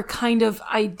similar kind of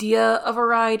idea of a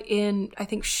ride in, I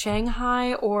think,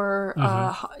 Shanghai or,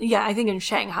 I think in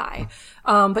Shanghai.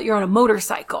 But you're on a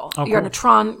motorcycle. You're on a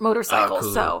Tron motorcycle. Oh,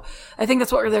 cool. So I think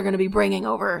that's what they're going to be bringing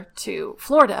over to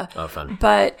Florida. Oh, fun.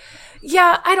 But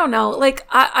yeah, I don't know. Like,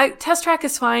 Test Track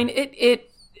is fine.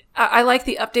 I like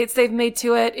the updates they've made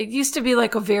to it. It used to be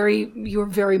like you were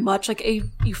very much like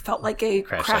you felt like a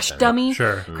crash dummy.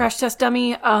 Sure. Crash test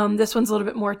dummy. This one's a little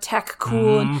bit more tech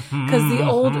cool. Because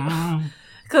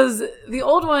the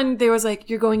old one, there was like,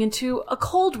 you're going into a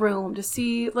cold room to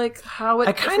see like how it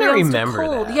I kind of remember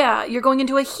cold. that. Yeah. You're going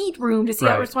into a heat room to see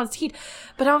how it responds to heat.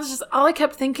 But all I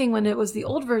kept thinking when it was the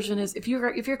old version is if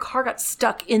your car got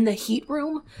stuck in the heat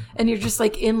room and you're just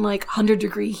like in like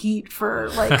 100-degree heat for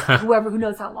like who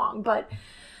knows how long. But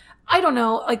I don't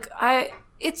know. Like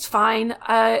it's fine.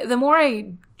 The more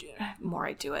I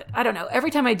do it, I don't know.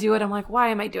 Every time I do it, I'm like, why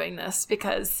am I doing this?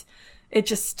 Because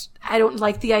I don't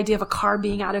like the idea of a car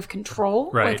being out of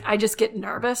control. Right. Like I just get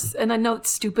nervous, and I know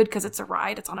it's stupid because it's a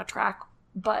ride, it's on a track,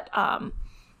 but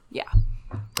yeah.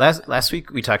 Last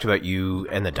week we talked about you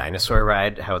and the dinosaur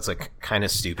ride, how it's like kind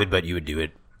of stupid, but you would do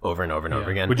it over and over and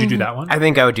over again. Would you do that one? I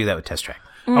think I would do that with Test Track.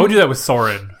 I would do that with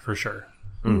Soarin' for sure.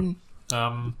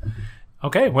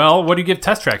 Okay, well, what do you give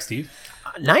Test Track, Steve?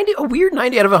 90, a weird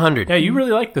 90 out of 100. Yeah, you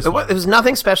really like this one. It was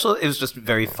nothing special. It was just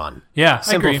very fun. Yeah,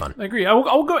 simple fun. I agree. I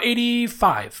will go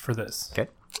 85 for this. Okay.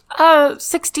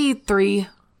 63.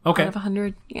 Okay. Out of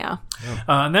 100, yeah.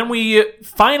 And then we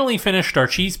finally finished our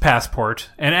cheese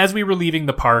passport, and as we were leaving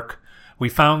the park, we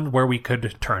found where we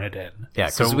could turn it in. Yeah,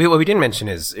 because what we didn't mention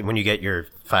is when you get your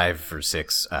 5 or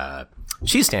 6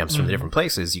 cheese stamps from the different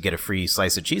places, you get a free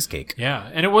slice of cheesecake. Yeah,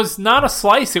 and it was not a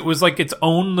slice. It was like its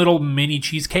own little mini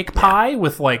cheesecake pie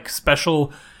with like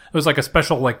special... It was like a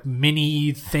special like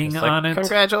mini thing on it.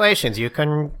 Congratulations, you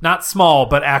can... Not small,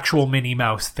 but actual Minnie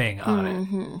Mouse thing on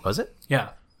it. Was it? Yeah.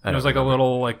 It was like a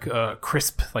little like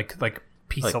crisp like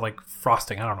piece of like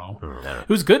frosting. I don't know. It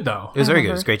was good though. It was very good.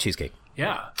 It was great cheesecake.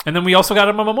 Yeah. And then we also got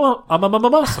a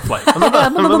mimosa flight.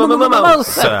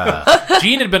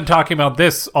 Gene had been talking about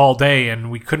this all day,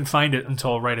 and we couldn't find it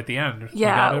until right at the end.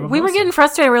 Yeah, we were getting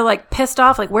frustrated. We were like pissed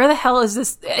off. Like, where the hell is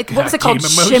this? What was it called?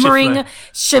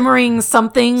 Shimmering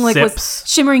something. Like Sips. was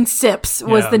Shimmering Sips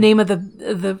was the name of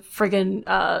the friggin'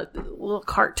 little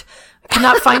cart. Could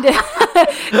not find it.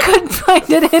 Couldn't find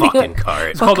it anywhere. Fucking cart.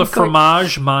 It's called a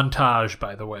fromage montage,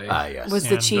 by the way. Yes. Was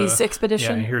the cheese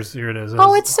expedition? Yeah, here it is.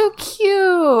 Oh, it's so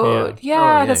cute.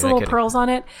 Yeah, there's little pearls on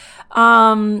it.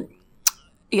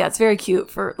 Yeah, it's very cute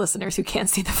for listeners who can't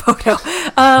see the photo.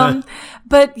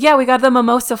 But yeah, we got the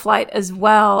mimosa flight as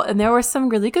well. And there were some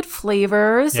really good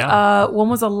flavors. Yeah. One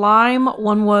was a lime.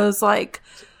 One was like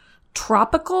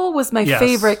tropical was my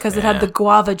favorite because it had the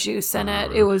guava juice in it.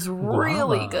 It was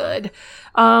really good.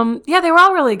 Yeah, they were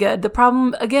all really good. The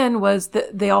problem again was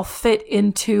that they all fit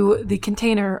into the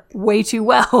container way too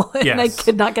well, and I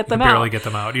could not get them out. Barely get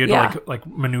them out. You had to like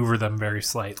maneuver them very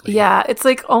slightly. Yeah, it's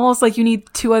like almost like you need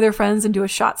 2 other friends and do a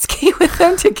shot ski with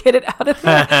them to get it out of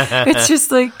there. It's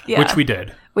just like which we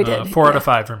did. We did 4 out of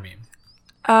 5 for me.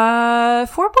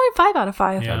 4.5 out of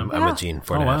 5. Yeah, I'm a Gene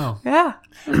 4.5. Wow. Yeah.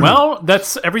 Well,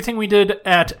 that's everything we did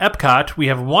at Epcot. We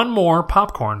have one more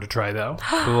popcorn to try, though.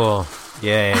 Cool.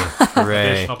 Yay.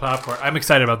 Hooray. Additional popcorn. I'm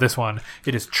excited about this one.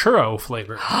 It is churro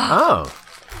flavored. Oh.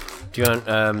 Do you want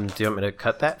me to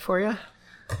cut that for you?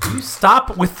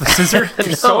 Stop with the scissor.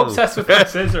 You're so obsessed with the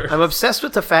scissor. I'm obsessed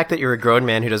with the fact that you're a grown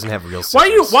man who doesn't have real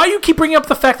scissors. Why you keep bringing up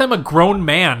the fact that I'm a grown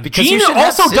man? Because Jean you should have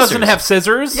also scissors. doesn't have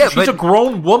scissors. Yeah, she's a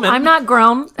grown woman. I'm not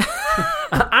grown.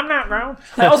 I'm not grown.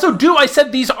 I also do. I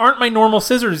said these aren't my normal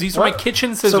scissors. These are my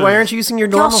kitchen scissors. So why aren't you using your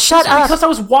normal shut scissors? up. Because I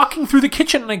was walking through the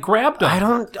kitchen and I grabbed them. I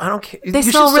don't care. They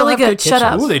smell really good. Shut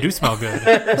up. Ooh, they do smell good.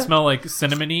 They smell like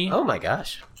cinnamony. Oh my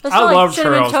gosh. I love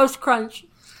Cinnamon churros. Toast Crunch.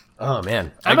 Oh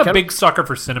man. I'm a big sucker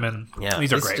for cinnamon. Yeah,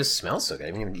 these are this great. just smells so good. I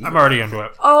haven't even eaten I'm already into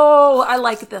it. Oh, I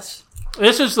like this.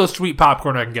 This is the sweet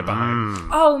popcorn I can get behind.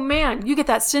 Oh man, you get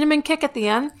that cinnamon kick at the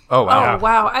end. Oh wow. Oh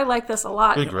wow, I like this a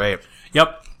lot. Great.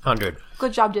 Yep. 100.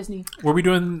 Good job, Disney. Were we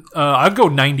doing? I'd go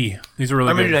 90. These are really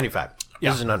I'm good. going to do 95. Yeah.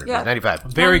 This is 100. Yeah. 95.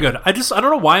 Very good. I don't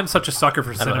know why I'm such a sucker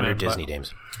for cinnamon. 100 but- Disney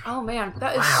dames. Oh man,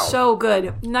 that is so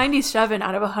good. 97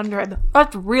 out of 100.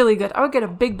 That's really good. I would get a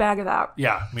big bag of that.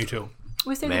 Yeah, me too.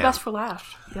 We saved the Man. best for last.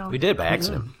 Yeah. We did by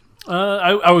accident.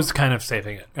 I was kind of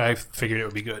saving it. I figured it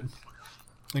would be good.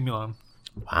 Leave me alone.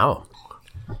 Wow.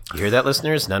 You hear that,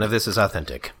 listeners? None of this is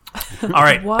authentic. All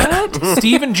right. What?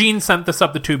 Steve and Gene sent this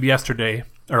up the tube yesterday,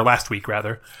 or last week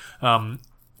rather.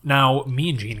 Now me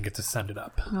and Gene get to send it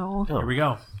up. No. Here we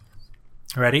go.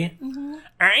 Ready? Mm-hmm.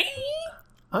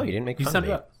 Oh, you didn't make You fun send of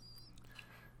it me. up.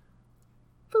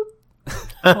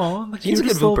 Oh, Gene's a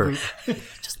good vooper.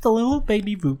 Just a little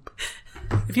baby voop.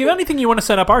 If you have anything you want to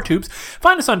set up our tubes,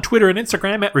 find us on Twitter and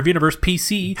Instagram at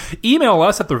ReviewUniversePC. Email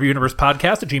us at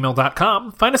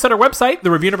thereviewuniversepodcast@gmail.com. Find us at our website,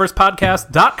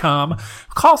 thereviewuniversepodcast.com.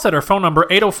 Call us at our phone number,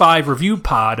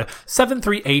 805-REVIEW-POD,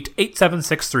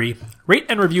 738-8763. Rate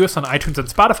and review us on iTunes and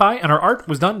Spotify, and our art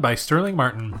was done by Sterling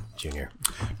Martin. Junior.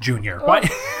 Why?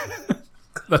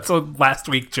 That's a last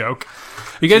week joke.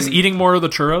 Are you guys eating more of the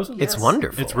churros? It's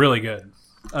wonderful. It's really good.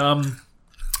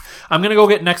 I'm going to go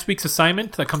get next week's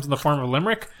assignment that comes in the form of a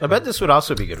limerick. I bet this would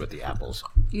also be good with the apples.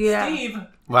 Yeah. Steve,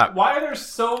 What? why are there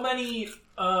so many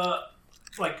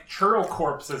like churro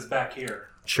corpses back here?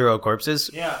 Churro corpses?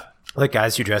 Yeah. Like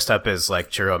guys who dressed up as like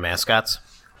churro mascots?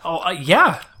 Oh,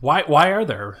 yeah. Why are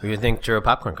there? Where do you think churro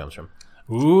popcorn comes from?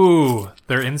 Ooh,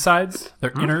 their insides?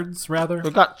 Their innards, rather?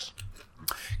 The guts.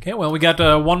 Okay, well, we got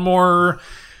one more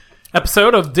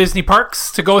episode of Disney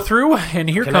Parks to go through, and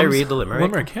here Can comes... I read the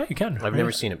limerick? Yeah, you can. I've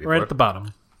never seen it before. Right at the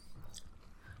bottom.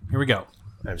 Here we go.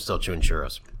 I'm still chewing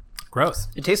churros. Gross.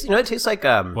 It tastes, it tastes like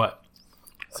What?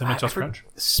 Cinnamon Toast Crunch?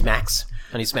 Smacks.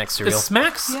 Honey Smacks The cereal.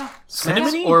 smacks? Yeah.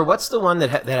 Cinnamony? Or what's the one that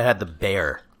had the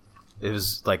bear? It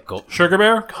was like gold. Sugar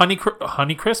Bear? Honey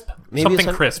Crisp? Maybe Something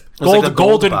it's crisp. It was like a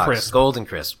gold Golden box. Crisp. Golden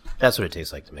Crisp. That's what it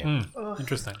tastes like to me.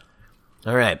 Interesting.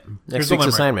 All right. Here's Next the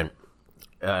week's limerick.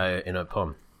 assignment in a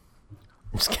poem.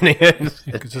 I'm just kidding.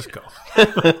 You could just go.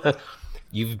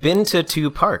 You've been to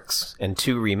 2 parks, and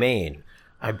 2 remain.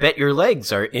 I bet your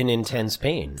legs are in intense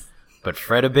pain. But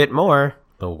fret a bit more.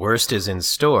 The worst is in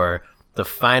store. the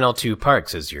final 2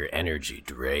 parks as your energy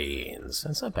drains.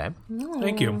 That's not bad.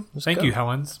 Thank you. Thank you,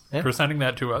 Helens, for sending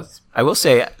that to us. I will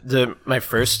say, my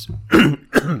first,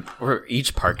 or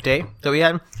each park day that we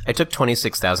had, I took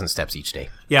 26,000 steps each day.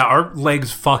 Yeah, our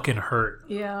legs fucking hurt.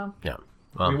 Yeah. Yeah.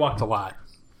 We Well, walked a lot.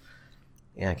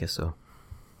 yeah, I guess so.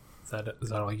 Is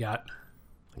that all you got?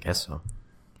 I guess so.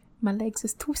 My legs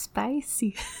is too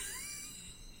spicy.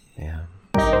 Yeah.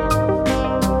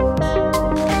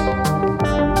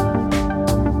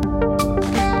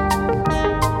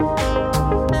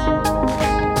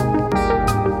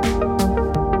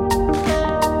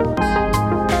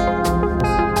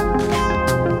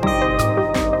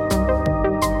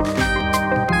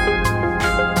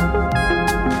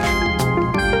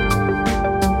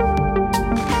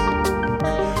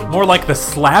 More like the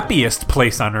slappiest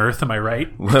place on earth, am I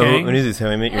right? Well, gang? what is this? How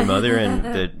I Met Your Mother and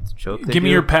the joke? Give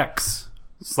me your pecs.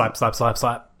 Slap, slap, slap,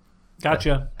 slap.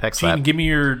 Gotcha. Peck Gene, slap. give me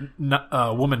your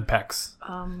woman pecs.